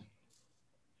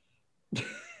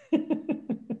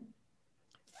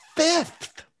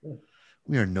 5th.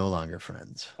 We are no longer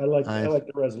friends. I like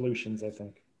the resolutions, I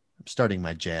think. I'm starting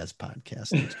my jazz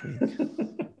podcast next week.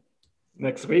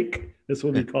 Next week, this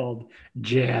will be called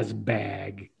Jazz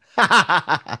Bag.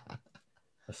 A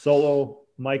solo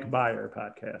Mike Byer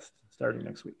podcast starting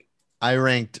next week. I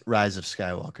ranked Rise of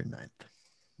Skywalker 9th.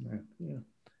 Yeah.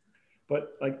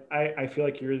 But like I feel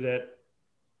like you're that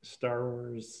Star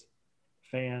Wars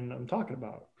fan I'm talking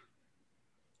about.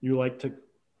 You like to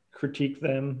critique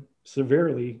them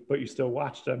severely, but you still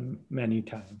watch them many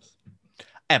times.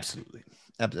 Absolutely.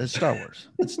 It's Star Wars.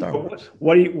 It's Star Wars.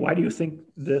 Why do you think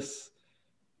this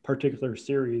particular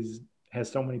series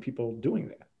has so many people doing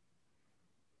that?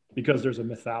 Because there's a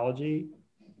mythology.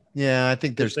 Yeah, I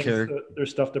think there's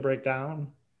stuff to break down.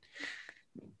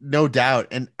 No doubt.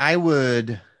 And I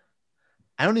don't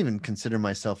even consider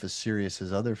myself as serious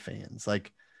as other fans.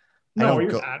 Like No,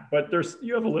 you're not. But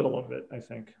you have a little of it, I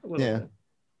think. A little bit.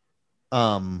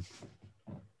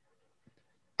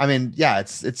 I mean, yeah,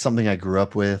 it's something I grew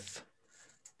up with,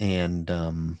 and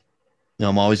I'm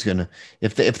always gonna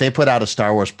if they put out a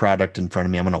Star Wars product in front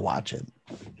of me, I'm gonna watch it.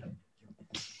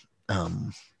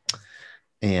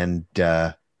 And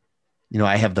I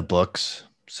have the books,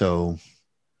 so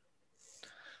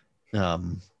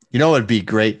it'd be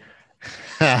great.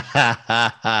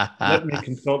 Let me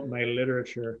consult my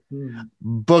literature.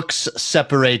 Books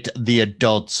separate the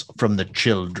adults from the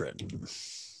children.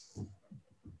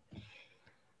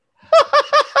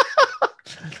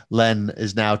 Len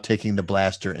is now taking the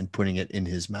blaster and putting it in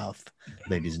his mouth,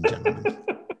 ladies and gentlemen,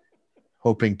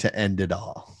 hoping to end it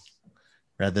all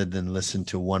rather than listen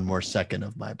to one more second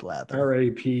of my blather.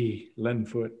 R.A.P.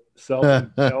 Lenfoot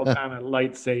self-impelled on a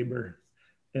lightsaber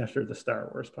after the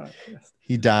Star Wars podcast.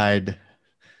 He died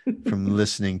from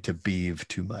listening to Beeve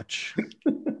too much.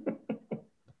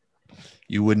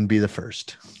 You wouldn't be the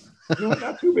first.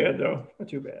 Not too bad, though. Not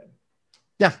too bad.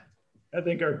 Yeah. I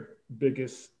think our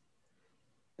biggest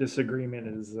disagreement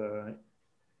is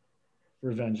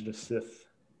Revenge of the Sith.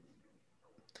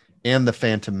 And the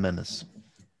Phantom Menace.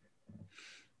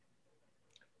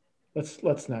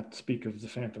 Let's not speak of the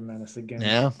Phantom Menace again.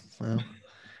 Yeah. Well,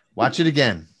 watch it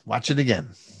again. Watch it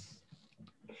again.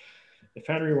 If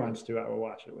Henry wants to, I will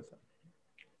watch it with him.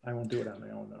 I won't do it on my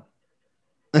own, though.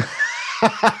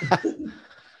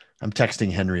 I'm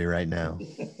texting Henry right now.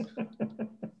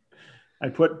 I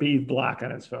put Beeve block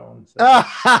on his phone. So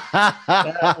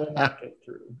that will not get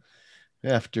through.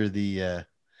 After the,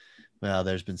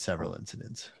 there's been several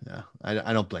incidents. Yeah,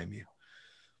 I don't blame you.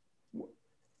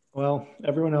 Well,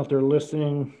 everyone out there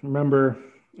listening, remember,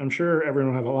 I'm sure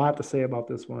everyone will have a lot to say about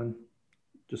this one.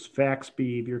 Just fax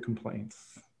Beeve your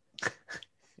complaints.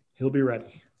 He'll be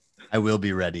ready. I will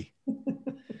be ready.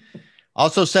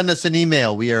 Also, send us an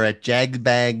email. We are at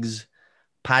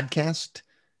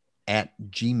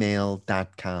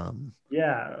jagbagspodcast@gmail.com.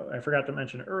 Yeah, I forgot to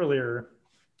mention earlier,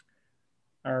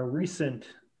 our recent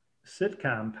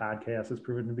sitcom podcast has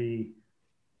proven to be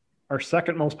our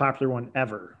second most popular one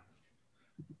ever.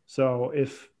 So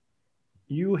if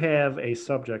you have a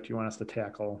subject you want us to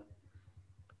tackle,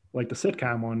 like the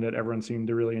sitcom one that everyone seemed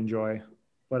to really enjoy,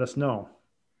 let us know.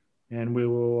 And we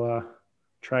will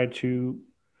try to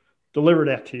deliver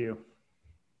that to you.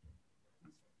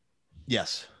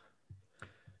 Yes.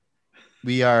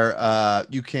 We are,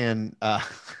 you can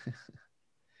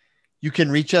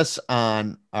reach us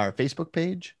on our Facebook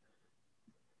page.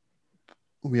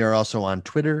 We are also on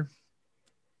Twitter.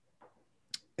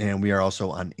 And we are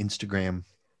also on Instagram.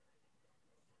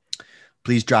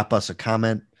 Please drop us a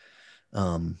comment.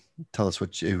 Tell us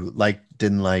what you liked,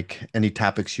 didn't like, any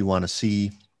topics you want to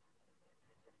see.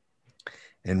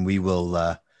 And we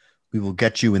will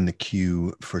get you in the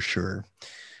queue for sure.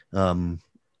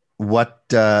 What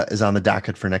is on the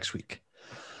docket for next week?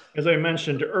 As I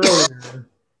mentioned earlier,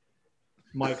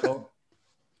 Michael,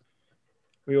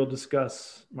 we will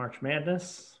discuss March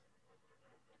Madness.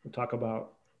 We'll talk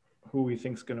about who we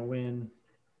think is going to win,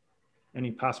 any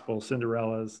possible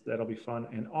Cinderellas. That'll be fun.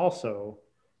 And also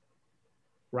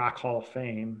Rock Hall of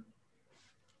Fame.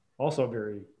 Also a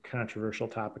very controversial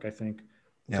topic, I think.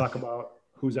 We'll talk about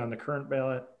who's on the current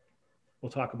ballot.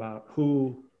 We'll talk about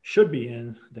who should be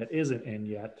in that isn't in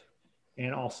yet.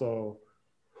 And also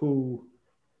who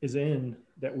is in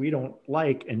that we don't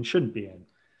like and shouldn't be in.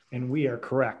 And we are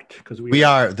correct because we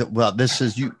are. This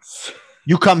is you.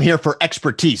 You come here for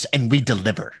expertise and we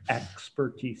deliver.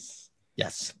 Expertise.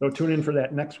 Yes. So tune in for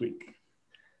that next week.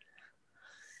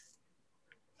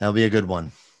 That'll be a good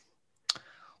one.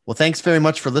 Well, thanks very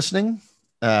much for listening.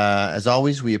 As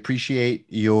always, we appreciate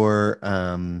your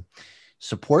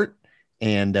support.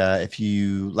 And if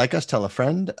you like us, tell a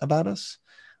friend about us.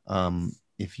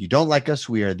 If you don't like us,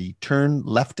 we are the Turn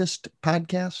Leftist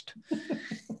podcast.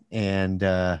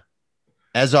 And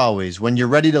as always, when you're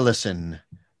ready to listen,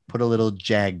 put a little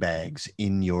Jagbags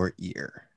in your ear.